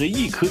可获得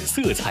1颗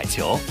色彩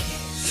球。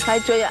来，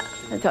哲远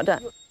来挑战。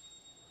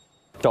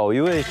找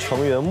一位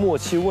成员默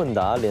契问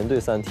答，连对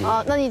3题。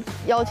好，那你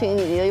邀请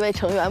你的一位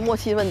成员默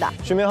契问答。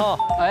徐明浩，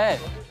哎，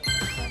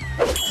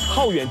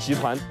浩远集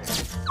团。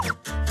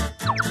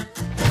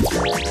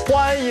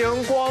欢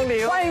迎光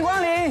临，欢迎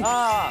光临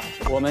啊！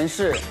我们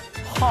是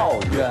浩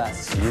远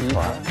集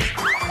团。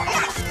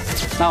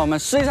那我们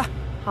试一下。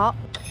好。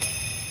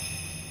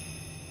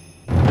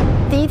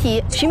第一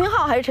题，徐明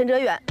浩还是陈哲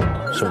远？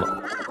什么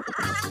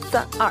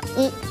？3、2、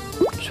1。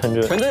陈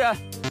哲远。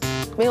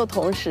没有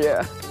同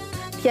时。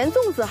甜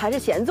粽子还是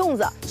咸粽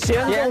子？咸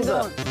甜粽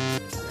子。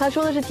他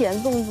说的是甜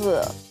粽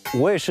子。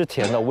我也是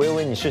甜的，我以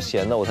为你是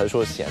咸的，我才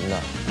说咸的。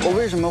我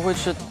为什么会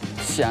吃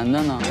咸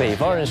的呢？北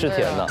方人是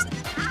甜的，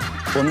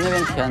我们那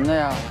边甜的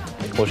呀。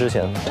我是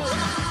咸的。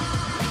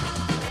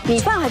米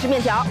饭还是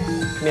面条？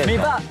米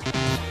饭。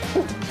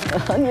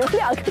你们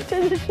两个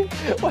真的是，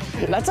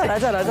来再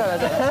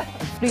来。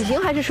旅行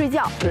还是睡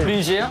觉？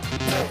旅行。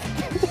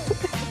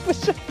不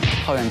是。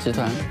浩远集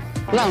团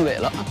烂尾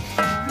了，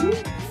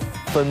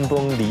分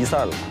崩离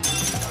散了。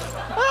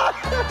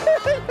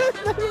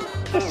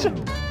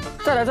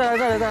再来，再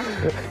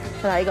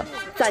来一个，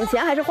攒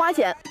钱还是花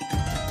钱？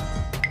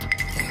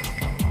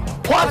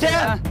花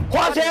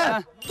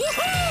钱。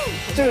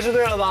这个是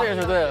对了吧？这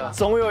个是对了，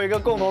总有一个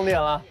共同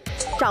点了。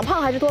长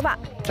胖还是脱发？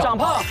长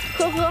胖。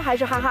呵呵还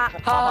是哈哈？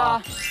哈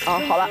哈。啊，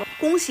好了，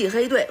恭喜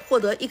黑队获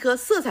得一颗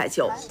色彩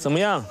球。怎么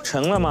样，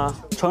成了吗？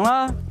成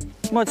了，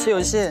默契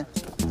游戏，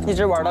一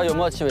直玩到有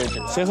默契为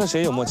止。谁和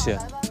谁有默契？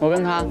我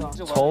跟他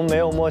从没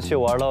有默契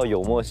玩到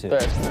有默契。对。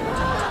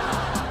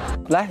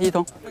来，一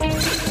彤。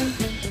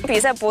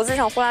比在脖子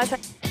上呼啦圈。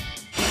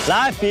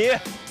来比。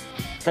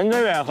陈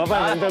哲远和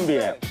范丞丞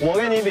比，我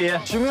跟你比。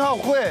徐明浩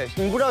会，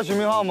你不知道徐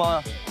明浩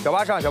吗？小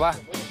八上，小八，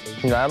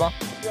你来吗？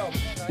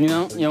你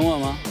能赢我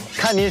吗？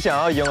看你想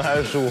要赢还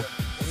是输。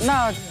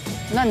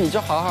那你就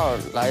好好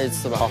来一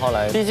次吧。好好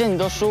来，毕竟你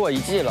都输我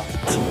1季了。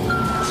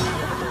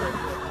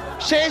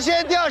谁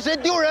先掉谁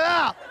丢人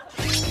啊！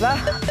来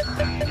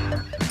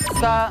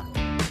，3、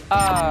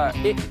2、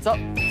1，走。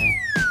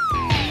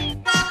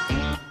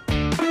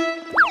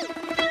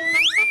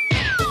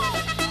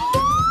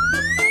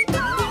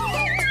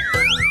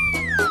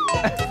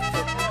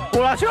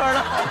呼啦圈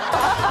呢？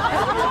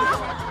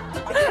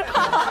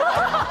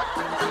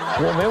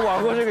我没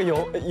玩过这个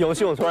游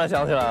戏，我突然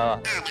想起来了。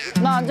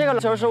那这个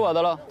球是我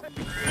的了。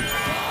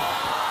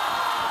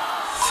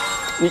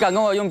你敢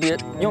跟我用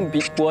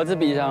脖子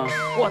比上？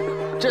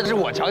这是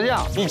我强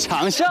项。你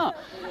强项？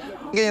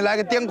给你来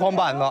个癫狂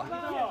版的，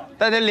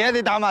但得脸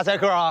得打马赛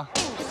克啊！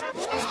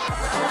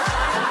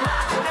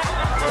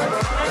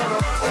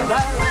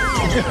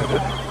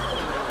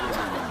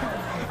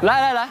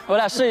来，我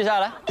俩试一下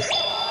来。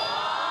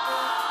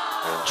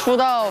出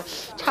道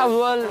差不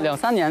多2、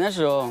3年的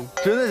时候，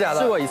真的假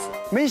的？试过一次。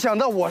没想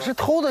到我是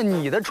偷的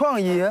你的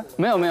创意。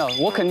没有，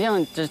我肯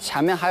定这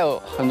前面还有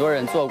很多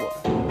人做过。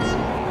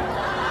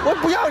我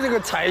不要这个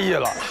才艺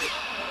了。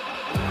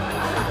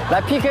来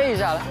PK 一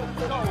下来。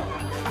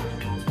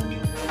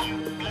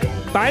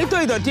白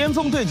队的巅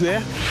峰对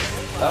决，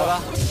来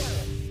吧。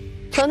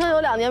程程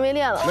有2年没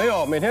练了。没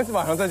有，每天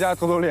晚上在家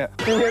偷偷练。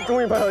今天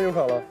终于派上用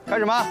场了。开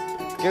始吗？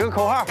给个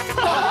口号。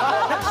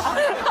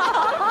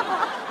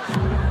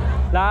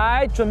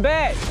来，准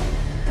备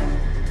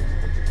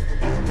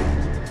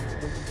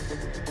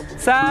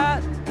，3、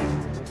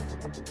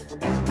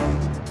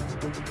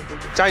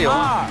加油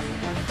2、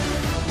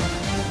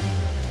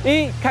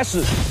1，开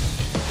始。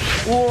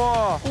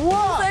哇！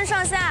分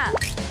上下。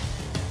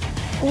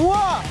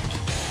哇！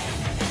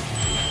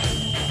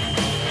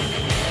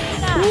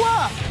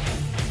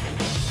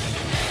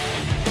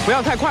不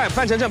要太快，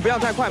范丞丞不要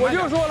太快。我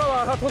就说了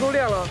吧，他偷偷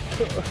练了。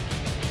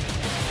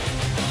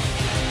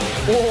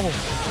哦。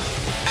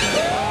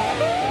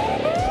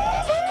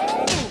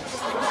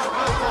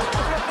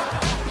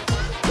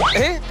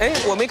哎，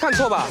我没看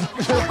错吧？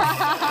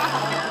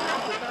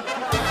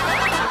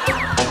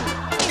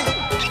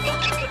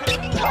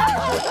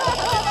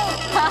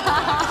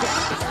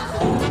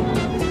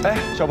哎，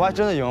小八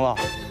真的赢了，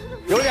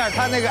有点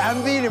他那个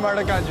MV 里面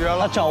的感觉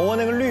了，他掌握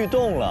那个律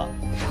动了。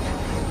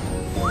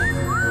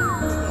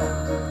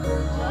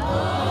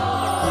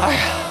哎呀，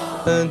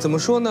怎么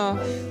说呢？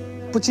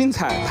不精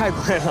彩，太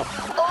快了。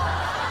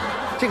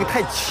这个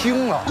太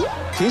轻了，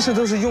平时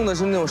都是用的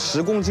是那种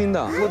10公斤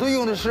的，我都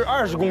用的是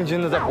20公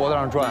斤的，在脖子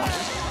上转。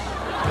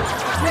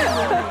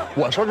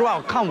我说实话，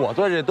我看我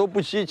做这都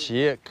不稀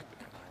奇，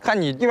看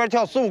你一边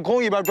跳孙悟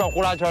空一边转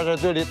呼啦圈，在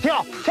这里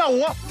跳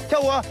舞，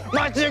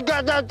马吉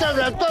嘎达站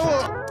着动物。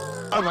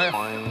啊，没有，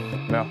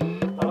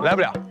来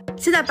不了。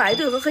现在白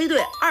队和黑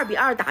队2比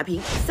2打平，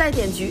赛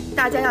点局，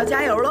大家要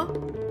加油喽！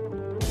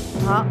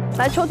好，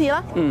来抽题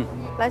了，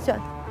来选。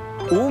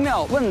5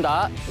秒问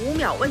答，5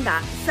秒问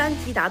答，3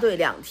题答对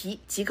2题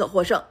即可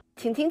获胜。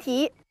请听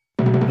题：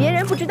别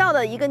人不知道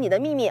的一个你的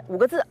秘密，5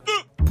个字。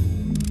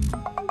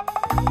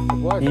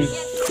你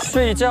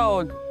睡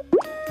觉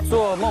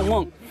做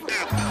梦。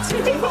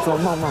做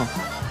梦。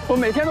我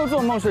每天都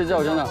做梦睡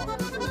觉，真的，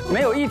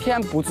没有一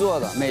天不做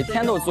的，每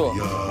天都做。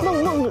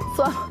梦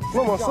算？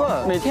梦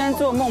算？每天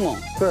做梦。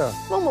对。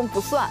梦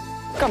不算。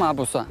干嘛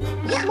不算？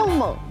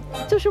梦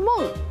就是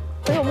梦。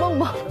还有梦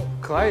吗？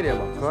可爱一点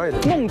吧，可爱一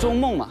点。梦中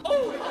梦嘛。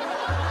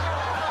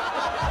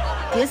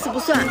叠词不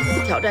算，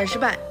挑战失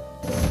败。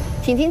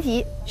请听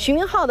题：徐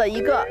明浩的一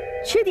个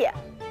缺点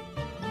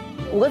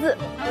，5个字。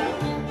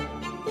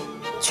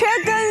缺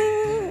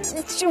根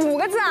是5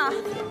个字啊？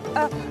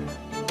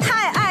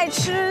太爱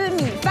吃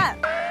米饭。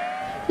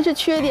这是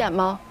缺点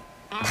吗？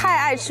太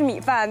爱吃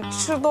米饭，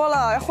吃多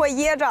了会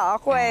噎着，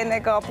会那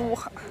个不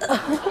好。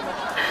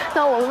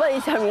那我们问一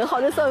下明浩，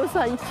这算不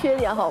算缺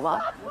点好吗？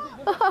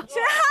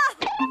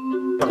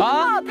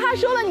啊，他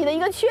说了你的一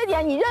个缺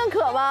点，你认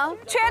可吗？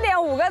缺点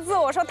5个字，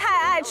我说太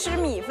爱吃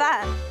米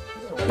饭。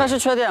那是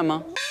缺点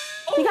吗？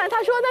你看他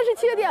说那是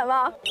缺点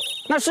吗？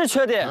那是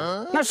缺点，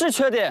那是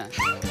缺点。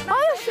啊，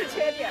是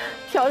缺点。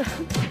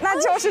那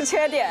就是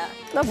缺点，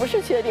那不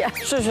是缺点。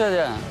是缺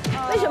点。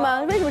为什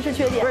么？为什么是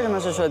缺点？为什么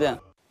是缺点？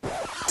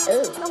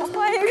那我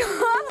换一个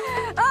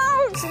啊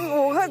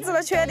，5个字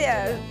的缺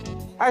点。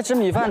爱吃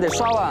米饭得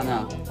刷碗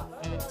呢，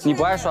你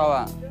不爱刷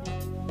碗。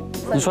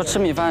你说吃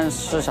米饭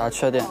是啥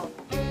缺点？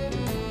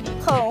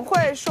很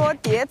会说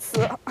叠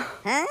词。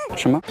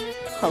什么？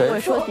很会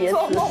说叠词。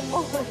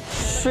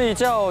睡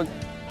觉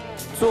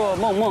做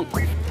梦。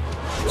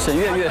沈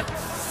月月。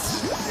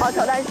好，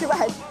挑战失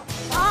败。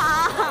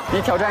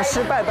你挑战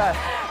失败。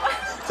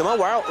怎么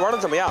玩的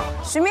怎么样？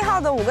徐明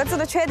浩的5个字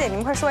的缺点，你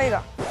们快说一个。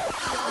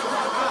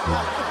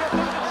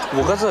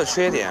 5个字的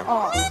缺点。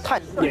哦，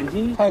眼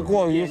睛太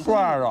过于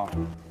帅了，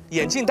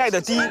眼镜戴的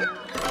低。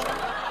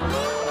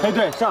哎，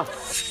对，上。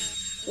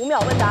 5秒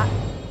问答。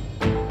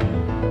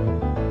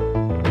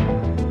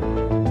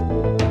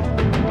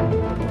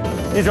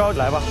一招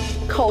来吧。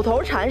口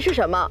头禅是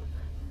什么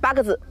？8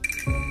个字。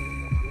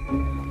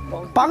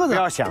8个字。不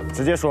要想，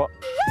直接说。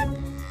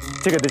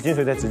这个的精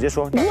髓在直接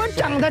说。我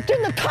长得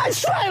真的太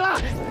帅了。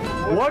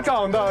我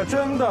长得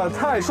真的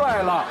太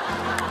帅了，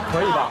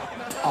可以吧？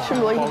是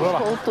罗一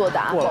舟作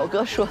答，宝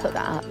哥说的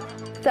答案。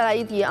再来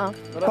一题啊！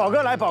宝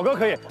哥来，宝哥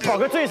可以，宝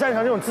哥最擅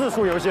长这种字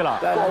数游戏了。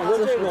宝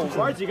哥这种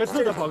玩几个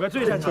字的，宝哥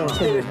最擅长。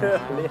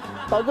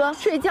宝哥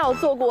睡觉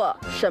做过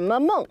什么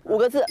梦？5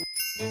个字。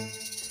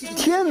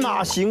天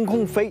马行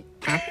空飞。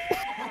哪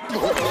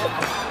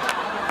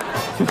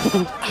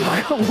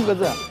个5个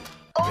字？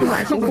天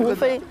马行空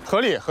飞。合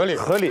理。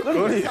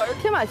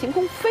天马行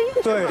空飞。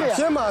对，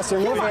天马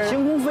行空飞。天马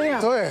行空飞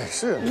啊！对，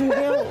是。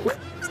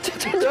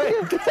对，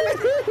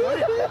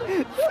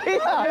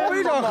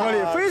非常合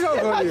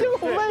理。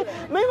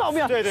没毛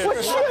病。对，我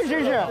确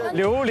实是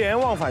流连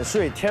忘返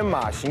睡，天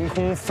马行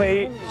空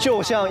飞，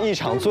就像一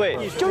场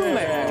醉，就是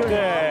美，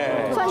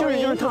对，就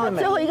是特别美。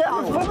最后一个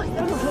啊，赢了，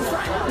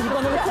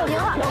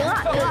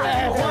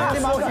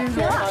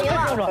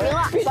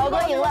宝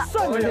哥赢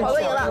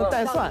了，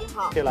带蒜，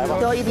好，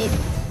最后一题，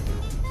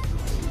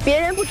别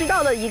人不知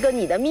道的一个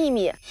你的秘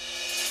密，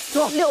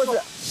说6个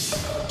字，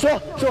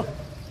说。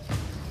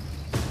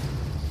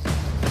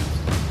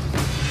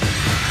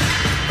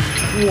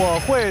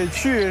 我会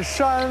去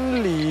山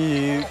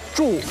里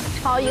住。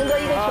好，赢得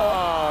1个球。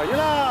赢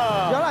了！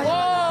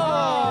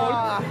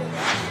哇！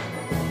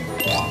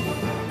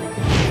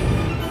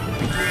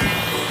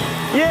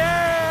耶！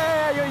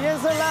有颜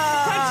色啦！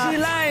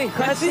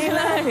快起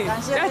来！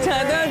要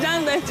抢得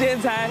奖的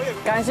剪彩。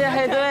感谢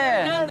黑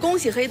队，恭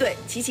喜黑队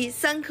集齐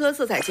3颗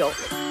色彩球。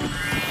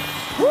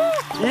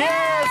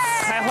 Yes，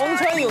 彩虹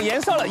村有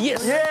颜色了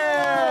 ，Yes， 耶！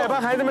帮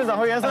孩子们找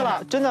回颜色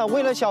了。真的，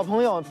为了小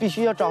朋友，必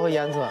须要找回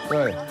颜色。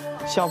对，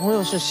小朋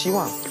友是希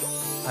望。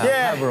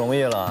太不容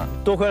易了，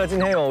多亏了今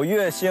天有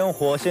月鲜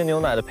活鲜牛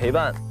奶的陪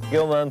伴，给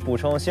我们补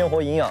充鲜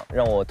活营养，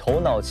让我头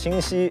脑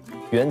清晰，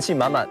元气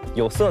满满。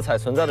有色彩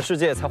存在的世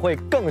界才会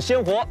更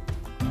鲜活。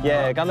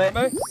耶！干杯！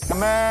干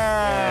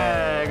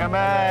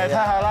杯！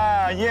太好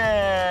了！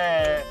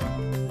耶！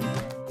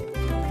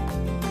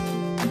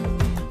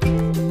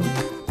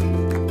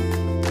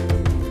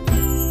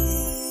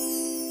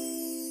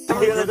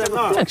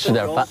 再吃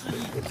点饭，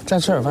再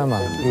吃点饭吧。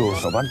哎呦，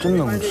小班真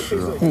能吃。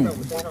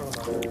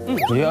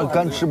你要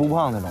干吃不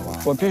胖那种吗？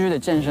我必须得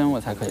健身，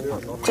我才可以胖。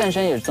健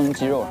身也是增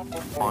肌肉。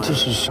这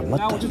是什么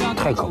胆？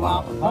太可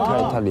怕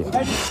了，太厉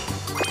害。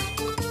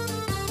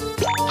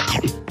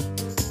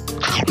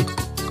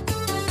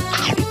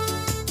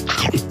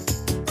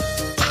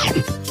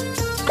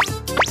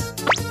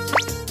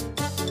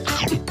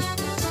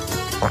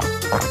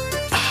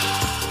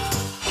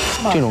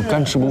这种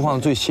干吃不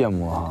胖最羡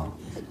慕啊。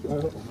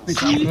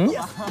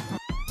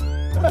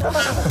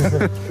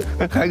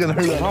 还搁那儿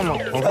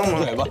我看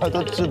看嘴巴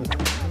都治。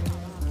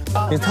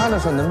你擦的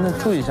时候能不能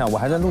注意一下？我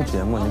还在录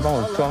节目，你帮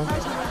我装。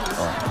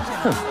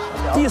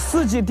第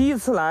4季第1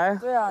次来，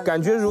对啊，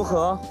感觉如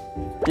何？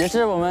也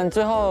是我们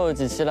最后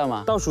几期了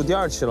嘛，倒数第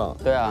2期了。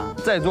对啊，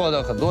在座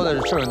的很多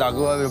的摄影大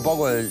哥，包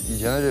括以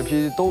前的这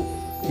批都。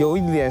 有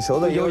脸熟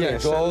的，有眼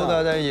熟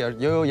的，但也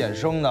有眼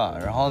生的。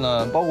然后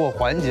呢，包括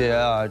环节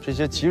啊，这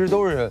些其实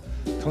都是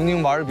曾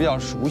经玩的比较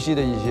熟悉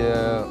的一些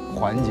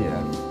环节。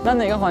那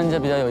哪个环节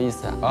比较有意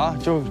思啊？啊，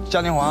就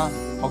嘉年华，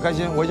好开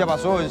心！我一下把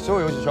所有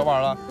游戏全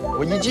玩了，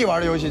我1季玩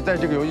的游戏，在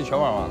这个游戏全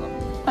玩完了。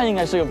那应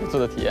该是个不错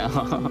的体验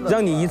哈，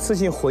让你一次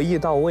性回忆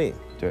到位。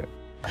对。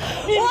哇，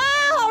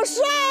好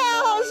帅啊，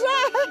好帅！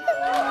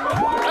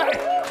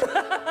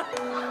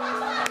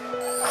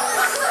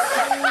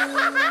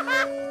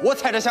我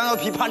踩着香蕉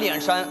皮爬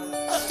脸山，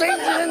谁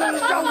今天能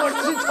让我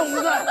吃虫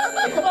子？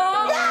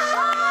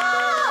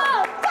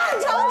范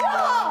丞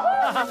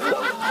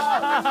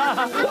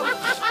丞，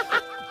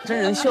真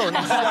人秀，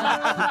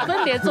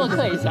分别做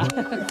客一下。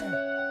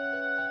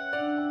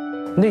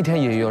那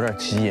天也有点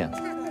急眼，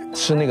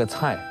吃那个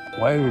菜，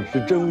我也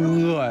是真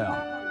饿呀，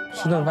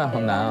吃顿饭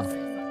很难啊。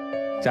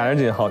贾玲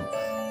姐好，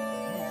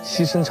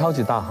牺牲超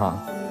级大哈。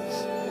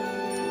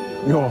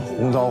哟，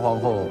红桃皇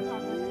后，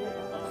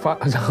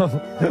然后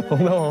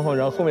红桃皇后，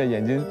然后后面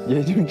眼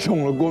睛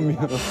肿了，过敏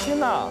了。天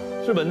哪，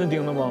是蚊子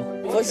叮的吗？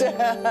不是，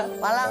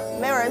完了，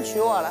没有人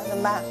娶我了，怎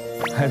么办？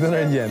还在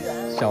那演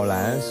小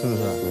兰，是不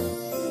是？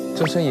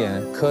周深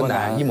演柯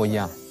南一模一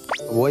样。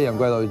我演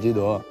怪盗基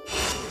德，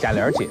贾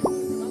玲姐，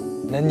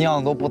那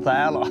娘都不在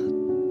了，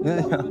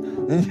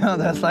你娘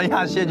在三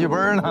亚写剧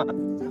本呢。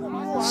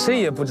谁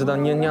也不知道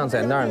你娘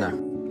在哪儿呢？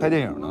拍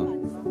电影呢？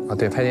啊，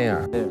对，拍电影。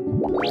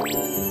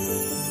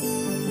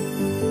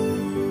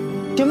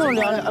新朋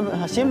友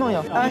啊，新朋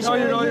友，哎，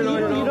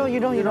一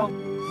中。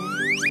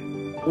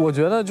我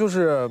觉得就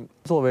是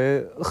作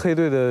为黑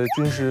队的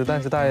军师，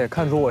但是大家也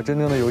看出我真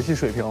正的游戏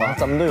水平了。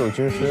咱们都有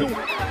军师，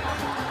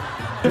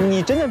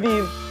你真的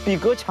比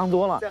哥强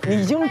多了，你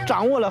已经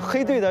掌握了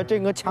黑队的这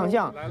个强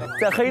项。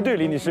在黑队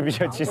里你是比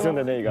较轻松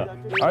的那个，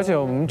而且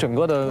我们整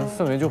个的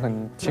氛围就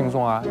很轻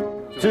松啊。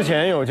之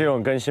前有这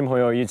种跟新朋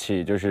友一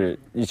起就是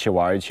一起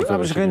玩一起做的，那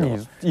不是跟你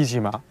一起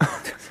吗？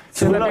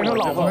现在变成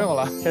老朋友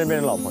了，现在变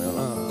成老朋友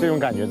了。这种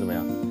感觉怎么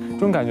样？这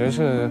种感觉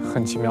是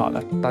很奇妙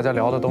的。大家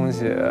聊的东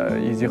西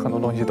以及很多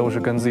东西都是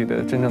跟自己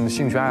的真正的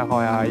兴趣爱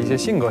好呀、一些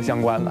性格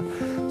相关的，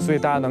所以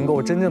大家能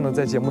够真正的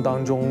在节目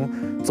当中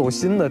走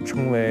心的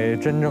成为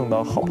真正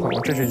的好朋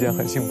友，这是一件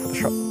很幸福的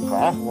事儿。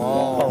好，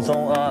放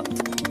松啊，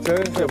真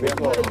是不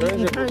错，真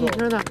是不错。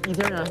一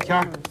听呢，天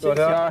儿。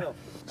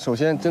首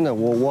先，真的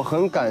我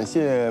很感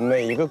谢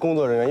每一个工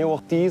作人员，因为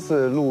我第一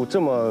次录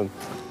这么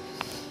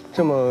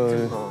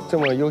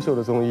优秀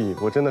的综艺，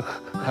我真的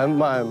还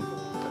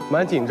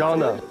蛮紧张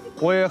的。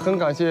我也很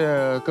感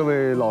谢各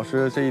位老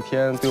师这一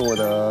天对我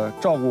的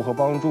照顾和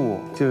帮助，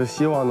就是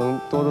希望能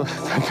多多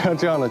参加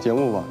这样的节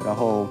目吧。然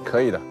后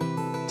可以的，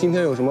今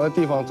天有什么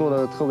地方做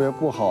的特别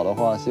不好的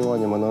话，希望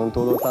你们能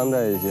多多担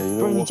待一些。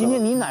不是你今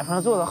天你哪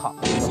方做的好？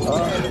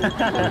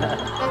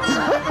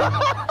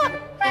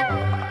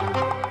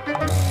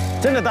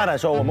真的大胆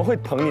说，我们会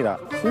捧你的。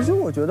其实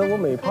我觉得我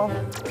每趴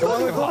都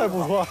还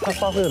不错，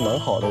发挥的蛮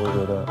好的，我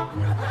觉得。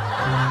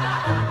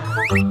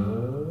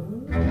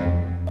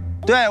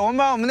对，我们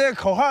把我们那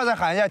口号再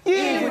喊一下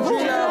：IF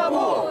俱乐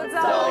部，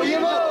走一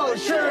步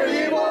是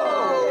一步。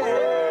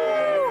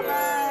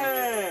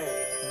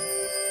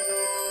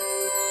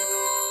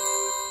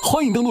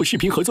欢迎登录视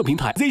频合作平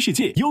台 Z 世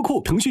界、优酷、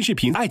腾讯视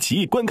频、爱奇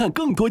艺，观看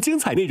更多精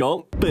彩内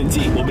容。本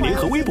季我们联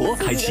合微博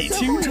开启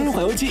青春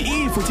环游记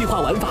IF计划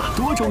玩法，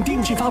多种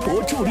定制发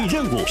博、助力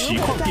任务、实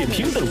况点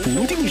评等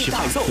不定时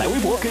派送。来微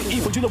博跟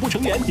IF俱乐部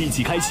成员一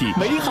起开启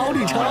美好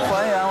旅程，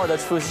还原我的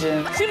初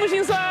心。心不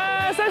心酸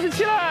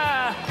？37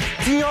了。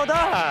金腰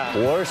带，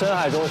我是深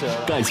海中神。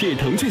感谢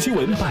腾讯新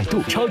闻、百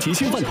度、超级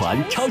星饭团、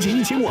超级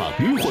1000网、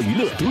渔火娱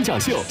乐、独角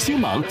秀、星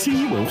芒、精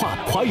英文化、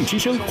华语之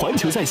声、环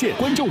球在线、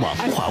观众网、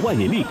爱华万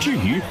年历、智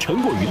娱、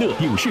成果娱乐、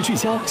影视聚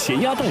焦、咸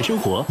鸭蛋生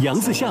活、杨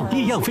子巷、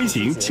异样飞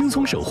行、轻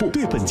松守护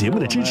对本节目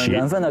的支持。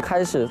缘分的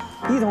开始，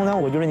一彤呢，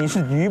我觉得你是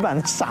女版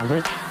的傻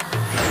子。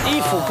衣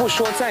服不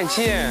说再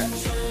见，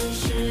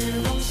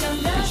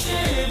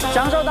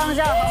享受当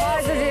下，好好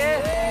爱自己。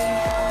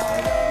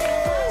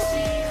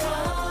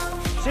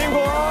辛苦。